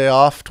 Nala's day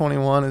off,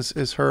 21,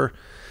 is her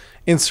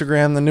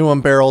Instagram. The new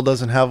one, Beryl,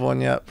 doesn't have one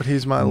yet, but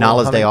he's my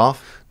Nala's day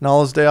off?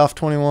 Nala's day off,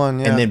 21,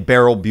 yeah. And then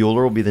Beryl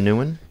Buehler will be the new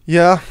one?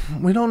 Yeah,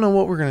 we don't know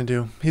what we're going to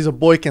do. He's a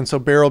Boykin, so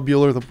Beryl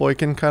Buehler, the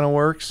Boykin kind of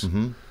works.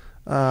 Mm-hmm.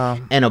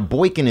 And a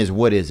Boykin is,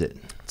 what is it?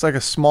 It's like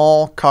a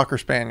small Cocker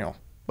Spaniel,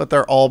 but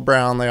they're all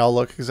brown. They all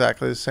look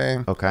exactly the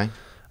same. Okay.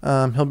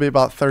 He'll be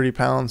about 30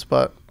 pounds,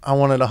 but I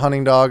wanted a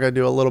hunting dog. I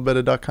do a little bit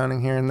of duck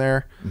hunting here and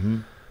there.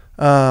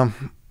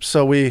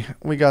 So we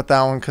got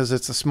that one because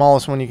it's the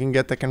smallest one you can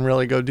get that can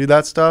really go do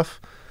that stuff,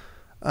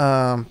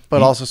 but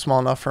also small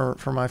enough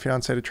for my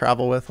fiance to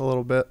travel with a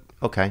little bit.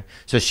 Okay.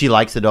 So she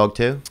likes the dog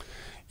too?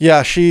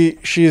 Yeah, she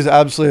is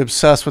absolutely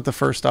obsessed with the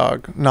first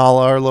dog,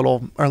 Nala, our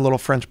little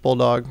French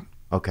bulldog.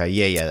 Okay.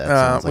 Yeah. That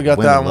sounds like we got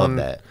women that love one.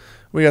 that.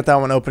 We got that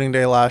one opening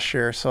day last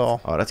year.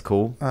 So. Oh, that's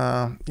cool.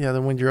 Yeah,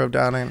 the wind drove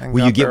down and Will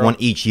got you get there. one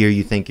each year?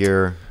 You think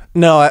you're?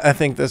 No, I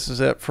think this is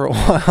it for a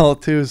while.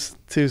 Two's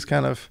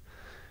kind of,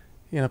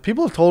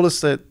 people have told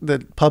us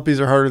that puppies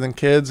are harder than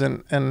kids,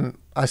 and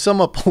I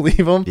somewhat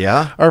believe them.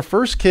 Yeah. Our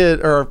first kid,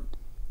 or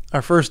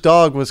our first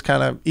dog, was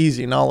kind of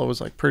easy. Nala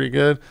was like pretty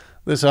good.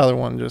 This other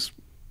one just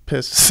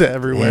pisses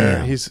everywhere.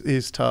 Damn.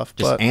 He's tough.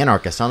 Just but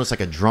anarchist. Sounds like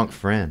a drunk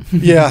friend.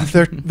 yeah,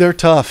 they're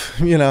tough,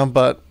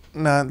 but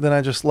then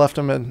I just left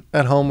them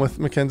at home with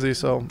Mackenzie,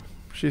 so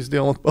she's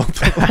dealing with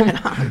both of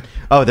them.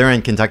 Oh, they're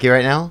in Kentucky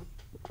right now?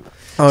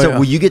 Oh, So yeah.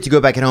 will you get to go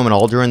back at home at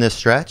all during this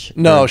stretch?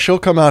 No, Or- she'll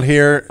come out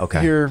here.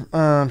 Okay. Here,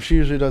 she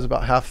usually does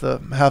about half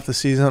the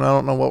season. I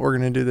don't know what we're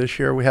gonna do this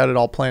year. We had it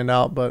all planned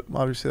out, but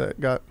obviously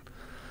that got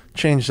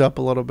changed up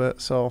a little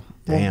bit. So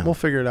Damn. we'll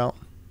figure it out.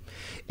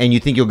 And you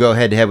think you'll go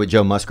head to head with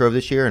Joe Musgrove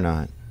this year or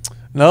not?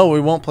 No, we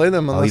won't play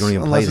them you unless don't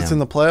even play it's them. in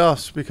the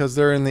playoffs because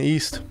they're in the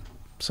East.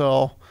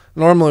 So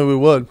normally we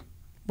would.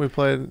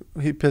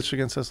 He pitched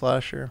against us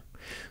last year.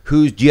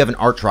 Do you have an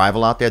arch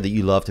rival out there that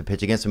you love to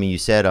pitch against? I mean, you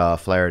said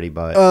Flaherty,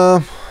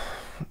 but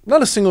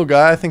Not a single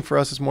guy. I think for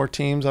us it's more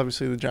teams.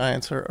 Obviously the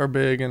Giants are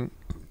big, and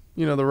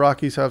the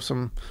Rockies have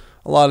a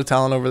lot of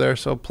talent over there.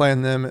 So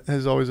playing them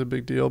is always a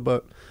big deal.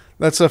 But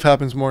that stuff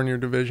happens more in your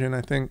division,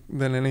 I think,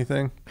 than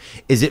anything.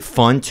 is it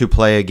fun to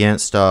play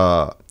against?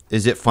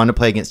 Is it fun to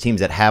play against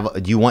teams that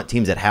have? Do you want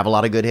teams that have a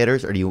lot of good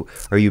hitters, or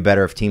are you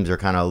better if teams are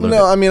kind of a little?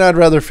 No, I mean I'd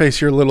rather face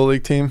your little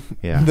league team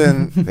Yeah.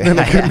 than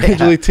a good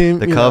major league team.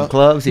 The Cub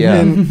clubs,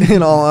 yeah.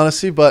 In all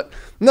honesty, but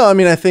no, I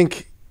mean I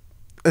think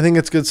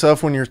it's good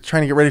stuff when you're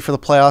trying to get ready for the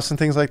playoffs and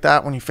things like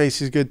that. When you face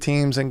these good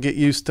teams and get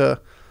used to,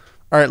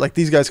 all right, like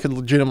these guys could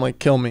legitimately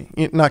kill me,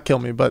 not kill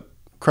me, but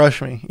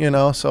crush me.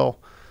 So,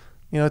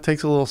 it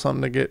takes a little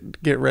something to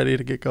get ready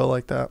to get go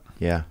like that.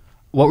 Yeah.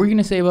 What were you going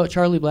to say about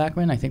Charlie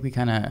Blackman? I think we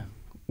kind of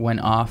went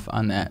off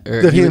on that.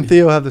 Or That he and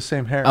Theo have the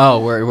same hair.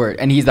 Oh, word.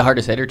 And he's the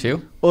hardest hitter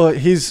too? Well,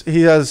 he's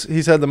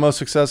had the most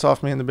success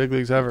off me in the big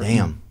leagues ever.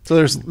 Damn. So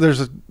there's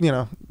a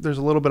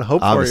little bit of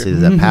hope Obviously, for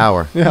you. there's that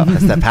power. Yeah.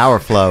 That's that power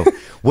flow.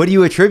 What do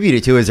you attribute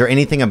it to? Is there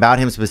anything about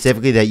him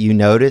specifically that you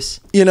notice?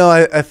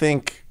 I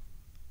think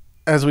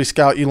as we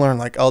scout, you learn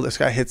like, oh, this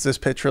guy hits this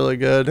pitch really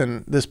good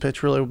and this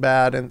pitch really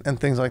bad and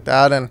things like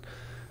that. And,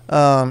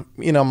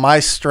 my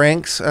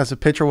strengths as a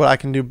pitcher, what I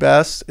can do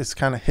best is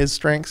kind of his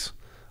strengths.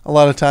 A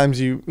lot of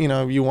times you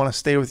want to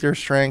stay with your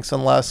strengths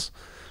unless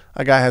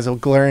a guy has a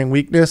glaring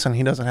weakness and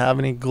he doesn't have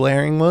any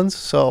glaring ones.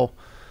 So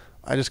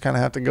I just kind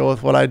of have to go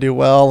with what I do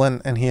well,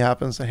 and he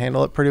happens to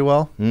handle it pretty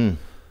well.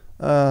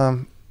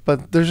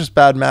 But there's just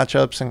bad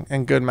matchups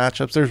and good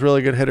matchups. There's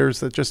really good hitters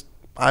that just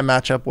I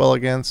match up well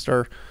against,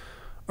 or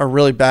are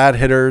really bad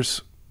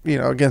hitters,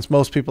 against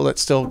most people that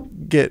still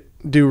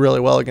do really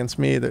well against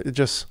me. That it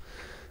just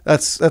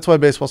that's why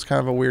baseball's kind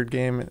of a weird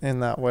game in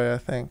that way, I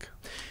think.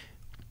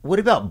 What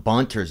about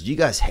bunters? Do you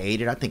guys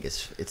hate it? I think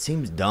it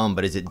seems dumb,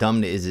 but is it dumb?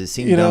 Does it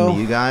seem dumb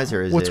to you guys,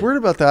 or is what's it? weird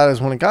about that is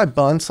when a guy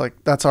bunts, like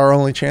that's our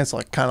only chance to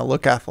like kind of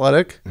look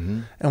athletic,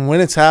 and when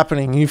it's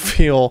happening, you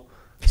feel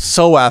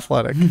so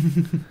athletic.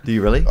 Do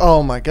you really?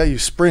 Oh my god, you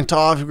sprint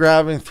off, you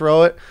grab it and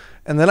throw it,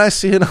 and then I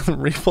see it on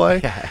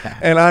replay,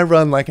 and I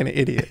run like an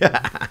idiot.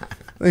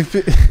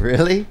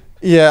 Really?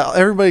 Yeah,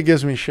 everybody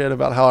gives me shit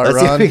about how I Let's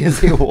see if run. we can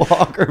see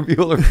Walker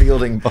Buehler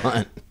fielding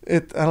bunt. I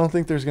don't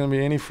think there's going to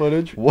be any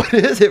footage. What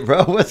is it,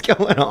 bro? What's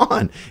going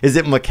on? Is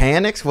it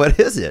mechanics? What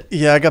is it?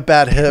 Yeah, I got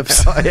bad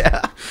hips. Oh,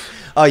 yeah.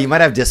 Oh, you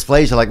might have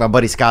dysplasia like my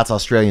buddy Scott's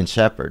Australian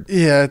Shepherd.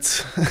 Yeah,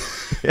 it's.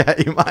 Yeah,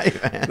 you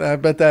might, man. I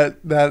bet that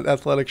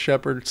athletic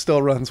shepherd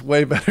still runs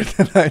way better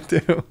than I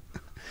do.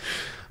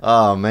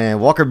 Oh,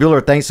 man. Walker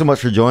Buehler, thanks so much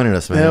for joining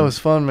us, man. Yeah, it was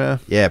fun, man.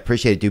 Yeah,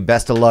 appreciate it, dude.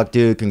 Best of luck,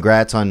 dude.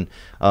 Congrats on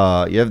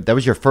that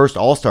was your first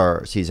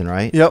All-Star season,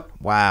 right? Yep.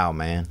 Wow,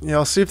 man. Yeah,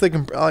 I'll see if they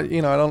can. I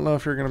don't know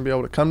if you're going to be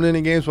able to come to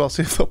any games, but I'll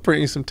see if they'll bring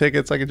you some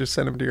tickets. I could just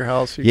send them to your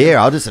house.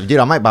 Yeah,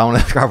 I might buy one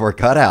of the cardboard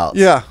cutouts.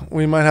 Yeah,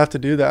 we might have to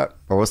do that.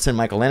 Or we'll send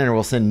Michael Lennon, or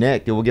we'll send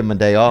Nick. Dude, we'll give him a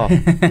day off.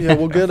 Yeah,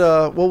 we'll get.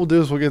 What we'll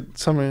do is we'll get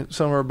some of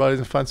our buddies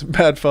and find some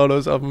bad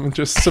photos of them and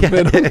just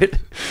submit them.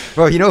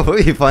 Bro, you know what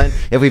would be fun?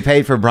 If we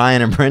paid for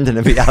Brian and Brendan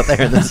to be out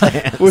there in the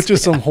stands. With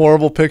just some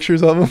horrible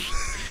pictures of them.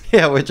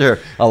 Yeah, which are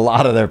a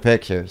lot of their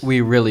pictures. We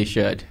really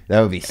should.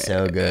 That would be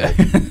so good.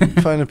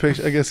 Find a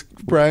picture. I guess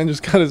Brian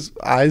just got his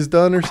eyes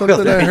done or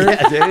something, I heard.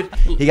 Yeah, dude.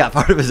 He got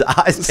part of his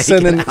eyes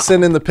taken out.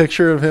 Send in the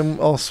picture of him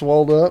all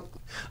swelled up.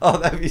 Oh,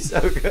 that'd be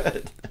so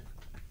good.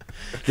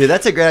 Dude,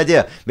 that's a great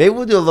idea. Maybe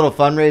we'll do a little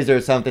fundraiser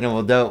or something, and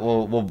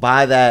we'll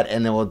buy that,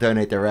 and then we'll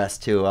donate the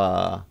rest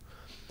to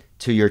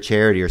to your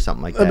charity or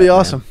something like that. That'd be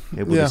awesome.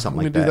 It would be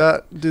something like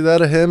that. Do that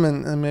to him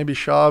and maybe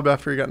Schaub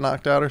after he got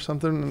knocked out or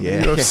something. In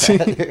Yeah. UFC.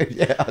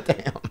 Yeah,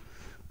 damn.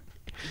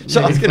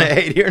 Sean's going to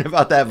hate hearing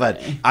about that,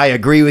 but I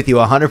agree with you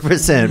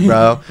 100%,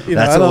 bro.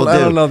 That's what we'll do. I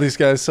don't know these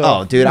guys. So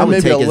oh, dude, I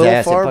would take his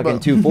ass far, at fucking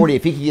 240.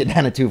 If he could get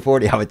down to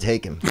 240, I would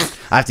take him.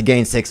 I have to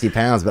gain 60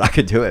 pounds, but I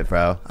could do it,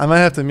 bro. I might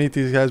have to meet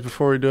these guys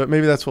before we do it.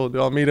 Maybe that's what we'll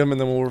do. I'll meet them,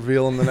 and then we'll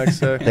reveal them the next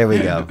day. There we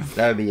go.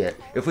 That would be it.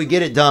 If we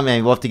get it done,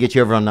 man, we'll have to get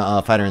you over on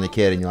the Fighter and the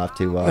Kid, and you'll have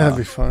to that'd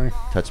be funny.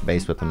 Touch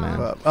base with them, man.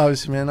 But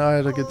obviously, man, I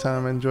had a good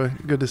time. I enjoy.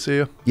 Good to see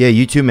you. Yeah,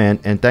 you too, man.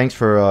 And thanks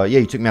for,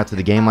 you took me out to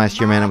the game last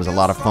year, man. It was a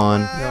lot of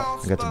fun. Yeah.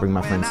 I got to bring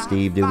my friend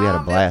Steve, dude. We had a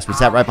blast. We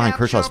sat right behind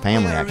Kershaw's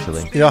family,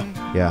 actually. Yeah.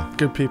 Yeah.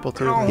 Good people,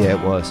 too. Yeah,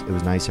 it was. It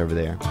was nice over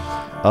there.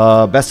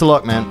 Best of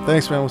luck, man.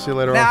 Thanks, man. We'll see you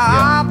later now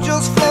on. I'm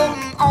just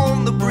floating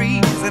on the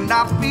breeze, and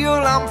I feel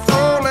I'm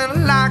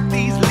falling like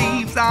these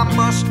leaves. I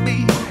must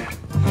be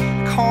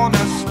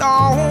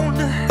cornerstone.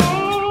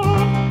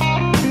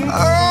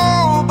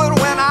 Oh, but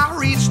when I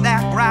reach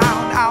that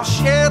ground, I'll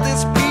share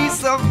this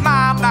peace of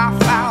mind I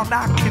found.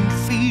 I can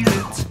feel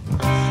it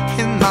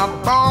in my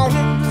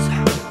bones,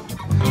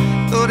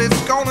 but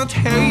it's gonna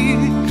take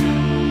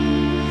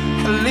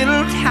a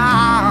little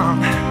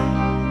time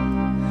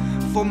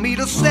for me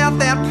to set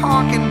that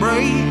parking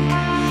brake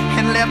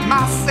and let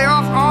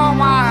myself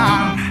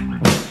unwind.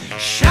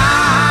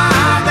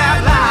 Shine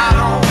that light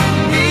on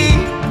me.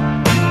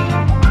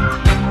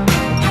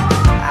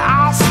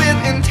 I'll sit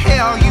and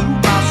tell you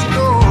my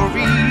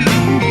stories.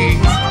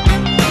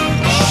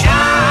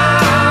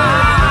 Shine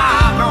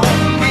on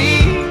me,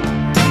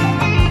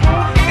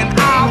 and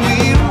I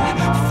will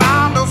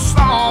find a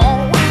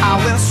song. I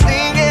will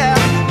sing it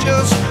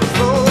just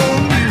for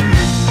you.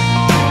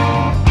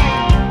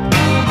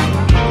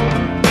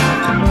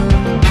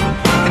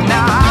 And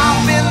now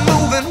I've been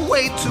moving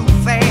way too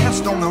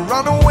fast on the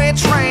runaway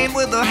train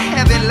with a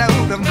heavy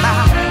load of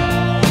my